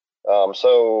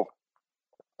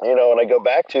 And I go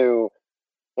back to,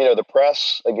 the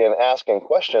press, again, asking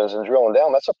questions and drilling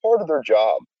down. That's a part of their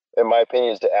job. in my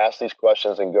opinion, is to ask these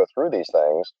questions and go through these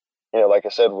things. Like I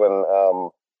said, when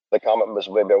the comment was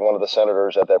made by one of the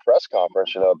senators at that press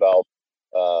conference, about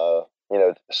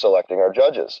selecting our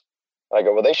judges. I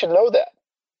go, well, they should know that.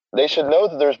 They should know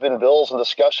that there's been bills and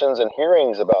discussions and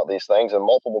hearings about these things and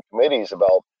multiple committees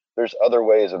about there's other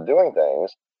ways of doing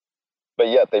things, but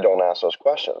yet they don't ask those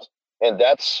questions. And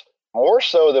that's more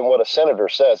so than what a senator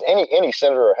says. Any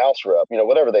senator or House rep,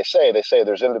 whatever they say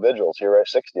there's individuals here, right?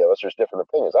 60 of us, there's different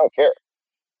opinions. I don't care.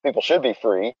 People should be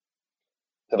free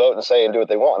to vote and say and do what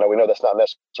they want. Now, we know that's not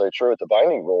necessarily true with the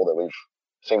binding rule that we've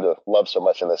seemed to love so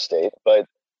much in this state. But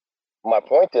my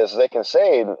point is they can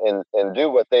say and do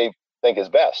what they think is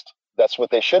best. That's what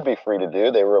they should be free to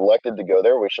do. They were elected to go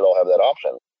there. We should all have that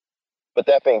option. But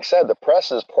that being said, the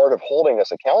press is part of holding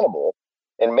us accountable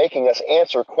and making us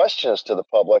answer questions to the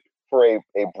public for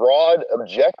a broad,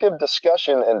 objective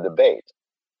discussion and debate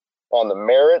on the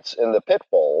merits and the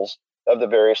pitfalls of the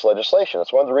various legislation.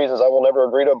 It's one of the reasons I will never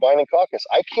agree to a binding caucus.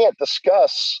 I can't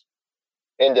discuss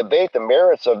and debate the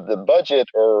merits of the budget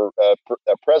or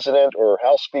a president or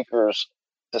House Speaker's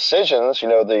decisions,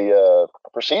 the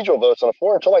procedural votes on the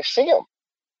floor until I see them.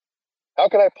 How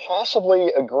can I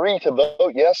possibly agree to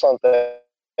vote yes on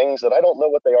things that I don't know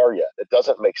what they are yet? It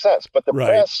doesn't make sense. But the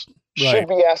press should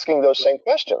be asking those same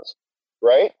questions,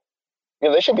 right?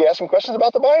 They should be asking questions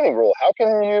about the binding rule. How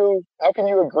can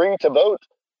you agree to vote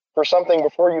for something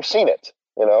before you've seen it?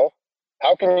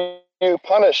 How can you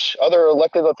punish other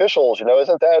elected officials?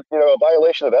 Isn't that a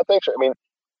violation of ethics? I mean,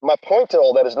 my point to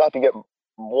all that is not to get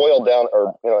boiled down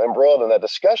or embroiled in that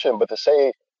discussion, but to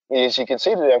say, as you can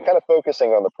see today, I'm kind of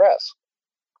focusing on the press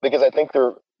because I think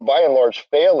they're by and large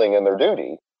failing in their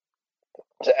duty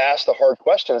to ask the hard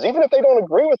questions, even if they don't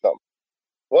agree with them.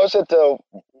 Was it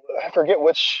I forget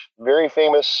which very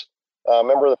famous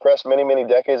member of the press many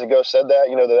decades ago said that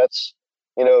that's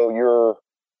you're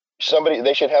somebody,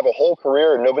 they should have a whole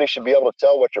career and nobody should be able to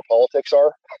tell what your politics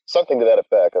are, something to that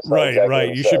effect. That's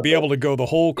right. You should be able to go the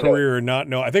whole career and not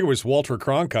know. I think it was Walter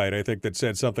Cronkite, I think, that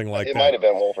said something like that. It might have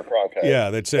been Walter Cronkite.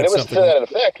 Yeah, that said and it was something. to that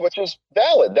effect, which is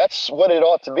valid. That's what it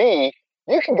ought to be.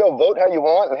 You can go vote how you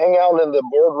want and hang out in the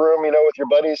boardroom, with your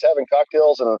buddies having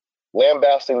cocktails and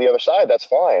lambasting the other side. That's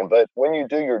fine. But when you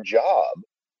do your job,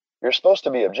 you're supposed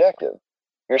to be objective.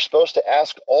 You're supposed to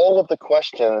ask all of the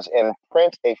questions and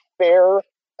print a fair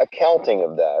accounting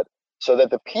of that so that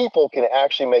the people can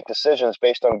actually make decisions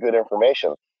based on good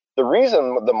information. The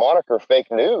reason the moniker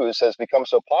fake news has become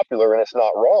so popular, and it's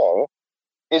not wrong,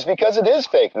 is because it is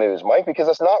fake news, Mike, because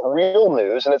it's not real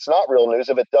news, and it's not real news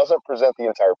if it doesn't present the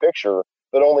entire picture,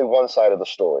 but only one side of the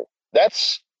story.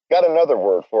 That's got another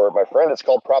word for it, my friend. It's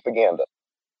called propaganda.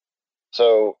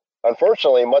 So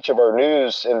unfortunately, much of our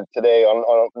news today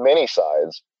on many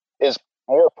sides is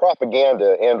more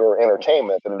propaganda and or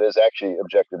entertainment than it is actually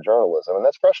objective journalism. And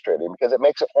that's frustrating because it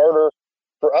makes it harder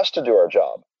for us to do our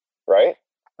job, right?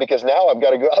 Because now I've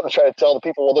got to go out and try to tell the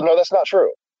people, well, no, that's not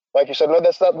true. Like you said, no,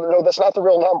 that's not the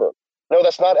real number. No,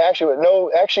 that's not actually,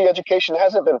 actually education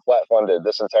hasn't been flat funded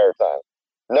this entire time.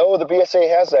 No, the BSA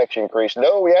has actually increased.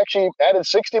 No, we actually added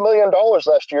 $60 million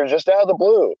last year just out of the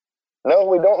blue. No,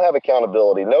 we don't have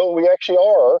accountability. No, we actually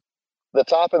are the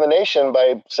top in the nation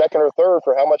by second or third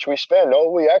for how much we spend. No,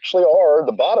 we actually are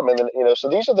the bottom in the, so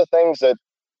these are the things that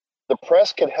the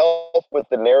press could help with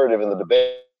the narrative and the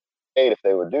debate if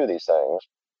they would do these things.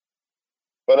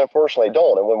 But unfortunately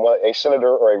don't. And when a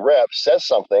senator or a rep says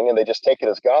something and they just take it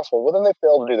as gospel, well, then they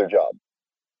fail to do their job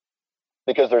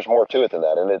because there's more to it than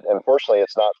that. And unfortunately,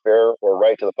 it's not fair or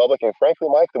right to the public. And frankly,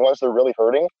 Mike, the ones that are really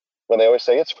hurting when they always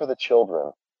say it's for the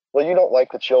children. Well, you don't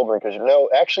like the children because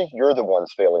actually you're the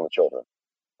ones failing the children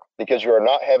because you are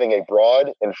not having a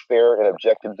broad and fair and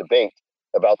objective debate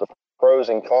about the pros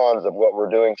and cons of what we're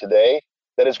doing today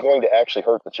that is going to actually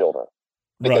hurt the children.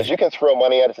 Because you can throw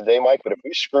money at it today, Mike, but if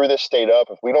we screw this state up,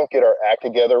 if we don't get our act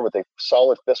together with a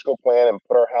solid fiscal plan and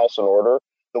put our house in order,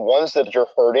 the ones that you're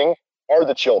hurting are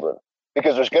the children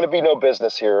because there's going to be no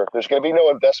business here. There's going to be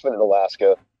no investment in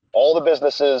Alaska. All the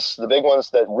businesses, the big ones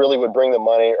that really would bring the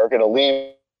money are going to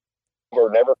leave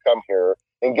or never come here.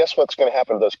 And guess what's going to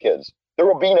happen to those kids? There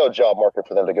will be no job market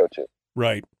for them to go to.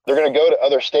 Right. They're going to go to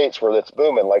other states where it's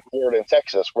booming, like Florida and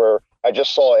Texas, where I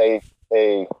just saw a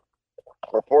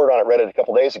report on it, read it a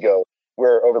couple days ago,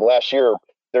 where over the last year,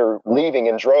 they're leaving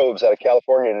in droves out of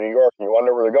California and New York. And you want to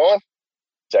know where they're going?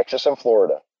 Texas and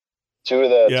Florida. Two of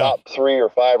the top 3 or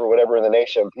 5 or whatever in the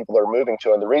nation people are moving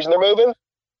to. And the reason they're moving?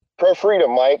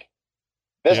 Pro-freedom, Mike.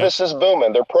 Business is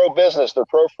booming. They're pro-business. They're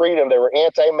pro-freedom. They were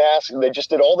anti-mask. They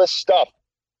just did all this stuff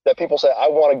that people say, I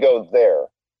want to go there.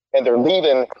 And they're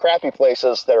leaving crappy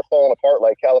places that are falling apart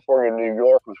like California and New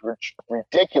York with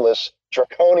ridiculous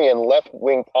draconian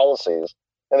left-wing policies.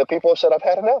 And the people have said, I've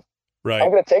had enough. Right. I'm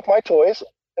going to take my toys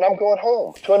and I'm going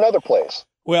home to another place.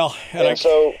 Well,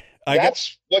 so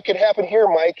that's what could happen here,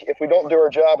 Mike, if we don't do our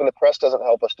job and the press doesn't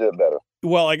help us do it better.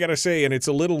 Well, I got to say, and it's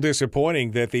a little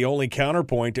disappointing that the only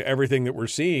counterpoint to everything that we're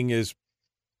seeing is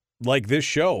like this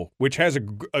show, which has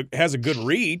a good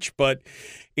reach, but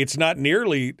it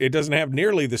doesn't have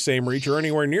nearly the same reach or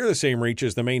anywhere near the same reach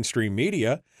as the mainstream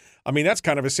media. I mean, that's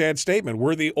kind of a sad statement.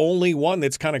 We're the only one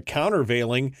that's kind of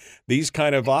countervailing these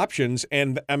kind of options.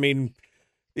 And I mean,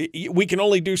 we can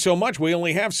only do so much. We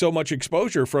only have so much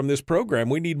exposure from this program.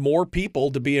 We need more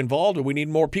people to be involved, and we need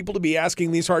more people to be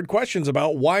asking these hard questions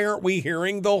about why aren't we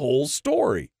hearing the whole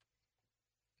story?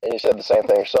 And you said the same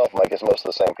thing yourself, Mike. It's most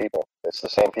of the same people. It's the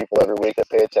same people every week that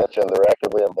pay attention. They're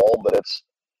actively involved, but it's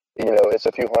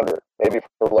a few hundred, maybe if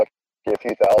we're lucky, a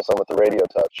few thousand with the radio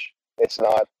touch. It's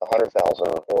not 100,000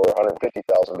 or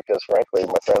 150,000 because, frankly,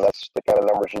 my friend, that's the kind of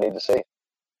numbers you need to see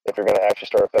if you're going to actually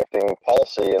start affecting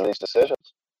policy and these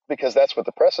decisions. Because that's what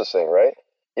the press is saying, right?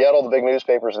 You had all the big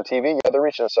newspapers and TV. Yeah, they're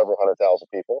reaching several 100,000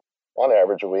 people on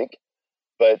average a week,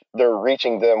 but they're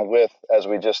reaching them with, as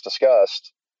we just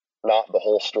discussed, not the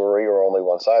whole story or only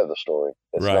one side of the story.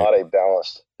 It's right. Not a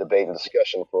balanced debate and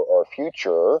discussion for our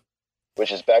future,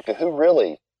 which is back to who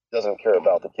really doesn't care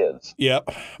about the kids. Yep.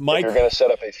 Mike, if you're going to set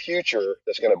up a future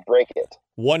that's going to break it.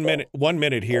 1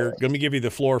 minute here. Let me give you the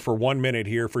floor for 1 minute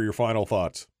here for your final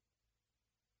thoughts.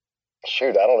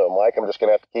 Shoot, I don't know, Mike. I'm just going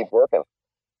to have to keep working.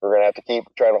 We're going to have to keep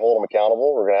trying to hold them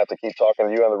accountable. We're going to have to keep talking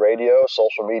to you on the radio,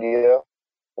 social media,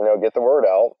 get the word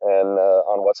out and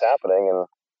on what's happening.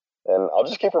 And I'll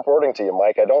just keep reporting to you,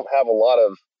 Mike. I don't have a lot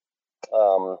of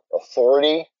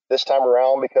authority this time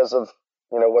around because of,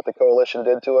 what the coalition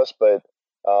did to us, but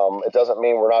it doesn't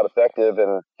mean we're not effective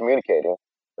in communicating,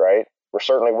 right? We're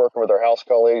certainly working with our House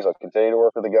colleagues. I'll continue to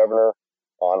work with the governor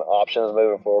on options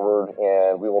moving forward,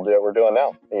 and we will do what we're doing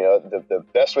now. The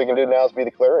best we can do now is be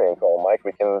the clarion call, Mike.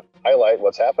 We can highlight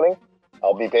what's happening.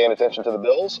 I'll be paying attention to the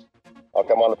bills. I'll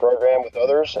come on the program with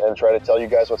others and try to tell you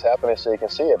guys what's happening so you can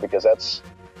see it, because it's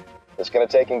going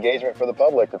to take engagement for the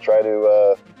public to try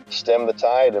to stem the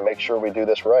tide and make sure we do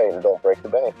this right and don't break the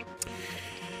bank.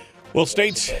 Well,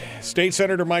 State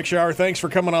Senator Mike Shower, thanks for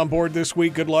coming on board this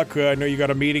week. Good luck. I know you got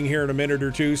a meeting here in a minute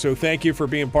or two, so thank you for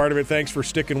being part of it. Thanks for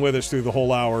sticking with us through the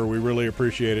whole hour. We really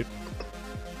appreciate it.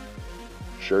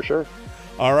 Sure.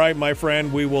 All right, my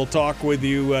friend, we will talk with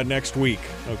you next week,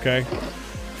 okay?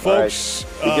 Folks,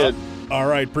 all right. Good. All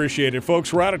right, appreciate it.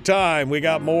 Folks, we're out of time. We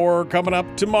got more coming up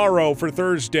tomorrow for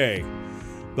Thursday.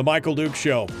 The Michael Duke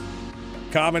Show.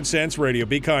 Common Sense Radio.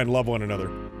 Be kind, love one another.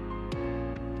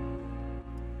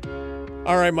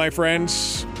 All right, my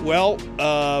friends. Well,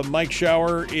 Mike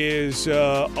Shower is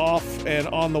off and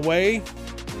on the way.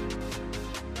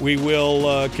 We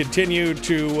will continue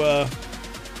to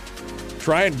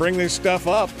try and bring this stuff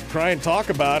up, try and talk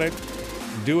about it,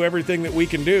 do everything that we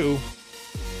can do.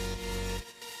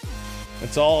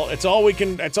 That's all we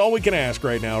can ask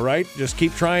right now, right? Just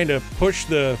keep trying to push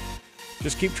the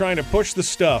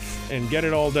stuff and get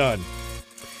it all done.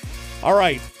 All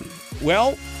right.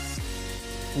 Well,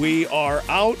 we are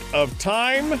out of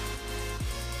time,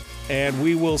 and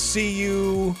we will see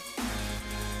you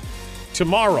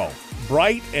tomorrow,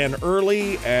 bright and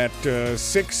early at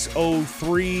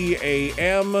 6:03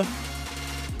 a.m.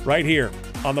 right here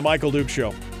on The Michael Duke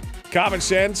Show. Common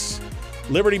sense,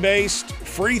 liberty-based,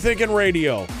 free-thinking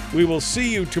radio. We will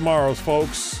see you tomorrow,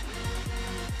 folks.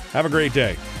 Have a great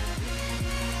day.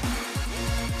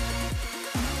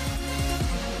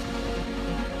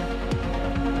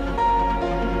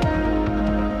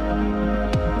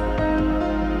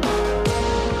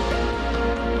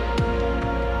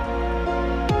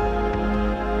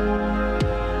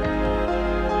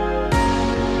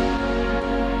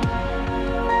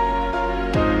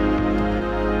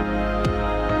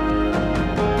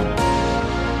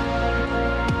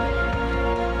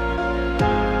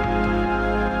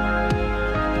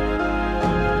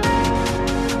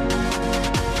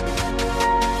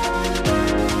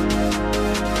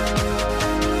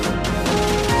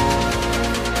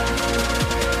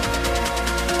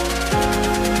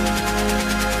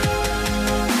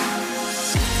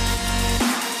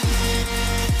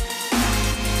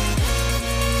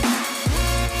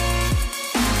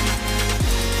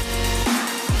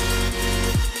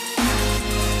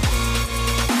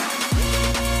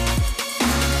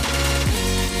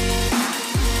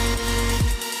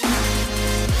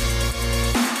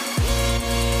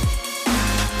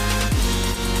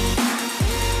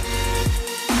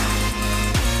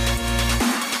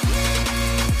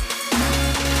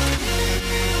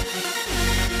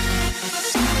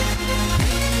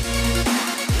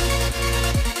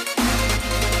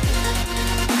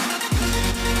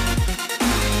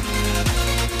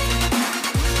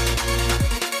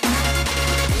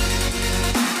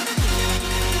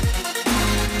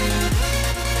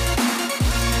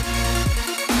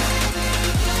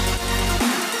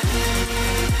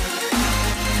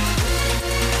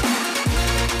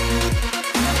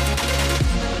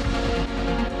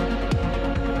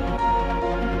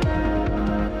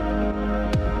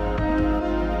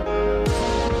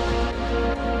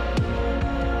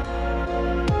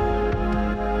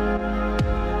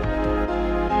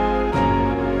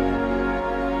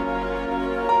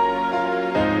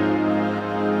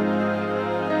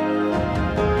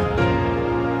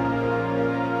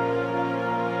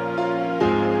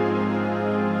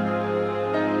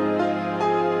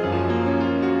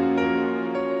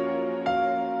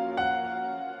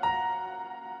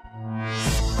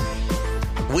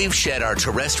 We've shed our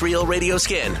terrestrial radio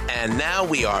skin, and now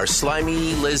we are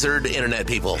slimy lizard internet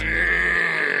people.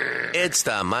 It's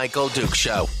the Michael Duke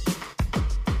Show.